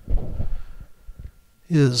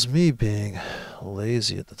is me being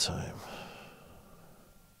lazy at the time.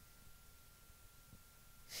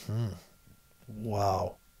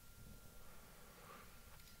 Wow.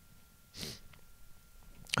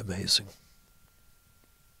 Amazing.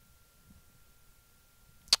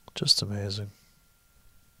 Just amazing.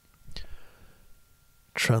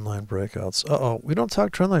 Trendline breakouts. Uh-oh, we don't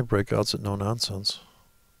talk trendline breakouts at No Nonsense.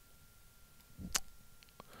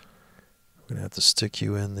 We're going to have to stick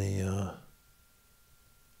you in the...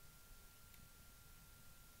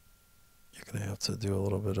 you're going to have to do a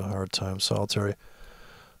little bit of hard time solitary.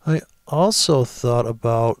 I also thought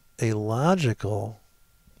about a logical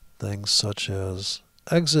thing such as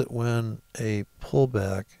exit when a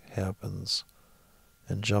pullback happens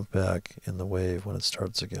and jump back in the wave when it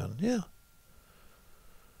starts again. Yeah,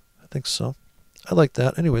 I think so. I like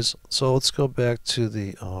that. Anyways, so let's go back to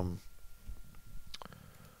the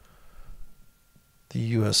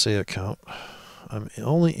USA account. I'm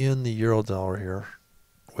only in the euro dollar here,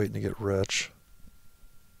 waiting to get rich.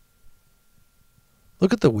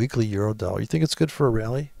 Look at the weekly euro dollar. You think it's good for a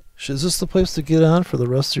rally? Is this the place to get on for the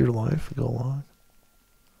rest of your life and go along?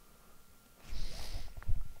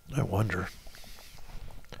 I wonder.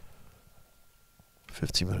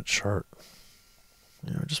 15-minute chart.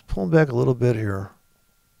 Yeah, we're just pulling back a little bit here.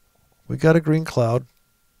 We got a green cloud.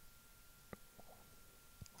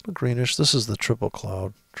 A little greenish. This is the triple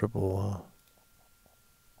cloud. I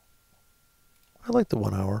like the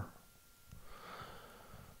 1 hour.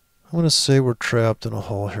 I'm going to say we're trapped in a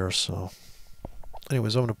hole here, so...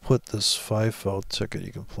 Anyways, I'm going to put this Fifo ticket.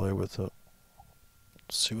 You can play with it.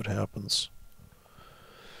 See what happens.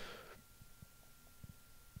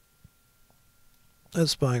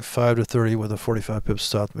 That's buying 5 to 30 with a 45 pip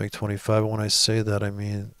stop to make 25. And when I say that, I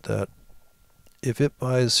mean that if it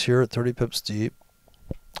buys here at 30 pips deep,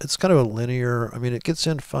 it's kind of a linear. I mean, it gets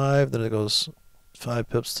in 5, then it goes 5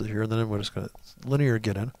 pips to here, and then we're just going to linear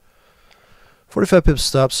get in. 45 pips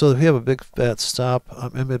stop, so if we have a big fat stop,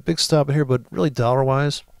 a big stop in here, but really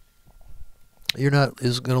dollar-wise, you're not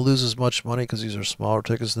going to lose as much money because these are smaller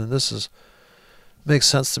tickets. And then this makes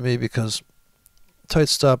sense to me because tight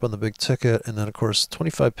stop on the big ticket, and then of course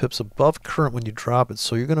 25 pips above current when you drop it.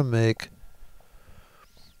 So you're going to make,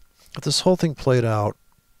 if this whole thing played out,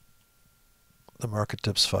 the market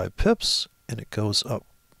dips 5 pips and it goes up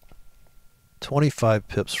 25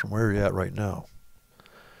 pips from where you're at right now.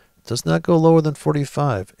 It does not go lower than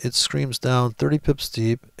 45. It screams down 30 pips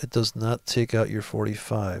deep. It does not take out your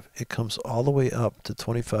 45. It comes all the way up to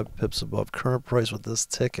 25 pips above current price with this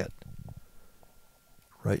ticket.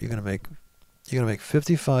 Right? You're going to make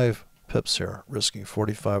 55 pips here, risking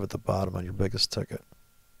 45 at the bottom on your biggest ticket.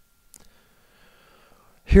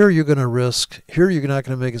 Here you're going to risk, here you're not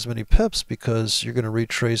going to make as many pips because you're going to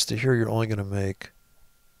retrace to here. You're only going to make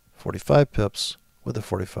 45 pips with a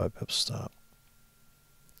 45 pip stop.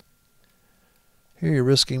 Here you're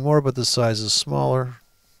risking more, but the size is smaller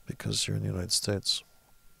because you're in the United States.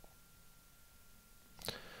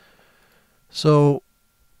 So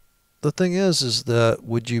the thing is that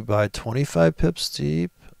would you buy 25 pips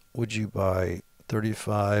deep? Would you buy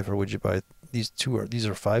 35, or would you buy these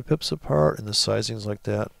are 5 pips apart and the sizing's like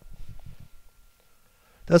that?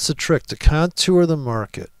 That's the trick, to contour the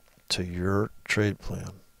market to your trade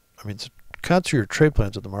plan. I mean, to contour your trade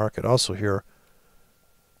plan to the market. Also here,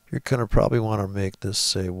 you're going to probably want to make this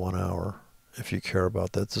say 1 hour if you care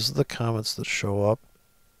about that. This is the comments that show up.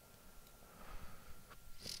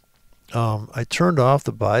 I turned off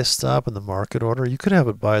the buy stop in the market order. You could have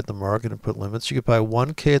it buy at the market and put limits. You could buy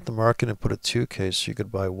 1K at the market and put a 2K, so you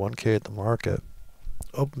could buy 1K at the market.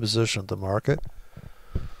 Open position at the market.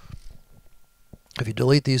 If you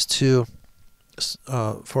delete these two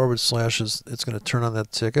forward slashes, it's going to turn on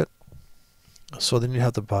that ticket. So then you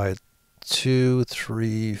have to buy 2,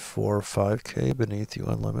 3, 4, 5K beneath you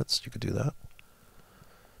on limits. You could do that.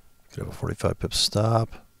 You could have a 45 pip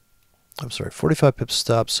stop. I'm sorry, 45 pip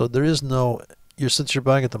stop. So there is no, since you're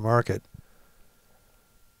buying at the market,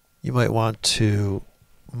 you might want to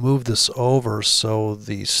move this over so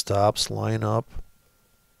the stops line up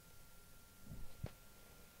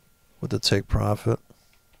with the take profit,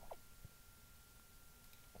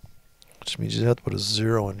 which means you have to put a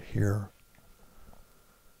 0 in here.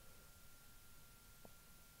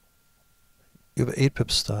 You have an 8 pip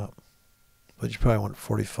stop, but you probably want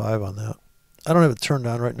 45 on that. I don't have it turned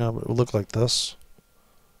on right now, but it will look like this.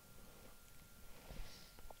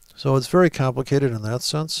 So it's very complicated in that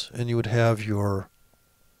sense, and you would have your,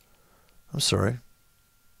 I'm sorry,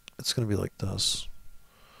 it's going to be like this.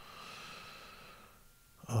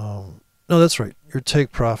 No, that's right, your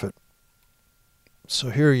take profit.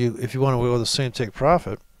 So here if you want to go with the same take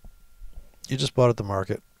profit, you just bought at the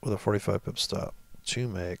market with a 45 pip stop to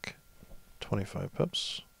make 25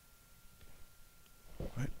 pips.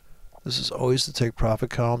 Right. This is always the take profit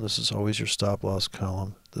column. This is always your stop loss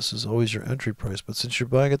column. This is always your entry price. But since you're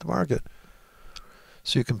buying at the market,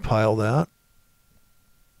 so you compile that,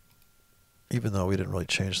 even though we didn't really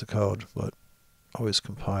change the code, but always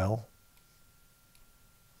compile.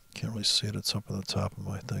 Can't really see it. It's up on the top of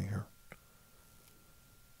my thing here.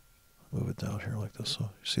 Move it down here like this. So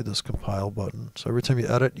you see this compile button. So every time you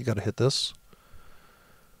edit, you got to hit this.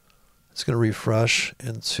 It's going to refresh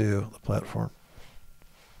into the platform.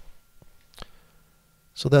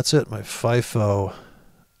 So that's it, my FIFO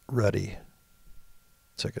ready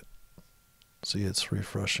ticket. See, it's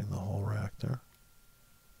refreshing the whole rack there.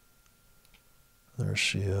 There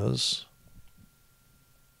she is.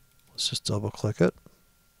 Let's just double click it.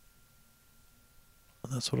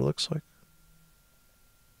 And that's what it looks like.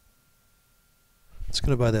 It's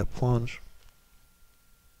going to buy that plunge.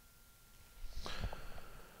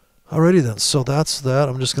 Alrighty then, so that's that.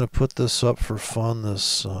 I'm just going to put this up for fun,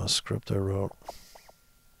 this script I wrote.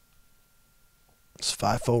 It's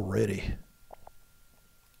FIFO ready.